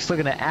Phoenix,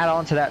 looking to add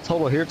on to that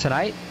total here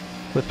tonight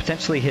with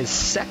potentially his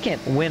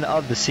 2nd win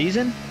of the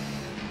season.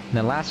 And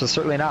then last but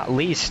certainly not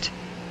least,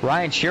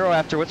 Ryan Shiro,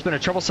 after what's been a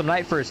troublesome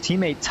night for his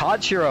teammate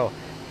Todd Shiro.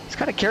 He's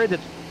kind of carried the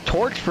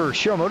torch for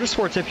Shiro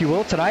Motorsports, if you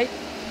will, tonight.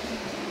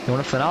 Doing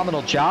a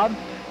phenomenal job.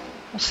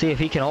 We'll see if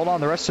he can hold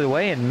on the rest of the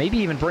way and maybe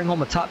even bring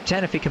home a top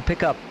 10 if he can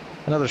pick up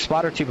another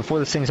spot or two before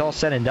this thing's all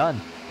said and done.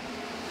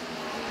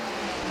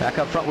 Back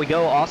up front we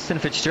go. Austin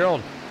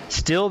Fitzgerald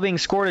still being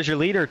scored as your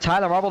leader.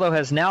 Tyler Marble, though,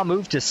 has now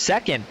moved to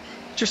 2nd.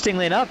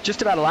 Interestingly enough,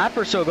 just about a lap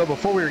or so ago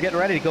before we were getting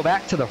ready to go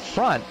back to the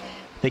front,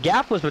 the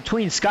gap was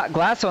between Scott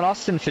Glasso and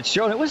Austin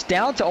Fitzgerald. It was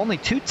down to only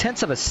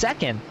 0.2 of a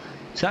second.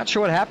 So not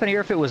sure what happened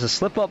here, if it was a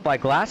slip up by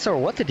Glasso or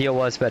what the deal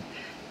was, but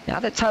now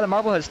that Tyler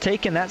Marble has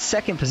taken that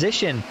 2nd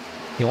position,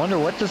 you wonder,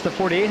 what does the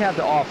 48 have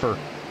to offer?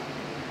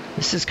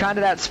 This is kind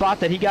of that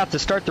spot that he got to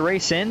start the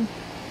race in.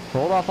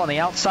 Rolled off on the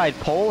outside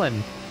pole,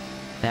 and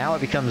now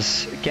it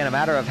becomes, again, a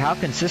matter of how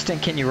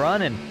consistent can you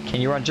run, and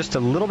can you run just a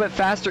little bit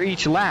faster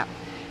each lap.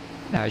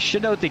 Now, I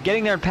should note that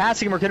getting there and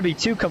passing him are going to be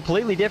 2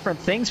 completely different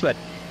things, but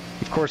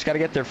of course, got to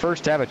get there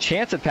first to have a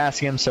chance at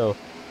passing him, so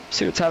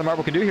see what Tyler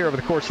Marble can do here over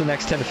the course of the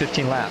next 10 to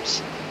 15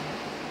 laps.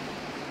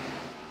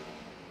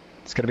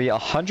 It's going to be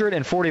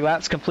 140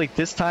 laps complete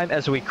this time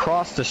as we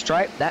cross the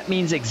stripe. That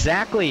means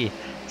exactly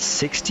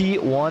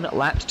 61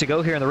 laps to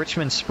go here in the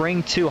Richmond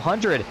Spring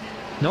 200.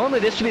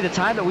 Normally, this would be the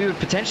time that we would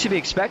potentially be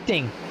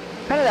expecting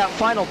kind of that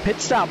final pit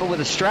stop, but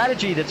with a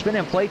strategy that's been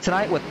in play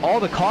tonight with all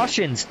the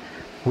cautions,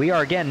 we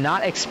are, again,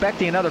 not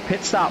expecting another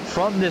pit stop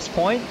from this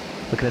point.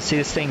 Looking to see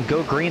this thing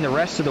go green the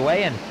rest of the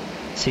way and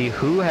see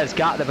who has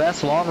got the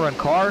best long-run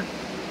car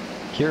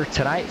here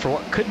tonight for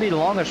what could be the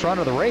longest run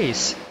of the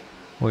race.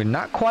 We're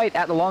not quite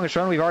at the longest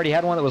run. We've already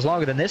had one that was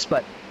longer than this,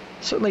 but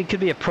certainly could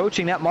be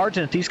approaching that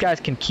margin if these guys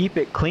can keep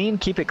it clean,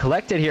 keep it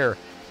collected here.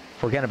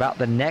 Forget about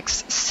the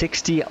next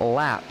 60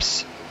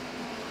 laps.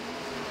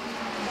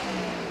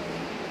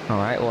 All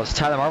right, well, as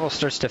Tyler Marble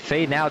starts to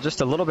fade now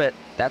just a little bit,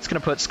 that's going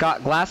to put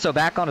Scott Glasso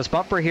back on his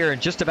bumper here in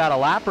just about a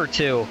lap or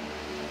two.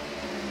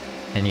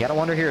 And you got to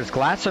wonder here, is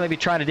Glasso maybe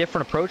trying a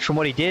different approach from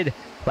what he did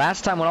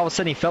last time when all of a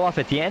sudden he fell off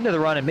at the end of the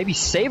run, and maybe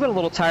saving a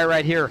little tire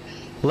right here,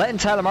 letting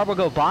Tyler Marble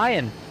go by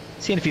and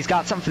seeing if he's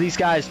got something for these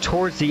guys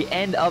towards the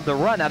end of the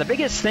run. Now, the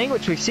biggest thing,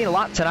 which we've seen a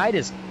lot tonight,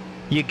 is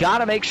you got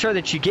to make sure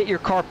that you get your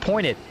car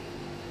pointed.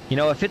 You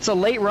know, if it's a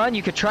late run,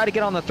 you could try to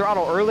get on the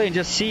throttle early and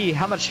just see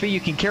how much speed you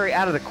can carry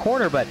out of the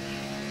corner. But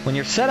when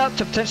you're set up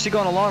to potentially go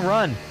on a long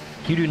run,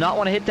 you do not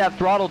want to hit that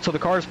throttle till the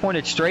car is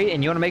pointed straight,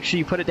 and you want to make sure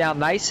you put it down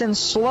nice and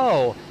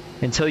slow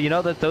until you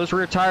know that those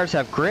rear tires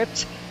have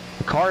gripped,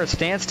 the car is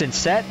stanced and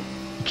set,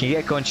 you can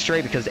get going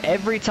straight, because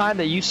every time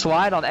that you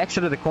slide on the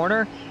exit of the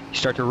corner, you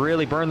start to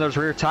really burn those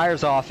rear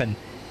tires off, and you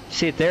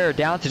see it there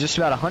down to just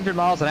about 100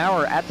 miles an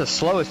hour at the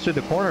slowest through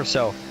the corner.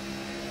 So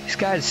these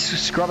guys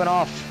scrubbing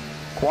off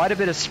quite a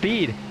bit of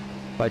speed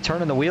by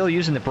turning the wheel,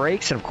 using the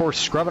brakes, and of course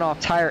scrubbing off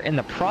tire in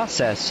the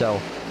process.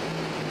 So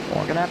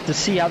we're going to have to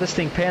see how this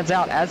thing pans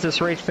out as this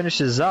race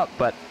finishes up.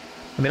 But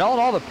I mean, all in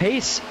all, the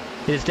pace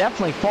is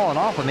definitely falling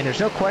off. I mean, there's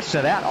no question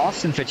of that.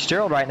 Austin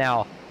Fitzgerald right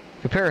now,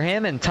 compare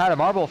him and Tyler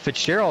Marble.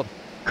 Fitzgerald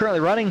currently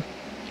running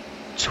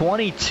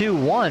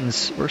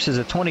 22.1s versus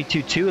a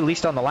 22.2, at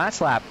least on the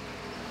last lap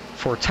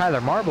for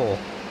Tyler Marble.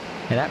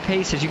 And that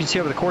pace, as you can see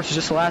over the course of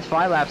just the last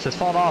 5 laps, has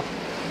fallen off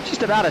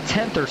just about a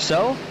tenth or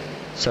so.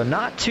 So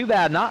not too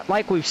bad, not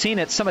like we've seen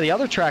at some of the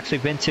other tracks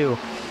we've been to,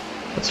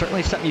 but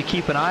certainly something you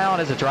keep an eye on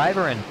as a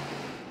driver. And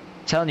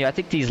I'm telling you, I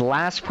think these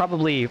last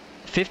probably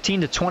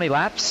 15 to 20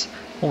 laps,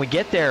 when we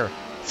get there,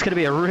 it's going to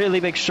be a really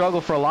big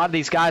struggle for a lot of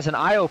these guys, an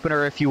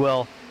eye-opener, if you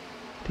will.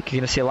 I think you're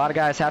going to see a lot of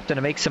guys having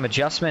to make some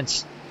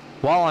adjustments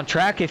while on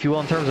track, if you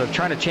will, in terms of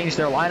trying to change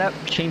their lineup,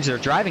 change their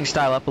driving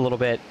style up a little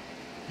bit.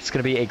 It's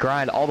going to be a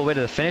grind all the way to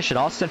the finish. And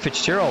Austin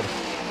Fitzgerald,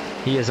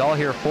 he is all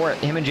here for it.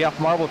 Him and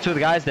Jeff Marble, two of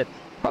the guys that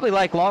probably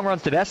like long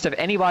runs the best of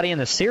anybody in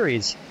the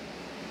series.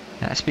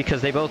 That's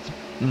because they both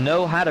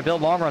know how to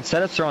build long run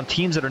setups. They're on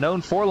teams that are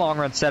known for long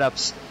run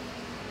setups.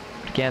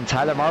 Again,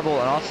 Tyler Marble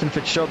and Austin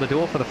Fitzgerald, the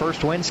duel for the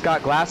first win.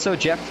 Scott Glasso,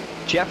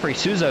 Jeffrey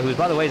Souza, who,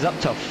 by the way, is up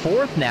to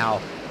 4th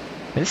now.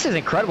 And this is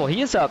incredible.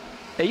 He is up.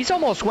 He's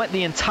almost went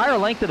the entire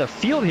length of the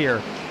field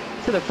here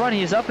to the front.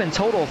 He is up in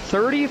total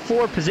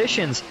 34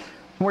 positions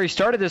from where he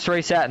started this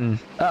race at. And,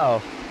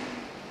 well,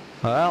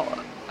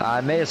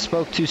 I may have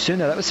spoke too soon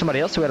there. That was somebody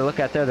else we had to look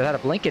at there that had a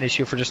blinking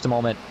issue for just a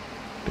moment.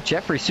 But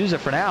Jeffrey Souza,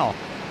 for now,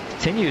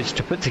 continues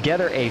to put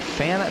together a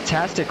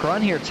fantastic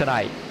run here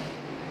tonight.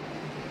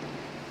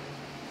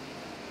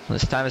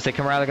 This time as they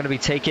come around, they're going to be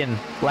taking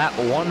lap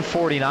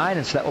 149,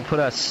 and so that will put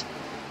us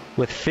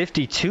with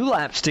 52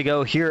 laps to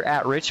go here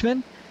at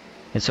Richmond.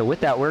 And so with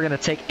that, we're going to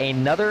take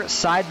another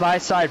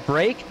side-by-side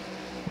break.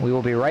 We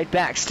will be right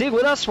back. Stay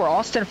with us where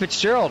Austin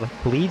Fitzgerald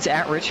leads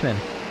at Richmond.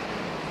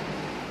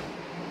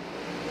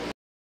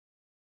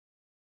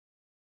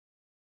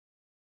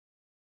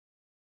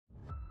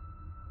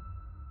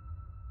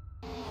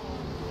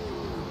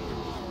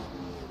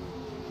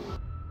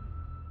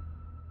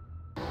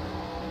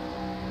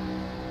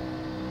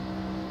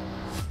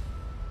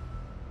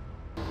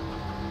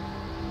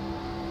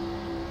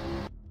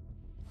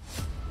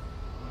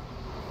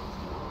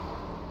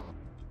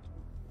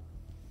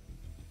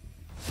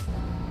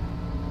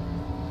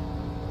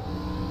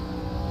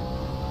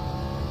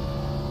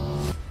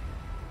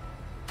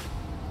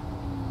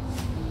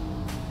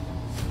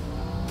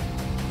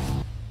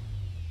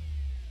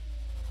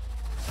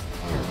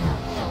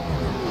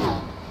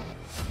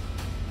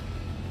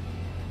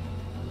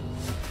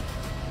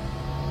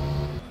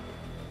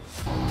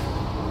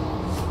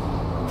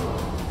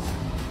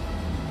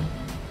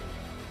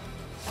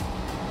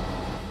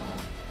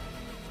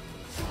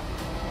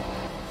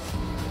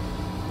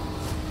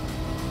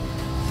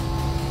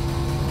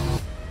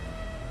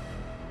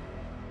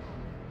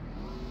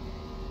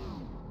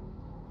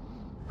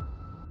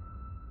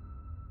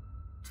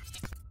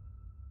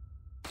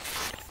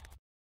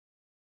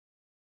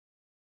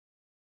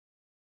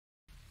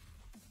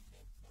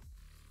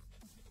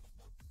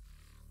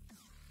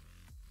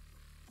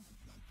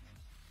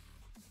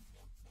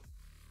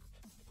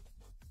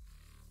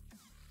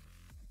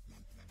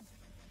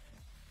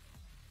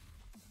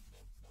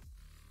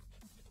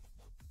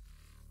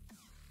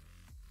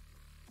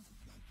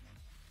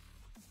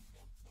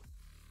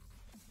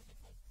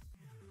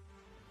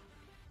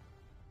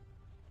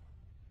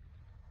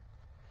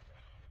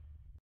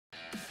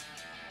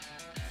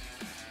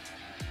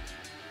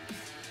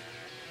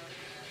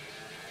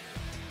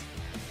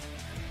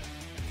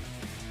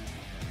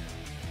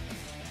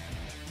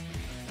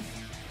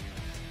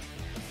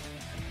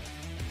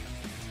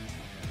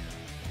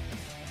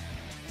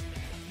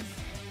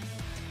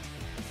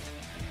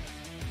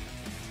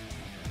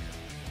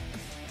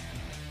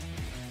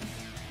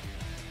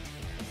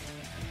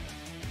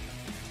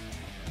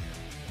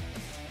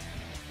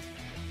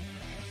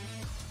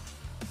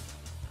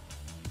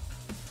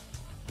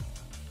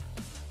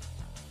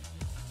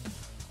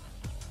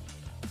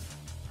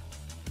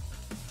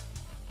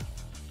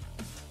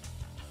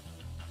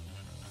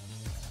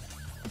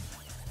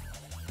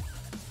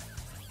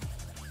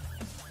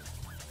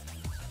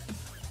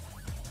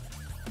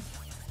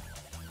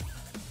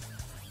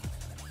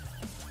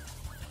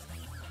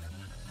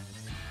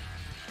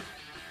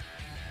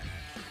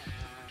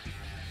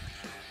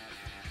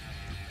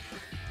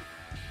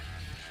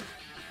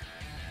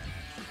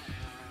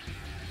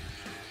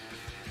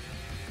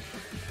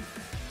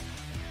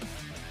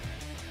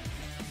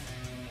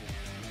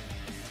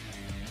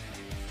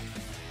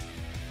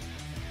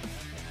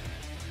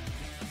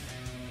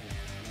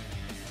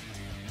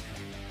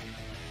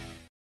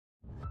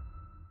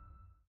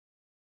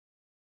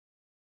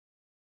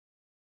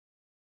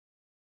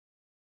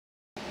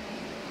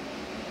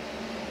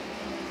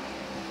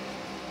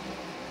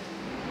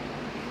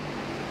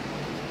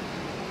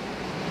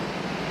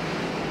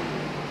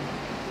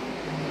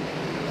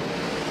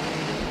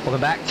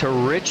 Welcome back to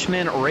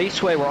Richmond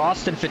Raceway, where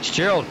Austin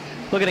Fitzgerald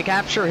looking to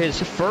capture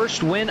his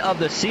first win of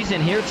the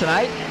season here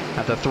tonight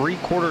at the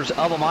 3/4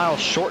 of a mile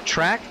short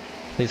track.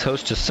 He's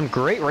host to some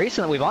great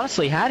racing that we've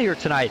honestly had here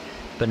tonight.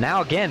 But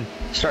now again,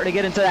 starting to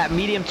get into that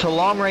medium to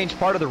long range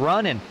part of the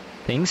run, and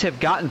things have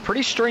gotten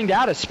pretty stringed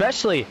out,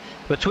 especially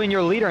between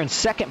your leader and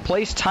second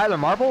place, Tyler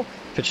Marble.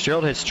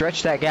 Fitzgerald has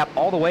stretched that gap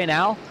all the way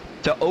now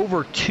to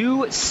over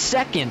 2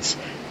 seconds.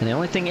 And the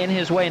only thing in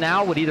his way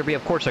now would either be,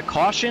 of course, a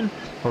caution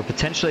or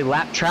potentially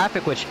lap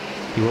traffic, which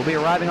he will be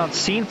arriving on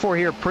scene for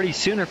here pretty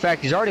soon. In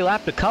fact, he's already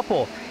lapped a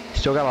couple.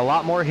 Still got a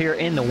lot more here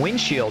in the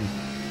windshield.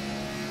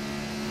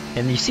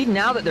 And you see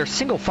now that they're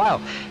single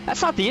file.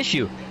 That's not the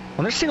issue.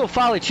 When they're single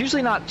file, it's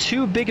usually not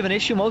too big of an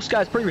issue. Most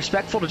guys pretty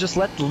respectful to just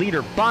let the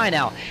leader by.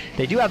 Now,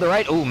 they do have the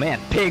right. Oh, man,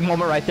 big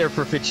moment right there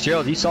for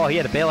Fitzgerald. You saw he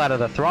had to bail out of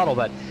the throttle,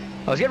 but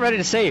I was getting ready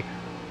to say,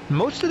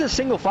 most of the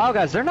single file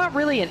guys, they're not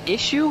really an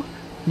issue.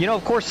 You know,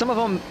 of course, some of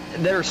them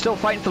that are still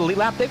fighting for the lead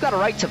lap, they've got a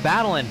right to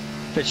battle, and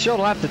Fitzgerald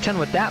will have to contend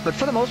with that. But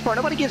for the most part,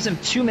 nobody gives them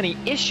too many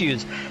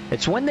issues.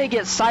 It's when they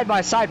get side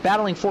by side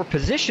battling for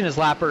position as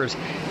lappers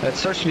that it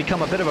starts to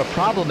become a bit of a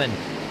problem. And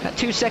that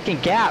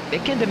 2-second gap,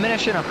 it can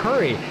diminish in a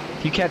hurry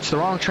if you catch the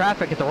wrong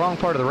traffic at the wrong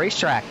part of the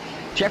racetrack.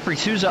 Jeffrey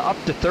Souza up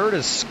to third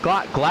as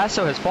Scott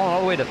Glasso has fallen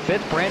all the way to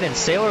fifth. Brandon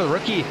Saylor, the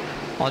rookie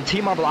on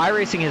Team Marble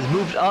iRacing, has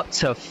moved up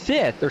to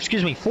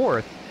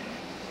fourth.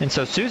 And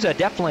so Souza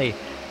definitely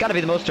got to be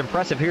the most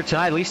impressive here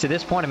tonight, at least at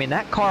this point. I mean,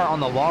 that car on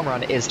the long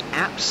run is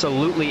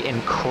absolutely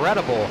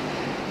incredible.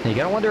 And you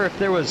got to wonder if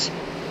there was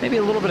maybe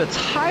a little bit of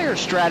tire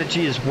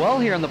strategy as well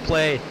here in the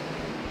play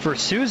for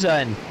Souza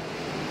and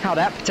how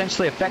that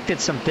potentially affected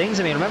some things.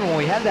 I mean, remember when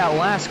we had that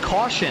last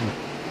caution,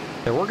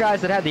 there were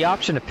guys that had the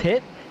option to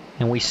pit,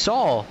 and we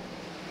saw,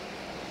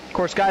 of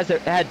course, guys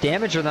that had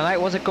damage or the night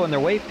wasn't going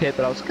their way pit.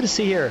 But I was going to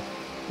see here,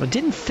 I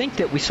didn't think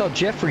that we saw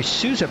Jeffrey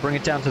Souza bring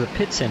it down to the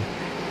pits, and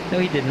no,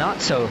 he did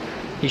not. So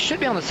he should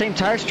be on the same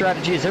tire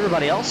strategy as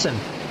everybody else, and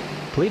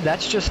I believe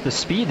that's just the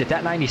speed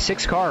that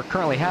 96 car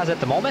currently has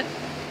at the moment.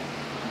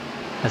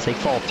 As they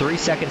fall 3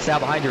 seconds now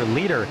behind your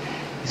leader,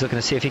 he's looking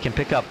to see if he can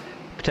pick up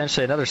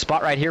potentially another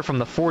spot right here from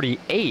the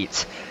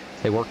 48.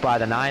 They work by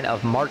the 9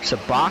 of Mark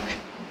Zabak.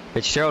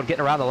 Fitzgerald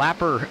getting around the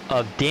lapper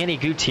of Danny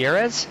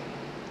Gutierrez.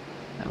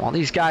 And while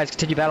these guys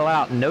continue to battle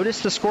out,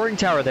 notice the scoring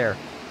tower there.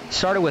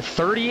 Started with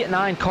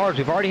 39 cars.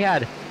 We've already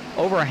had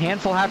over a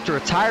handful have to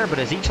retire, but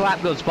as each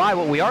lap goes by,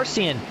 what we are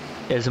seeing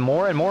is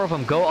more and more of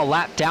them go a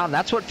lap down.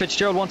 That's what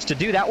Fitzgerald wants to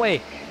do. That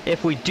way,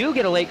 if we do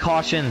get a late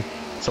caution,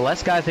 it's the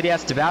less guys that he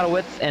has to battle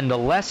with, and the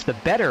less the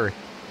better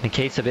in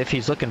case of if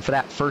he's looking for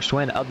that first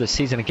win of the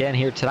season again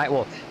here tonight.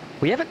 Well,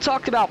 we haven't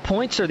talked about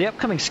points or the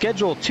upcoming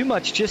schedule too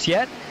much just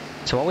yet,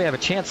 so while we have a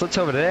chance, let's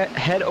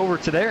head over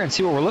to there and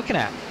see what we're looking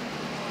at.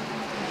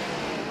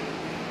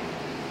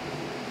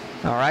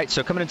 All right,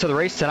 so coming into the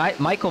race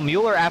tonight, Michael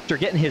Mueller, after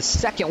getting his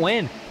second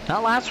win,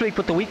 not last week,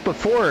 but the week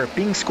before,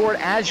 being scored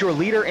as your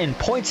leader in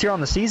points here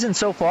on the season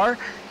so far.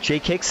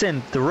 Jake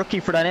Hickson, the rookie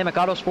for Dynamic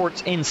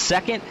Autosports, in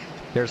second.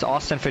 There's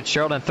Austin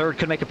Fitzgerald in third.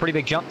 Could make a pretty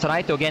big jump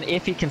tonight, though, again,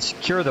 if he can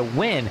secure the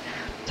win.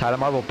 Tyler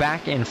Marble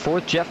back in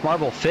fourth. Jeff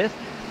Marble fifth.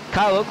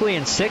 Kyle Oakley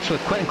in sixth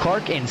with Quentin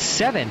Clark in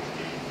seventh.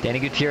 Danny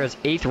Gutierrez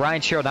eighth.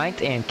 Ryan Sherrill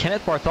ninth. And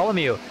Kenneth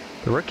Bartholomew,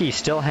 the rookie,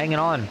 still hanging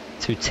on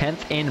to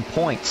 10th in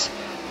points.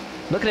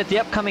 Looking at the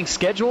upcoming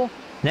schedule,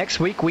 next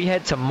week we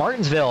head to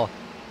Martinsville,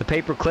 the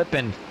paperclip,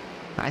 and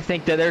I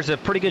think that there's a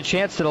pretty good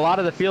chance that a lot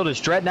of the field is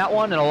dreading that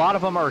one, and a lot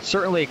of them are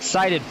certainly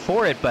excited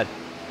for it, but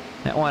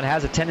that one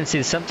has a tendency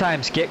to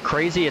sometimes get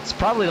crazy. It's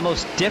probably the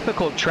most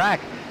difficult track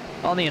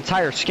on the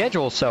entire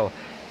schedule, so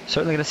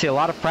certainly going to see a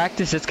lot of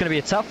practice. It's going to be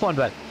a tough one,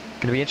 but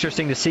going to be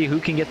interesting to see who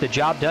can get the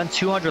job done.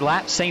 200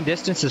 laps, same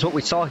distance as what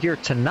we saw here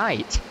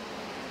tonight.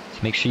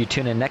 Make sure you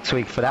tune in next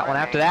week for that one.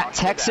 After that,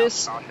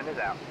 Texas,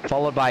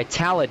 followed by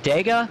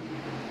Talladega,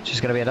 which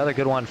is going to be another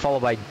good one,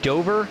 followed by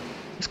Dover.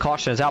 This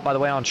caution is out, by the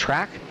way, on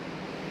track.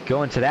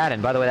 Go into that,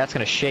 and by the way, that's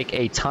going to shake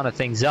a ton of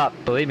things up.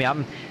 Believe me,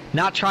 I'm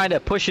not trying to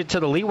push it to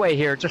the leeway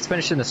here, just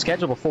finishing the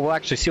schedule before we'll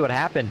actually see what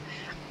happened.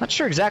 Not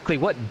sure exactly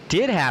what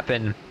did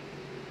happen,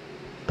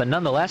 but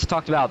nonetheless,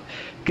 talked about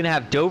going to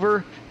have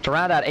Dover to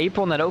round out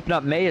April, and then open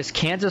up May as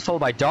Kansas, followed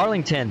by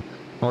Darlington.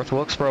 North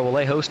Wilkesboro will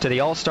lay host to the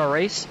All-Star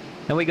race.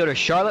 Then we go to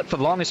Charlotte for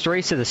the longest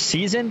race of the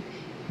season.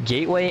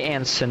 Gateway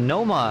and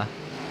Sonoma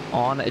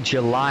on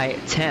July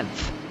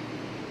 10th.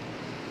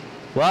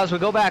 Well, as we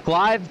go back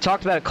live,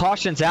 talked about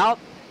cautions out.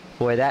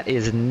 Boy, that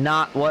is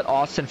not what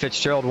Austin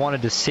Fitzgerald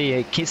wanted to see.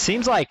 It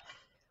seems like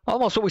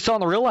almost what we saw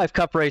in the real life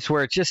cup race,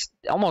 where it's just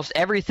almost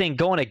everything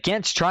going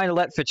against trying to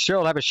let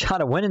Fitzgerald have a shot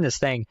at winning this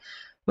thing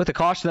with the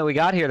caution that we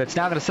got here. That's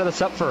now going to set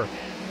us up for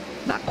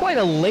not quite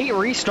a late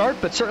restart,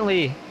 but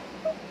certainly,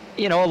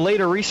 you know, a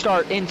later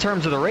restart in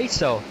terms of the race.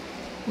 So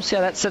we'll see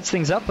how that sets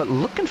things up, but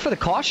looking for the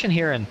caution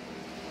here, and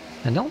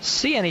don't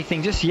see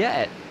anything just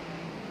yet.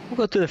 We'll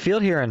go through the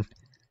field here and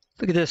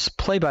look at this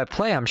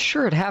play-by-play. I'm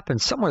sure it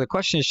happened somewhere. The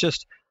question is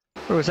just,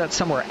 where was that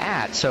somewhere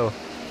at? So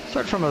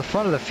start from the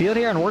front of the field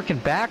here and working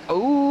back.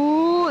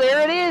 Ooh,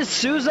 there it is.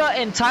 Souza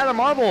and Tyler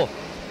Marble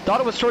Thought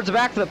it was towards the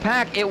back of the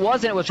pack. It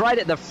wasn't. It was right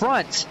at the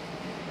front.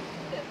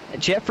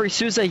 Jeffrey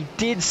Souza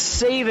did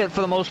save it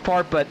for the most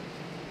part, but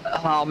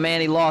oh man,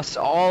 he lost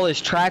all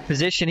his track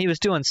position. He was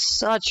doing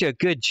such a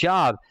good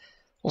job.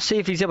 We'll see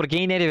if he's able to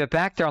gain any of it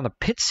back there on the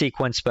pit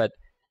sequence, but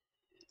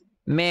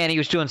man, he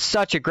was doing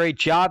such a great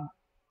job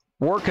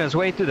working his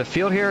way through the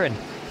field here, and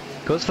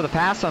goes for the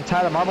pass on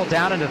Tyler Marble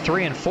down into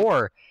 3 and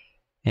 4.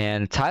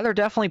 And Tyler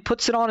definitely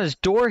puts it on his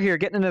door here,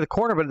 getting into the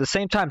corner, but at the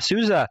same time,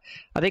 Souza,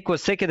 I think,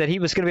 was thinking that he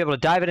was going to be able to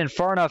dive it in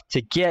far enough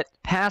to get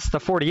past the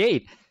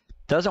 48.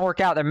 Doesn't work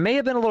out. There may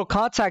have been a little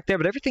contact there,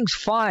 but everything's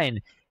fine.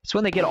 It's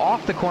when they get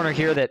off the corner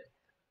here that,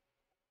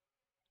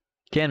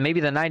 again, maybe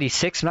the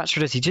 96. I'm not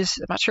sure. I'm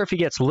not sure if he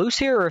gets loose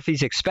here or if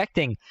he's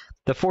expecting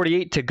the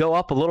 48 to go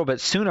up a little bit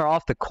sooner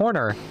off the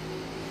corner.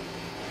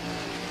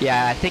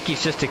 Yeah, I think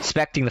he's just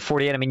expecting the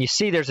 48. I mean, you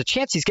see, there's a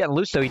chance he's getting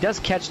loose, though. He does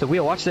catch the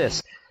wheel. Watch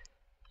this.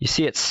 You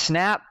see it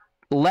snap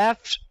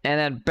left and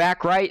then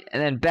back right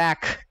and then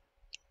back.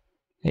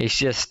 He's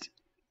just,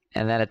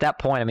 and then at that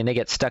point, I mean, they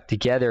get stuck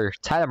together.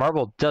 Tyler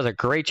Marble does a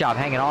great job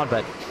hanging on,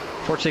 but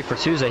fortunately for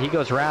Souza, he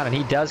goes around and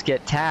he does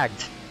get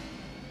tagged.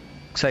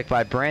 Looks like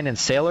by Brandon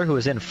Saylor, who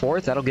is in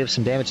 4th. That'll give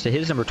some damage to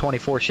his number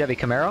 24 Chevy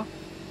Camaro.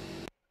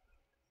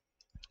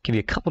 Give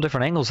you a couple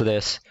different angles of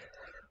this.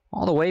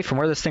 All the way from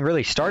where this thing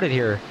really started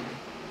here.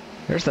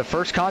 There's the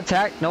first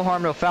contact. No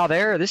harm, no foul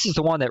there. This is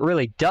the one that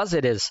really does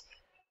it, is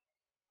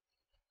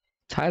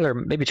Tyler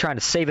maybe trying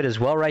to save it as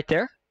well right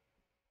there.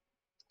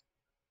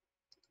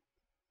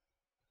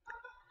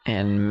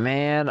 And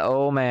man,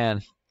 oh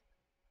man.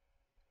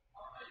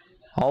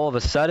 All of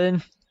a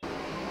sudden,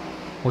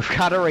 we've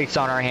got a race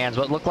on our hands.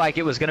 What looked like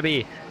it was going to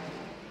be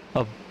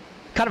a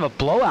kind of a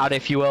blowout,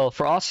 if you will,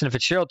 for Austin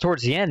Fitzgerald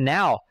towards the end.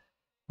 Now,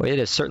 well, it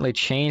has certainly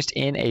changed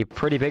in a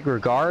pretty big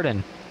regard,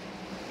 and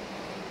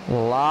a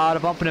lot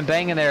of bumping and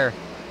banging there.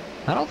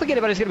 I don't think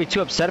anybody's going to be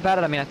too upset about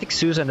it. I mean, I think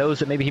Souza knows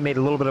that maybe he made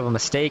a little bit of a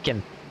mistake,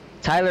 and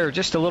Tyler,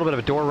 just a little bit of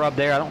a door rub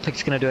there. I don't think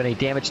it's going to do any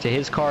damage to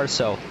his car,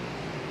 so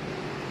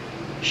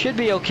should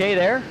be okay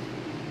there.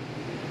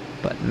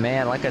 But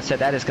man, like I said,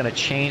 that is going to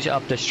change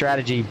up the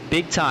strategy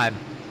big time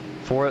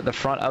for the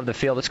front of the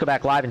field. Let's go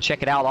back live and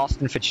check it out.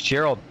 Austin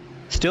Fitzgerald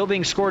still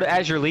being scored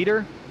as your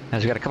leader,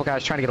 as we got a couple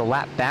guys trying to get a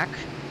lap back.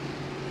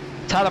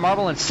 Tyler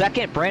Marble in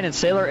 2nd, Brandon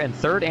Saylor in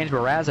 3rd, Andrew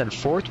Moraz in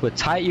 4th, with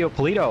Ty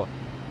Iopolito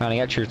rounding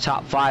out your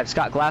top 5.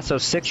 Scott Glasso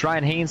 6th,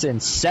 Ryan Haynes in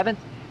 7th,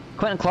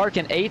 Quentin Clark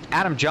in 8th,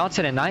 Adam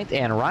Johnson in 9th,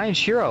 and Ryan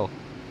Shiro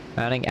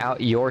rounding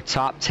out your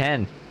top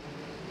 10.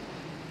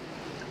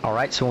 All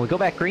right, so when we go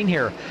back green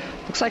here,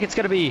 looks like it's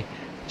going to be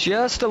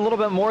just a little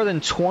bit more than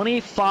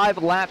 25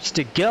 laps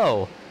to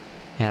go.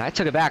 And I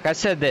took it back. I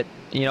said that,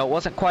 you know, it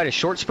wasn't quite a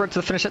short sprint to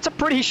the finish. That's a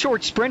pretty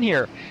short sprint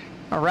here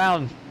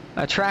around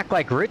a track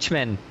like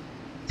Richmond.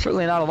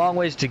 Certainly not a long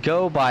ways to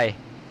go by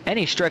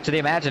any stretch of the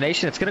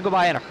imagination. It's going to go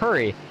by in a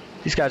hurry.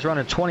 These guys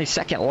running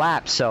 22nd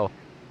laps, so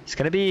it's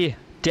going to be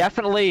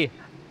definitely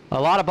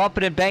a lot of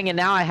bumping and banging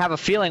now, I have a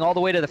feeling, all the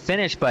way to the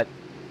finish. But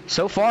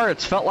so far,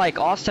 it's felt like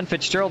Austin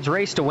Fitzgerald's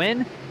race to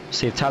win.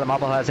 See if Tyler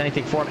Marble has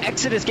anything for him.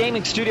 Exodus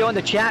Gaming Studio in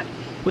the chat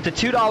with the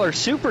 $2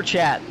 super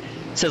chat.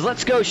 Says,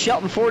 let's go,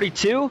 Shelton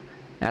 42.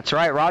 That's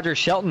right, Roger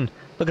Shelton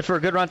looking for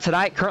a good run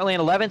tonight. Currently in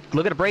 11th,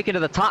 looking to break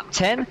into the top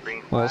 10.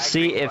 We'll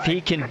see if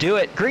he can do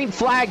it. Green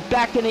flag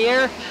back in the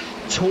air.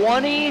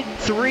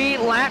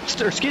 27 laps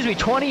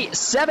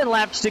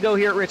to go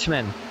here at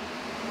Richmond.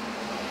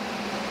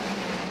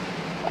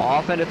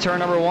 Off into turn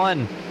number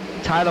 1.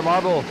 Tyler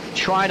Marble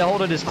trying to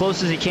hold it as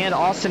close as he can to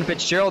Austin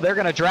Fitzgerald. They're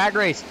going to drag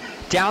race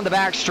down the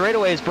back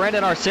straightaway as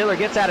Brandon Arsaylor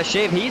gets out of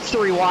shape. He's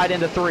 3 wide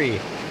into 3.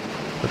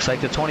 Looks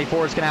like the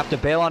 24 is going to have to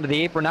bail onto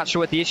the apron. Not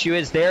sure what the issue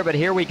is there, but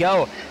here we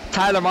go.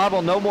 Tyler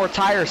Marble, no more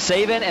tire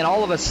saving, and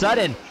all of a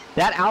sudden,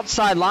 that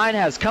outside line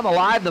has come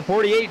alive. The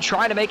 48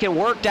 trying to make it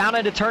work down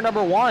into turn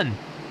number 1.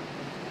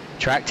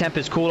 Track temp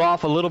has cooled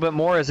off a little bit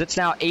more as it's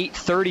now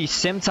 8:30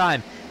 sim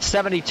time,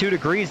 72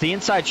 degrees. The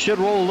inside should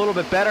roll a little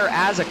bit better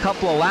as a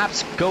couple of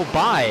laps go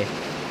by.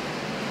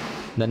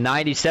 The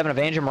 97 of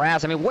Andrew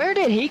Moraz. I mean, where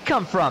did he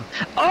come from?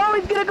 Oh,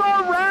 he's going to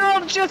go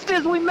around just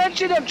as we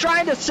mentioned him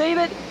trying to save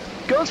it.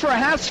 Goes for a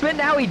half spin.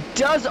 Now he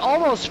does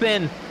almost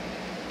spin.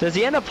 Does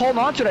he end up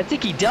holding on to it? I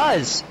think he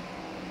does.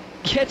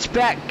 Gets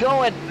back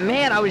going.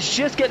 Man, I was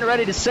just getting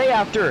ready to say,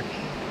 after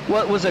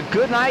what was a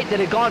good night that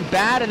had gone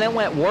bad and then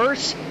went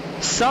worse,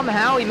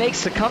 somehow he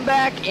makes the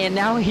comeback, and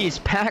now he's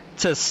back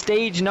to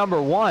stage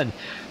number 1.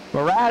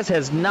 Moraz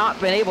has not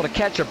been able to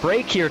catch a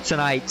break here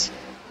tonight.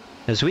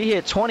 As we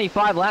hit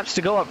 25 laps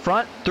to go up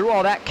front, through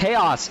all that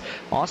chaos,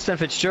 Austin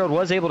Fitzgerald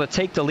was able to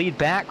take the lead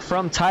back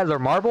from Tyler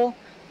Marble.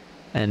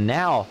 And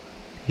now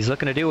he's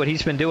looking to do what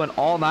he's been doing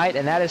all night,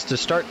 and that is to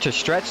start to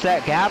stretch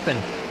that gap and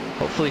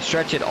hopefully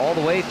stretch it all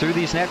the way through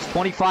these next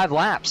 25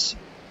 laps.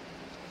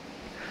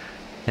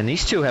 And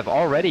these two have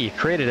already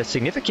created a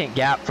significant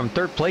gap from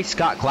 3rd place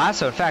Scott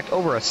Glasso. In fact,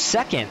 over a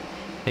second.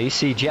 Now you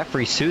see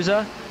Jeffrey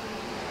Souza.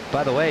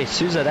 By the way,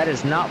 Souza, that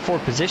is not for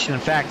position. In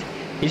fact,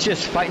 he's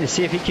just fighting to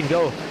see if he can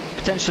go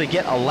potentially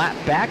get a lap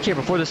back here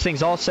before this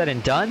thing's all said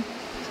and done.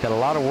 Got a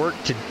lot of work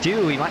to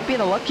do. He might be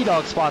in a lucky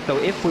dog spot, though,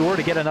 if we were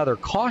to get another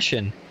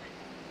caution.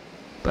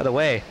 By the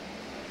way,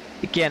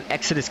 again,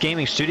 Exodus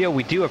Gaming Studio,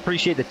 we do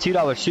appreciate the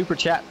 $2 super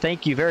chat.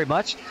 Thank you very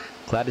much.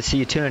 Glad to see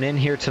you tuning in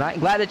here tonight.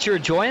 Glad that you're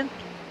enjoying.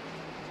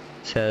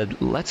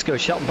 Said, let's go,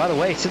 Shelton. By the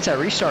way, since I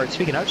restart,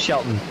 speaking of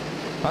Shelton,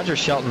 Roger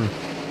Shelton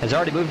has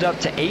already moved up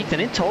to 8th,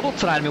 and in total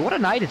tonight, I mean, what a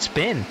night it's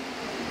been.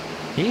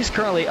 He's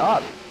currently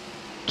up,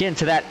 again,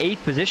 to that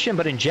 8th position,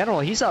 but in general,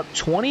 he's up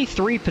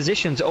 23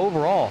 positions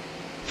overall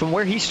from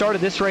where he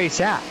started this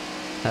race at.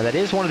 Now, that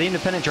is one of the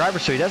independent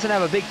drivers, so he doesn't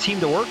have a big team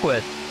to work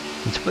with.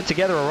 And to put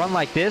together a run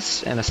like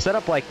this and a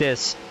setup like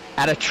this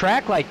at a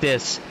track like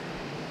this,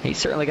 he's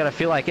certainly got to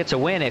feel like it's a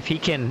win if he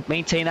can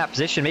maintain that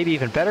position, maybe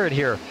even better it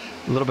here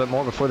a little bit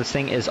more before this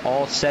thing is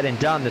all said and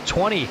done. The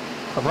 20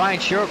 of Ryan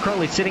Shiro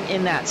currently sitting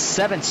in that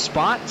 7th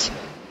spot.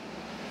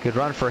 Good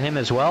run for him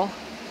as well.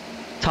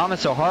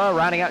 Thomas O'Hara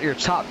rounding out your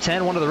top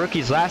 10, one of the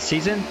rookies last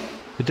season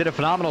who did a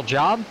phenomenal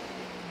job.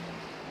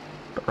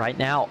 But right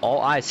now,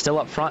 all eyes still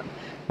up front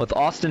with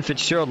Austin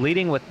Fitzgerald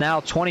leading with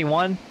now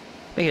 21,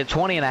 making it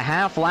 20 and a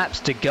half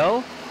laps to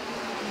go.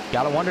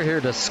 Got to wonder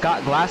here, does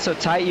Scott Glasso,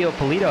 Taio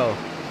Polito,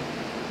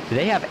 do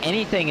they have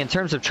anything in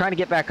terms of trying to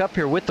get back up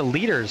here with the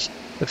leaders?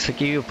 Looks like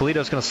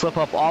Polito's going to slip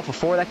up off of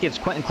 4. That gives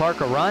Quentin Clark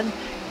a run.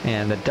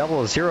 And the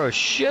double zero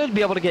should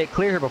be able to get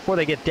clear here before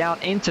they get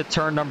down into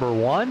turn number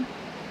 1.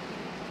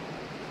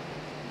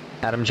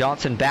 Adam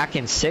Johnson back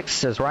in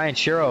 6th as Ryan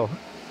Shiro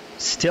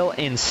still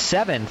in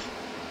 7th.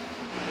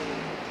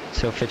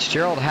 So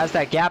Fitzgerald has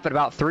that gap at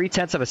about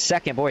 0.3 of a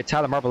second. Boy,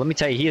 Tyler Marble, let me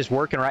tell you, he is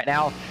working right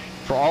now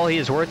for all he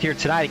is worth here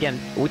tonight. Again,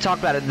 we talked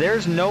about it.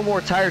 There's no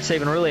more tire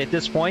saving really at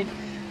this point.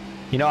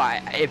 You know,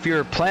 if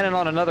you're planning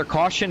on another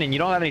caution and you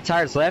don't have any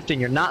tires left and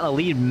you're not in the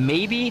lead,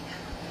 maybe.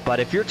 But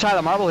if you're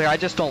Tyler Marble here, I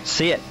just don't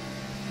see it.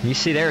 You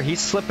see there, he's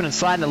slipping and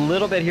sliding a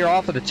little bit here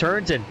off of the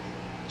turns, and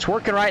it's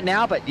working right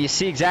now, but you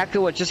see exactly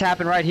what just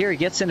happened right here. He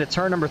gets into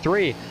turn number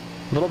 3,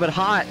 a little bit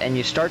hot, and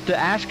you start to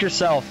ask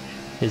yourself,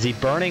 is he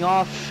burning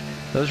off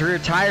those rear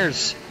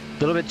tires a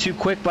little bit too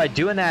quick by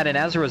doing that? And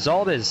as a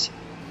result, is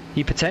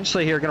he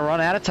potentially here going to run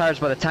out of tires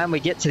by the time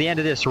we get to the end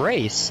of this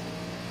race?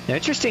 Now,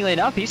 interestingly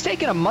enough, he's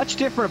taking a much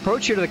different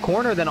approach here to the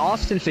corner than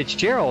Austin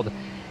Fitzgerald.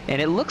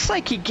 And it looks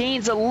like he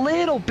gains a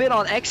little bit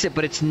on exit,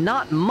 but it's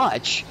not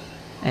much.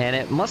 And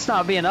it must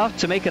not be enough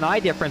to make an eye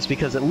difference,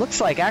 because it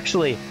looks like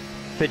actually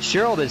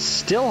Fitzgerald is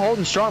still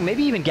holding strong,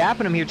 maybe even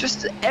gapping him here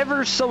just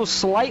ever so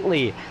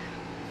slightly.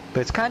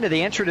 But it's kind of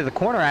the entry to the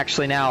corner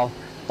actually now,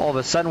 all of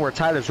a sudden, where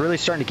Tyler's really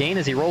starting to gain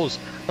as he rolls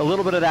a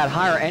little bit of that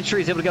higher entry.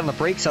 He's able to get on the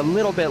brakes a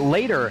little bit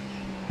later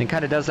and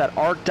kind of does that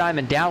arc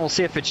diamond down. We'll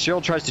see if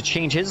Fitzgerald tries to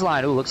change his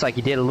line. Ooh, looks like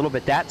he did a little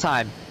bit that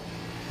time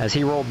as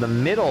he rolled the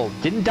middle.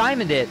 Didn't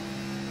diamond it,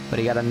 but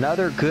he got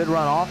another good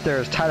run off there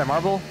as Tyler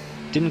Marble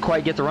didn't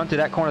quite get the run through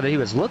that corner that he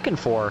was looking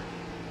for.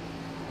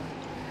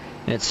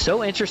 And it's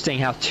so interesting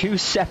how 2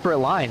 separate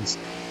lines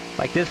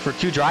like this for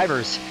 2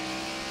 drivers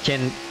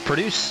can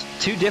produce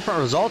 2 different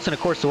results. And of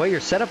course, the way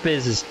your setup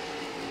is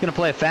going to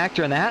play a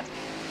factor in that.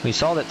 We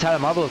saw that Tyler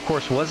Marble, of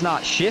course, was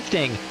not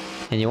shifting.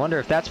 And you wonder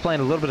if that's playing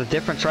a little bit of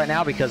difference right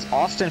now, because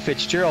Austin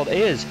Fitzgerald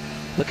is.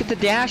 Look at the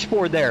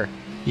dashboard there.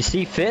 You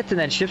see 5th and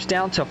then shifts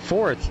down to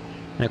 4th.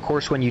 And of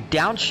course, when you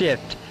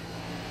downshift,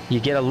 you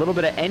get a little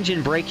bit of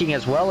engine braking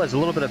as well as a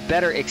little bit of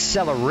better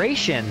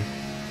acceleration.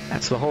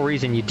 That's the whole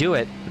reason you do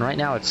it. And right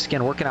now, it's,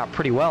 again, working out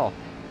pretty well.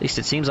 At least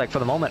it seems like for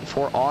the moment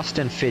for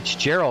Austin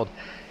Fitzgerald.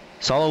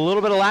 Saw a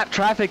little bit of lap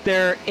traffic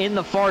there in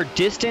the far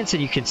distance,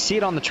 and you can see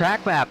it on the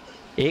track map.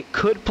 It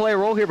could play a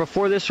role here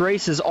before this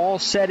race is all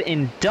said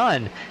and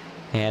done.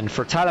 And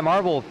for Tyler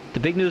Marble, the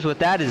big news with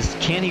that is,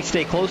 can he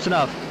stay close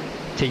enough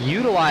to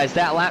utilize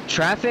that lap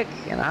traffic?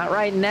 And not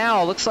right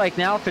now. Looks like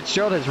now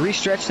Fitzgerald has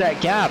restretched that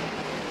gap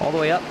all the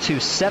way up to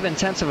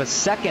 0.7 of a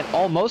second,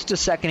 almost a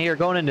second here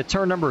going into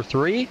turn number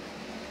 3.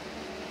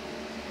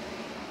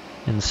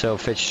 And so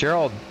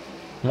Fitzgerald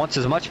wants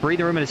as much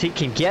breathing room as he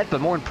can get,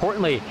 but more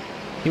importantly,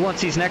 he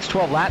wants these next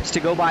 12 laps to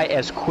go by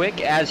as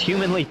quick as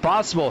humanly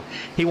possible.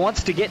 He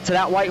wants to get to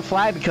that white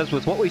flag, because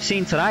with what we've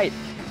seen tonight,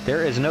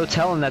 there is no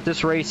telling that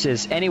this race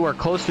is anywhere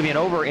close to being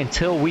over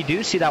until we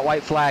do see that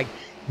white flag,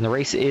 and the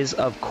race is,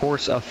 of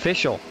course,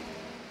 official.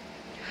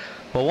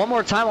 Well, one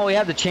more time while we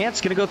have the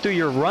chance, going to go through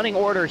your running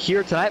order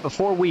here tonight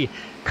before we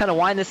kind of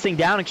wind this thing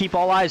down and keep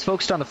all eyes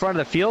focused on the front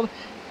of the field.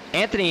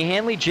 Anthony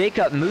Hanley,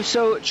 Jacob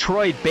Musso,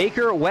 Troy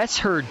Baker, Wes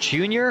Hurd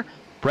Jr.,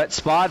 Brett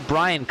Spod,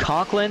 Brian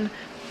Conklin,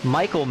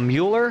 Michael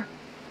Mueller,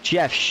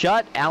 Jeff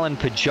Shutt, Alan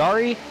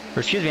Pajari,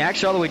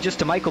 actually all the way just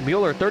to Michael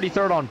Mueller,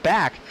 33rd on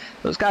back.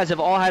 Those guys have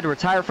all had to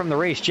retire from the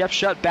race. Jeff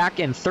Shutt back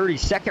in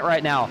 32nd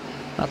right now.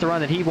 Not the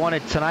run that he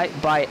wanted tonight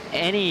by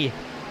any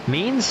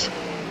means.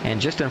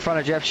 And just in front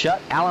of Jeff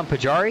Shutt, Alan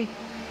Pajari.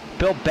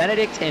 Bill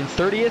Benedict in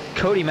 30th.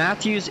 Cody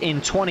Matthews in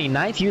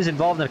 29th. He was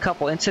involved in a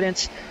couple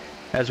incidents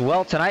as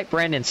well tonight.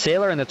 Brandon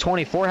Saylor in the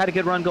 24 had a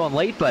good run going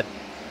late, but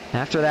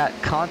after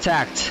that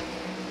contact,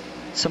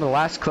 some of the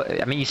last,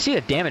 I mean, you see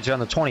the damage on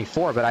the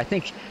 24, but I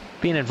think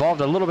being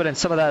involved a little bit in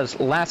some of those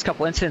last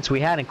couple incidents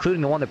we had,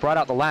 including the one that brought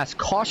out the last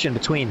caution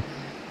between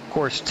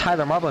course,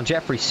 Tyler Marble and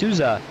Jeffrey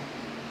Souza.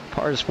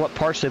 What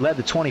partially led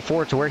the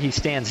 24 to where he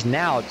stands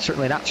now. It's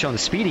certainly not showing the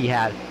speed he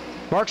had.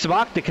 Mark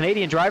Zabak, the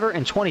Canadian driver,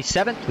 in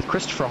 27th with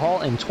Christopher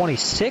Hall in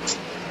 26th.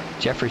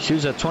 Jeffrey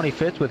Souza,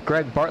 25th with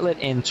Greg Bartlett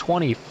in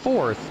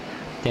 24th.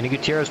 Danny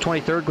Gutierrez,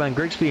 23rd. Glenn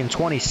Grigsby in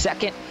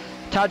 22nd.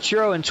 Todd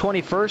Shiro in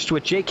 21st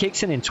with Jake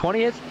Hickson in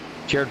 20th.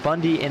 Jared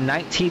Bundy in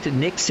 19th.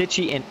 Nick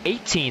Sitchie in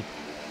 18th.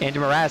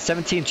 Andrew Mraz,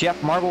 17th.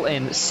 Jeff Marble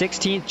in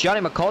 16th.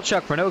 Johnny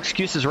McCulchuk for No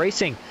Excuses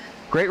Racing.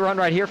 Great run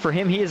right here for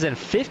him. He is in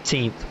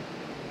 15th.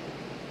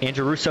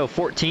 Andrew Russo,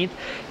 14th.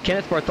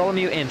 Kenneth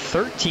Bartholomew in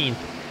 13th.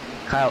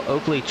 Kyle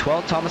Oakley,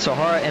 12th. Thomas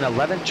O'Hara in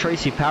 11th.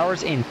 Tracy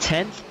Powers in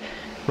 10th.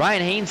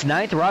 Ryan Haynes,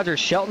 9th. Roger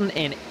Shelton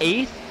in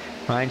 8th.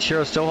 Ryan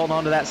Shiro still holding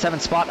on to that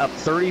 7th spot, up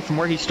 30 from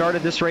where he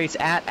started this race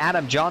at.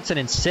 Adam Johnson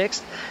in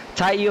 6th.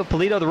 Taio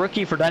Polito, the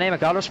rookie for Dynamic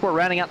Autosport,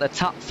 rounding out the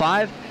top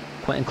 5.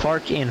 Quentin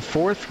Clark in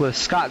 4th with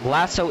Scott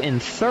Glasso in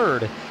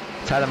 3rd.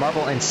 Tyler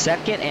Marble in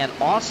 2nd. And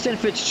Austin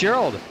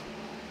Fitzgerald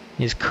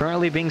is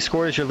currently being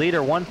scored as your leader.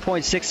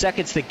 1.6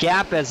 seconds the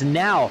gap, as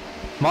now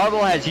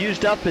Marble has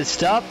used up his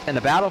stuff, and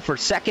the battle for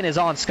 2nd is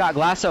on Scott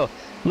Glasso.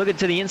 Looking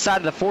to the inside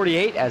of the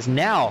 48, as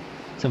now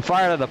some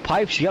fire out of the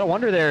pipes. You got to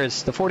wonder there,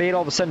 is the 48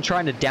 all of a sudden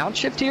trying to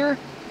downshift here?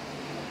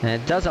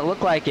 And it doesn't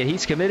look like it.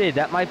 He's committed.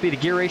 That might be the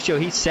gear ratio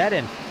he's set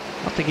in.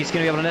 I don't think he's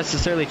going to be able to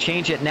necessarily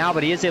change it now,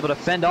 but he is able to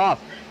fend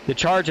off the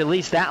charge at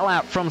least that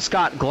lap from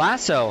Scott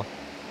Glasso.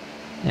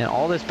 And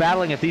all this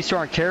battling, if these two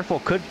aren't careful,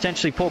 could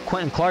potentially pull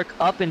Quentin Clark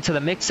up into the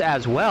mix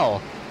as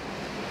well.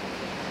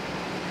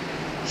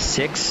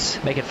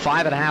 6, make it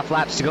 5.5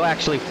 laps to go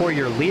actually for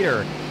your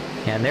leader.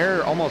 And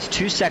they're almost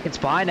 2 seconds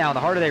behind now. In the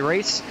harder they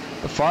race,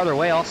 the farther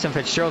away Austin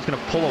Fitzgerald's going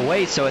to pull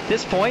away. So at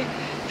this point,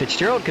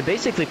 Fitzgerald could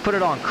basically put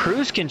it on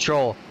cruise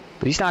control.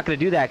 But he's not going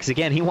to do that because,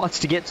 again, he wants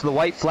to get to the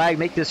white flag,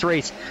 make this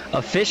race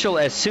official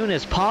as soon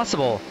as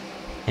possible.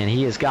 And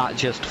he has got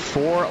just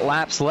 4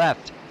 laps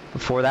left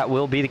before that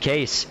will be the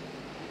case.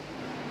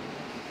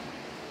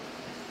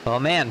 Oh,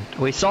 man,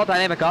 we saw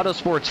Dynamic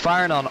Autosports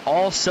firing on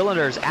all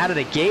cylinders out of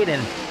the gate,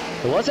 and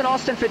it wasn't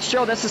Austin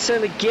Fitzgerald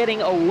necessarily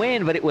getting a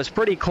win, but it was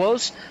pretty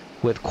close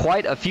with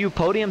quite a few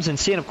podiums, and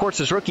seeing, of course,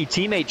 his rookie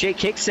teammate Jake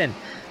Hickson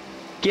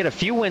get a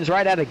few wins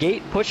right out of the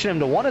gate, pushing him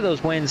to one of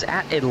those wins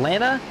at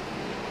Atlanta.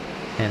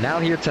 And now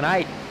here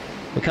tonight,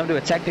 we come to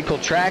a technical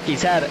track.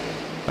 He's had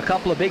a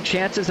couple of big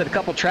chances at a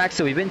couple tracks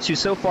that we've been to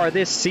so far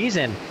this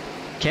season.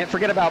 Can't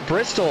forget about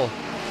Bristol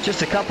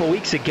just a couple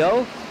weeks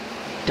ago.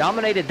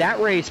 Dominated that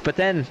race, but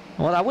then,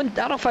 well, I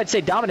don't know if I'd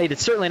say dominated.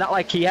 Certainly not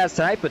like he has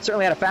tonight, but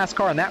certainly had a fast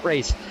car in that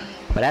race.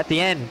 But at the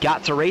end,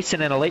 got to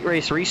racing in a late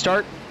race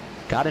restart.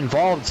 Got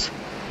involved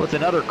with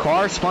another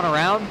car, spun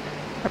around.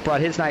 That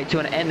brought his night to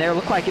an end there.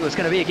 Looked like it was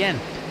going to be, again,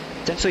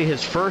 potentially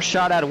his first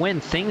shot at a win.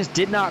 Things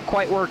did not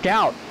quite work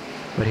out.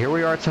 But here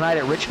we are tonight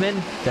at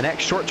Richmond, the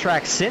next short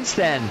track since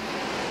then.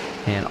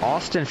 And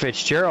Austin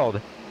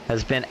Fitzgerald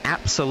has been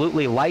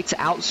absolutely lights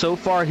out so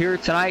far here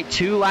tonight.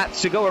 2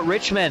 laps to go at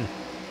Richmond.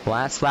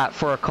 Last lap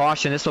for a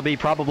caution. This will be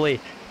probably,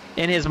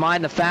 in his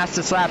mind, the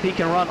fastest lap he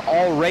can run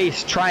all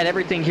race. Trying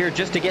everything here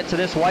just to get to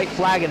this white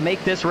flag and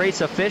make this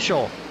race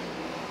official.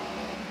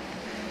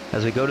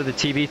 As we go to the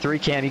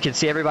TV3 cam, you can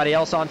see everybody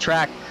else on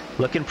track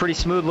looking pretty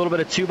smooth. A little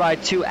bit of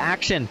 2x2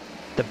 action.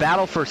 The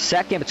battle for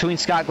 2nd between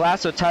Scott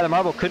Glasso and Tyler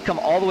Marble could come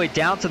all the way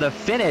down to the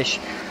finish.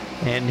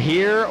 And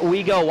here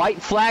we go.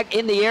 White flag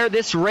in the air.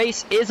 This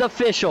race is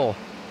official.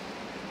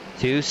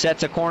 2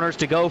 sets of corners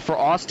to go for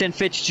Austin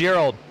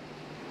Fitzgerald.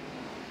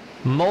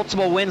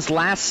 Multiple wins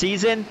last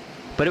season,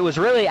 but it was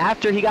really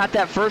after he got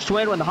that first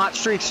win when the hot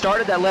streak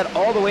started that led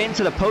all the way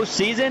into the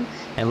postseason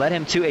and led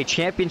him to a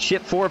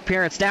championship 4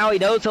 appearance. Now he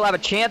knows he'll have a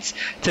chance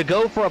to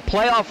go for a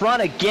playoff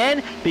run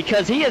again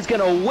because he is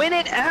going to win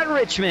it at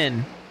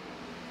Richmond.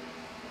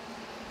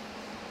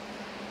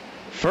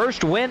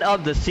 First win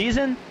of the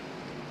season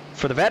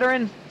for the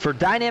veteran, for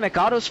Dynamic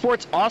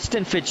Autosports.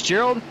 Austin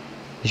Fitzgerald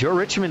is your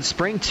Richmond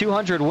Spring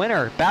 200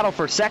 winner. Battle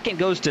for 2nd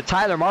goes to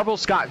Tyler Marble.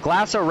 Scott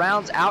Glasso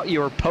rounds out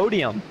your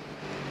podium.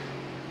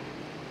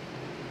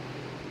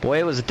 Boy,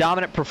 it was a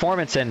dominant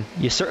performance, and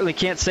you certainly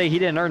can't say he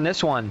didn't earn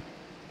this one.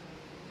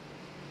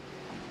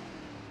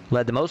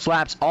 Led the most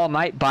laps all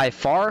night by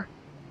far.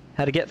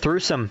 Had to get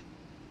through some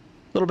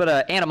little bit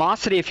of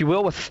animosity, if you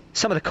will, with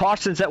some of the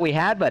cautions that we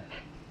had, but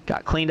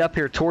got cleaned up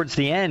here towards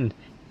the end.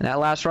 And that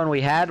last run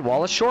we had,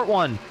 while a short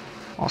one,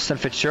 Austin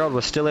Fitzgerald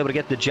was still able to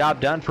get the job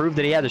done, proved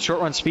that he had the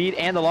short run speed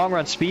and the long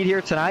run speed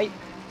here tonight.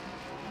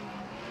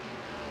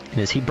 And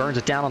as he burns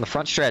it down on the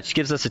front stretch,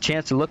 gives us a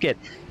chance to look at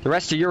the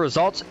rest of your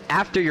results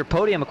after your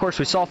podium. Of course,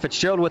 we saw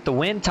Fitzgerald with the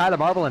win, Tyler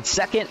Marble in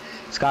 2nd,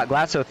 Scott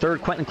Glasso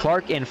 3rd, Quentin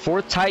Clark in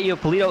 4th, Taio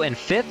Polito in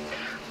 5th,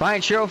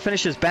 Ryan Shiro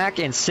finishes back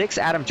in 6th,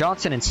 Adam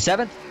Johnson in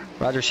 7th,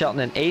 Roger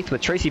Shelton in 8th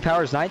with Tracy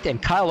Powers 9th,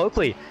 and Kyle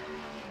Oakley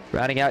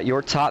rounding out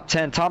your top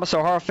 10. Thomas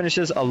O'Hara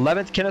finishes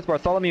 11th, Kenneth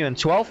Bartholomew in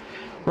 12th,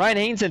 Ryan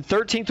Haynes in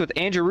 13th with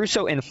Andrew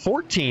Russo in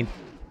 14th.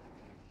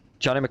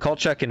 Johnny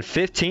McCulchuk in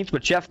 15th,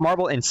 but Jeff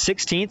Marble in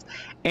 16th.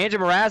 Andrew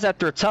Mraz,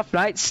 after a tough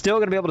night, still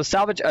going to be able to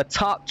salvage a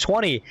top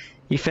 20.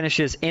 He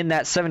finishes in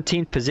that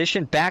 17th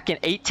position. Back in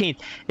 18th,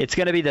 it's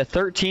going to be the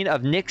 13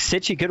 of Nick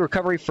Sitchie. Good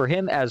recovery for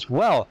him as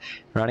well.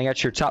 Running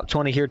out your top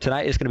 20 here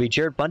tonight is going to be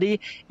Jared Bundy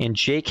and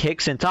Jake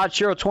Hickson. Todd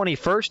Shiro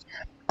 21st.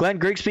 Glenn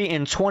Grigsby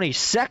in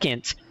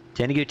 22nd.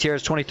 Danny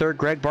Gutierrez 23rd.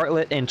 Greg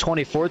Bartlett in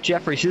 24th.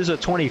 Jeffrey Souza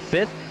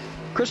 25th.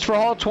 Christopher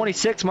Hall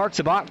 26th. Mark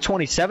Zabak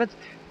 27th.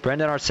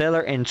 Brendan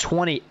Arsaler in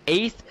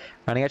 28th.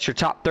 Running out your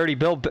top 30,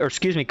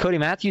 Cody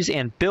Matthews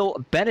and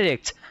Bill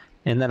Benedict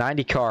in the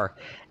 90 car.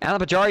 Alan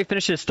Pajari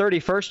finishes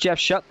 31st. Jeff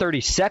Shutt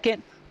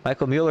 32nd.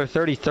 Michael Mueller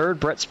 33rd.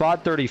 Brett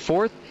Spod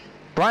 34th.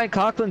 Brian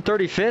Conklin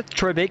 35th.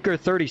 Troy Baker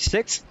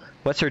 36th.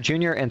 Wetzer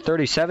Jr. in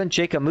 37th.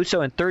 Jacob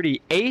Musso in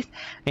 38th.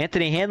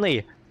 Anthony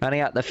Hanley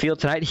running out the field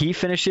tonight. He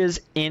finishes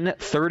in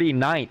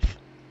 39th.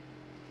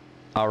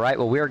 All right,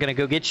 well, we are going to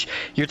go get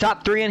your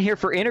top 3 in here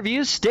for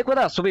interviews. Stick with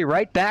us. We'll be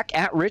right back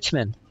at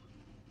Richmond.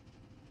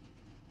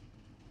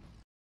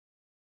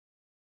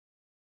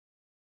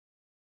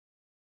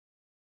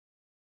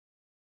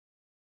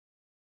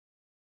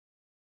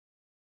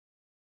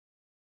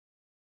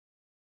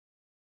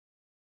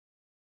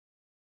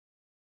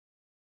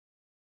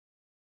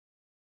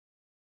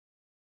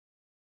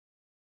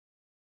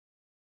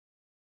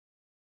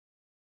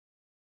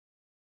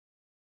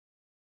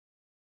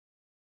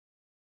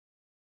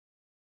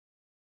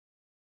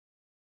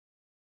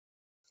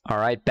 All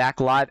right, back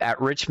live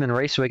at Richmond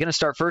Raceway. Going to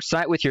start first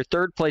tonight with your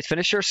third place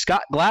finisher,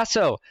 Scott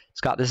Glasso.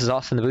 Scott, this is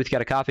Austin in the booth.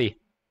 Got a copy?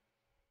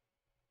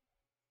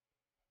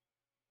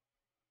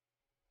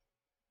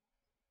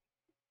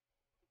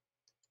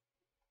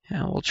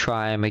 And we'll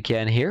try him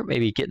again here.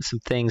 Maybe getting some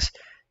things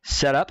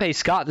set up. Hey,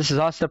 Scott, this is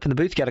Austin up in the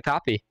booth. Got a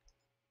copy?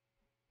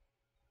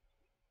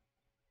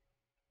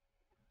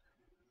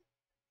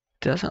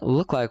 Doesn't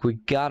look like we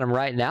got him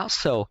right now,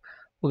 so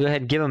we'll go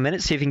ahead and give him a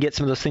minute, see if we can get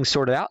some of those things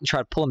sorted out and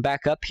try to pull him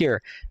back up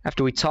here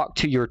after we talk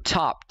to your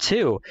top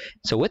 2.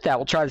 So with that,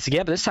 we'll try this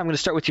again, but this time I'm going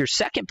to start with your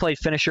second place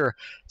finisher,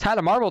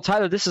 Tyler Marble.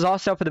 Tyler, this is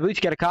also up in the booth.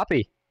 You got a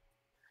copy?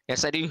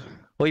 Yes, I do.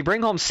 Well, you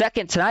bring home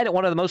second tonight at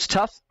one of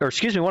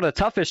the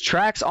toughest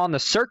tracks on the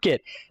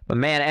circuit. But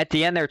man, at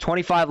the end there,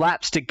 25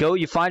 laps to go,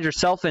 you find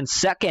yourself in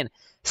second.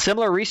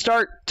 Similar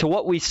restart to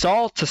what we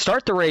saw to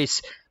start the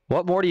race.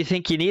 What more do you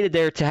think you needed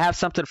there to have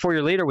something for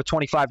your leader with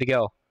 25 to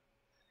go?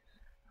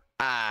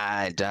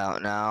 I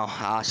don't know.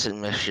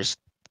 Austin was just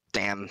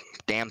damn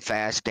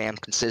fast, damn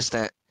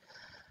consistent.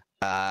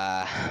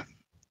 Yeah,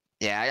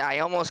 I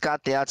almost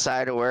got the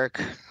outside to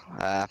work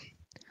on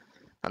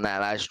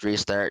that last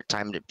restart.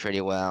 Timed it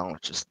pretty well.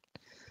 Just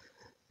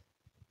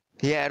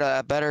he had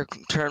a better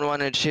turn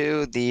 1 and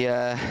 2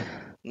 the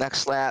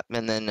next lap,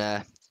 and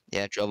then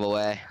yeah, drove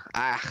away.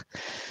 I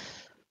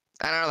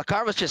don't know. The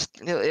car was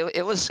just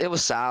it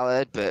was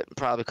solid, but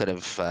probably could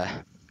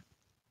have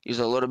use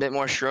a little bit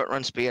more short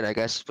run speed, I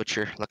guess, what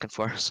you're looking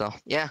for. So,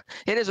 yeah,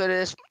 it is what it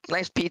is.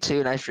 Nice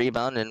P2, nice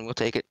rebound, and we'll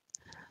take it.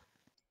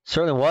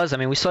 Certainly was. I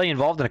mean, we saw you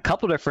involved in a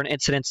couple different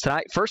incidents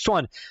tonight. First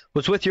one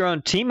was with your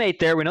own teammate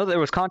there. We know that there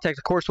was contact,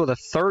 of course, with a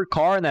third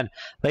car, and then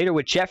later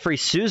with Jeffrey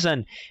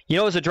Susan. You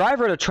know, as a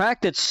driver at a track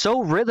that's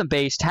so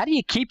rhythm-based, how do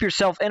you keep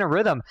yourself in a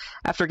rhythm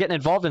after getting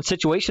involved in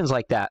situations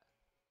like that?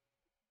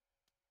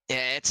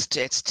 Yeah,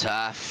 it's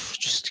tough.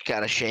 Just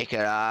got to shake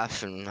it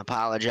off and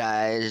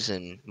apologize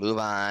and move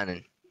on.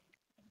 And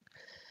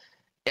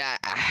yeah,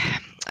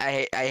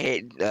 I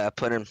hate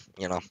putting,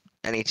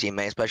 any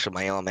teammate, especially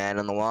my own man,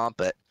 on the wall,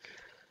 but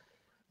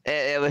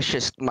it was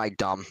just my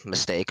dumb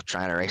mistake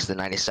trying to race the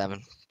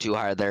 97 too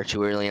hard there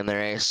too early in the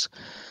race.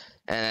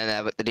 And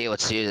then the deal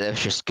with Susan, it was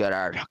just good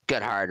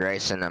hard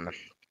racing.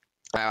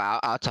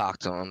 I'll talk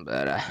to him,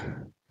 but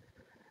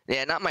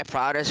yeah, not my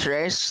proudest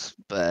race,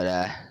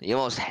 but you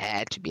almost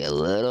had to be a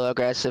little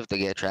aggressive to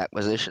get track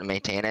position and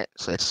maintain it.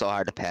 So it's so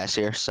hard to pass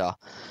here. So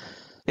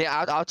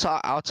yeah, I'll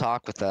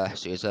talk with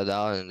Susan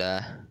though, and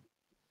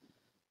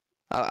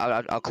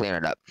I'll clean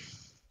it up.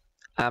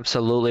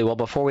 Absolutely. Well,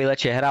 before we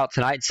let you head out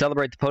tonight and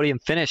celebrate the podium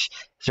finish,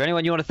 is there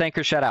anyone you want to thank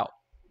or shout out?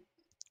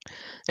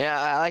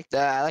 Yeah, I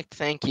like to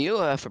thank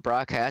you for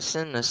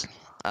broadcasting. This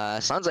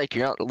sounds like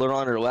you're a little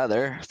under the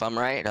weather. If I'm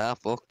right,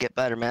 we'll get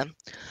better, man.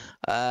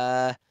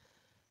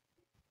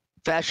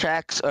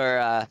 FastTrack,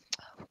 or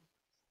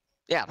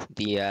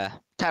the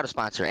title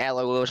sponsor,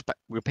 Alloy Wheels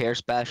Repair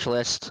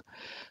Specialist,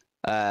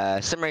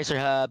 Sim Racer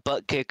Hub,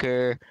 Butt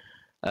Kicker,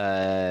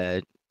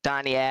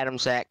 Donnie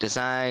Adams Act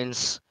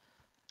Designs,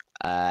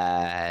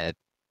 Bushnell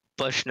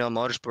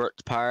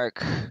Motorsports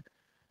Park,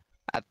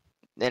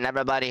 and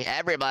everybody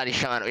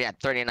showing up. We had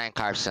 39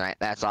 cars tonight.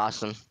 That's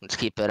awesome. Let's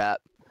keep it up.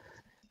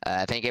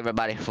 Thank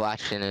everybody for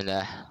watching, and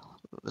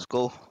let's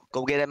go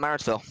get it at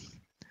Martinsville.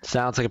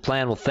 Sounds like a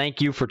plan. Well,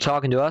 thank you for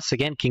talking to us.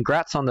 Again,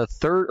 congrats on the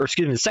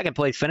second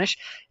place finish,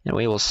 and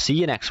we will see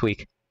you next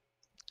week.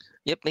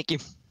 Yep, thank you.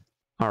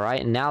 All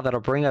right, and now that'll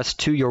bring us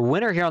to your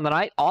winner here on the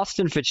night,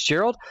 Austin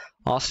Fitzgerald.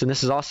 Austin,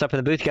 this is Austin up in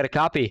the booth. You got a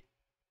copy?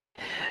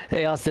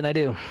 Hey, Austin, I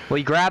do. Well,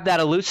 you grabbed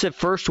that elusive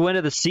first win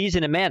of the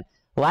season, and man,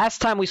 Last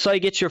time we saw you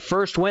get your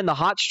first win, the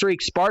hot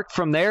streak sparked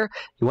from there.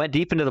 You went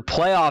deep into the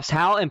playoffs.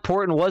 How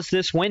important was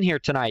this win here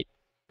tonight?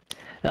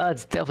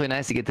 It's definitely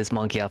nice to get this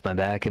monkey off my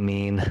back. I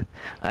mean,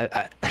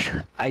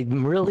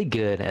 I'm really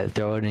good at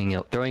throwing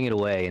it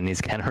away in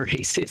these kind of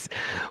races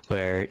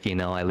where,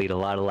 I lead a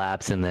lot of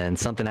laps and then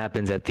something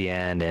happens at the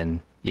end and,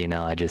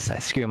 I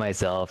screw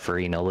myself for,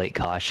 late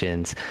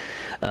cautions.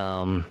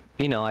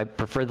 I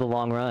prefer the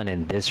long run,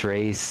 and this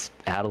race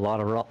had a lot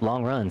of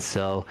long runs.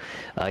 So,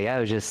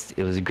 it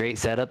was a great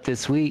setup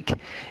this week,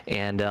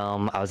 and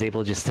I was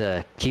able just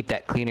to keep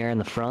that clean air in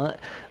the front.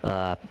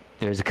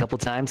 There's a couple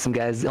times some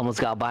guys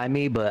almost got by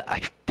me, but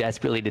I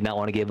desperately did not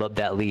want to give up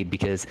that lead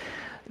because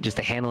just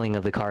the handling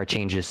of the car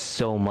changes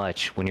so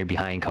much when you're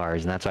behind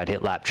cars, and that's why I'd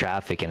hit lap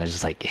traffic, and it's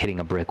just like hitting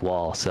a brick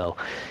wall. So,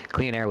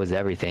 clean air was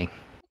everything.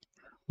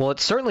 Well, it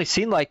certainly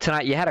seemed like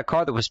tonight you had a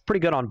car that was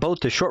pretty good on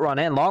both the short run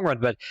and long run,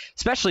 but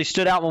especially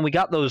stood out when we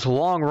got those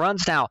long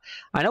runs. Now,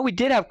 I know we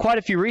did have quite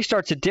a few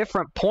restarts at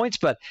different points,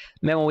 but,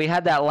 man, when we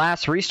had that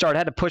last restart, I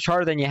had to push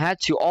harder than you had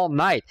to all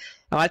night.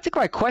 Now, I think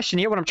my question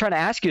here, what I'm trying to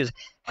ask you is,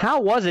 how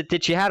was it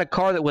that you had a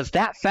car that was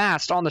that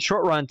fast on the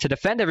short run to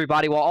defend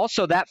everybody while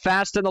also that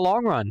fast in the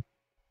long run?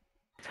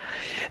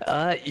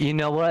 You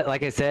know what?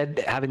 Like I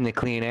said, having the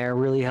clean air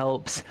really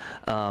helps,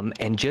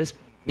 and just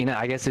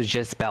I guess it was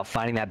just about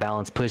finding that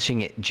balance,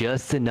 pushing it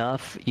just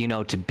enough,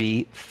 to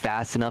be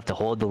fast enough to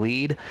hold the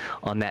lead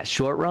on that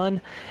short run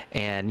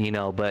and,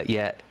 but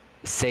yet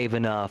save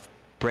enough,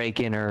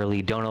 break in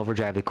early, don't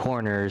overdrive the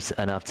corners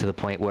enough to the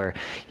point where,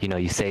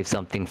 you save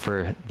something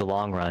for the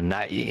long run.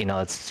 Not,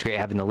 it's great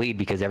having the lead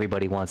because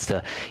everybody wants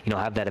to,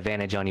 have that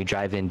advantage on you,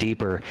 drive in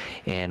deeper.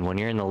 And when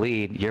you're in the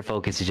lead, your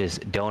focus is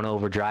just don't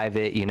overdrive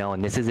it,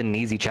 and this isn't an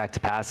easy track to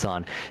pass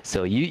on.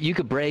 So you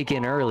could break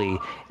in early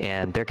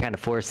and they're kind of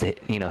forced to,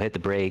 hit the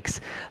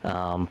brakes.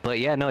 But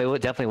yeah, no,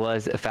 it definitely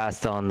was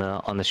fast on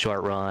the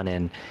short run.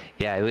 And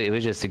yeah, it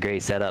was just a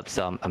great setup.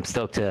 So I'm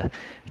stoked to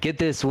get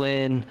this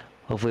win.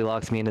 Hopefully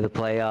locks me into the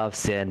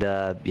playoffs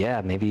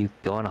and, maybe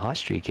go on a hot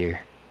streak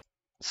here.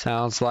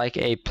 Sounds like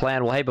a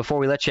plan. Well, hey, before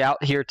we let you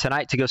out here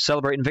tonight to go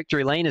celebrate in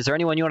Victory Lane, is there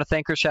anyone you want to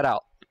thank or shout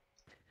out?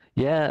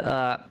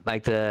 Yeah, I'd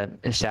like to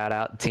shout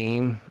out the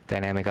team,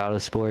 Dynamic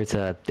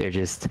Autosports. They're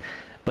just a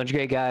bunch of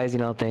great guys,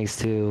 thanks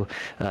to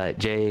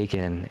Jake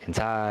and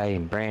Ty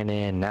and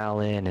Brandon and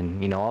Alan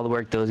and, all the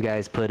work those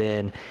guys put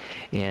in.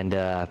 And,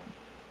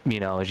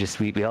 it's just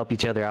we help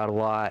each other out a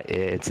lot.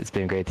 It's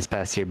been great this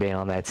past year being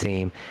on that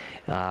team.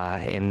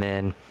 And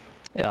then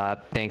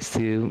thanks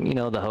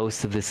to, the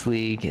hosts of this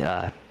league,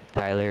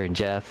 Tyler and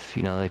Jeff,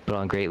 they put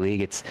on a great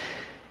league. It's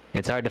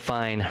hard to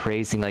find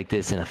racing like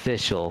this in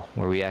official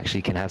where we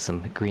actually can have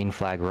some green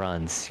flag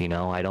runs.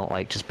 I don't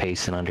like just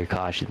pacing under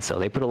caution. So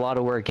they put a lot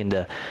of work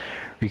into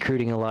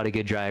recruiting a lot of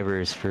good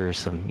drivers for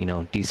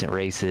some, decent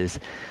races.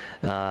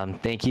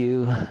 Thank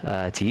you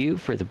to you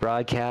for the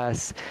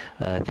broadcast.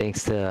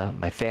 Thanks to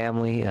my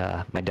family,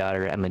 my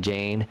daughter Emma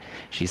Jane.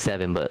 She's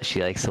 7, but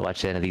she likes to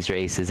watch the end of these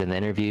races and the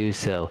interviews.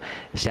 So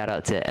shout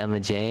out to Emma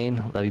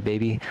Jane. Love you,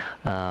 baby.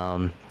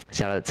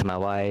 Shout out to my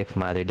wife,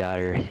 my other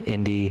daughter,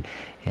 Indy.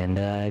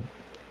 And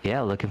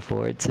looking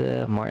forward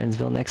to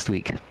Martinsville next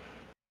week.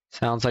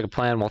 Sounds like a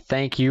plan. Well,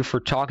 thank you for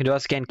talking to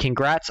us again.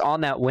 Congrats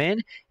on that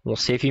win. We'll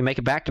see if you make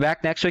it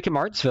back-to-back next week at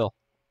Martinsville.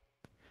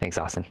 Thanks,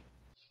 Austin.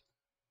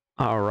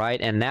 All right,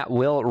 and that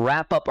will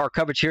wrap up our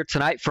coverage here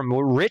tonight from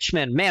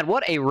Richmond. Man,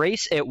 what a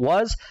race it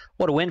was.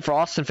 What a win for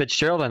Austin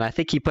Fitzgerald, and I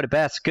think he put it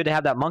best. Good to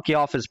have that monkey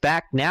off his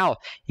back. Now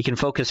he can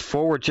focus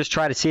forward, just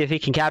try to see if he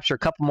can capture a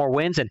couple more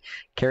wins and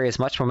carry as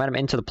much momentum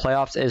into the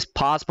playoffs as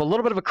possible. A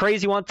little bit of a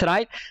crazy one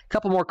tonight. A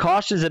couple more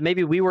cautions that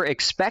maybe we were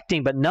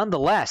expecting, but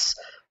nonetheless,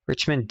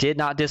 Richmond did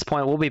not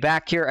disappoint. We'll be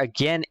back here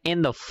again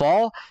in the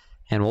fall.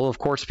 And we'll, of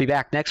course, be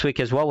back next week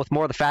as well with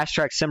more of the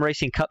FastTrack Sim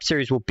Racing Cup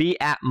Series. We'll be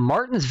at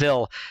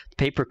Martinsville.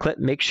 Paperclip,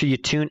 make sure you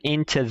tune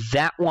into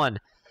that one.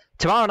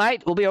 Tomorrow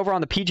night, we'll be over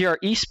on the PGR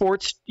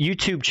Esports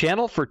YouTube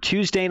channel for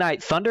Tuesday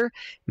Night Thunder.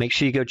 Make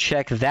sure you go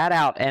check that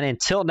out. And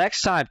until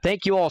next time,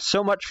 thank you all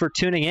so much for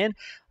tuning in.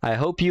 I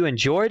hope you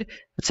enjoyed.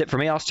 That's it for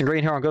me, Austin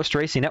Green, here on Ghost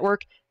Racing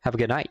Network. Have a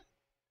good night.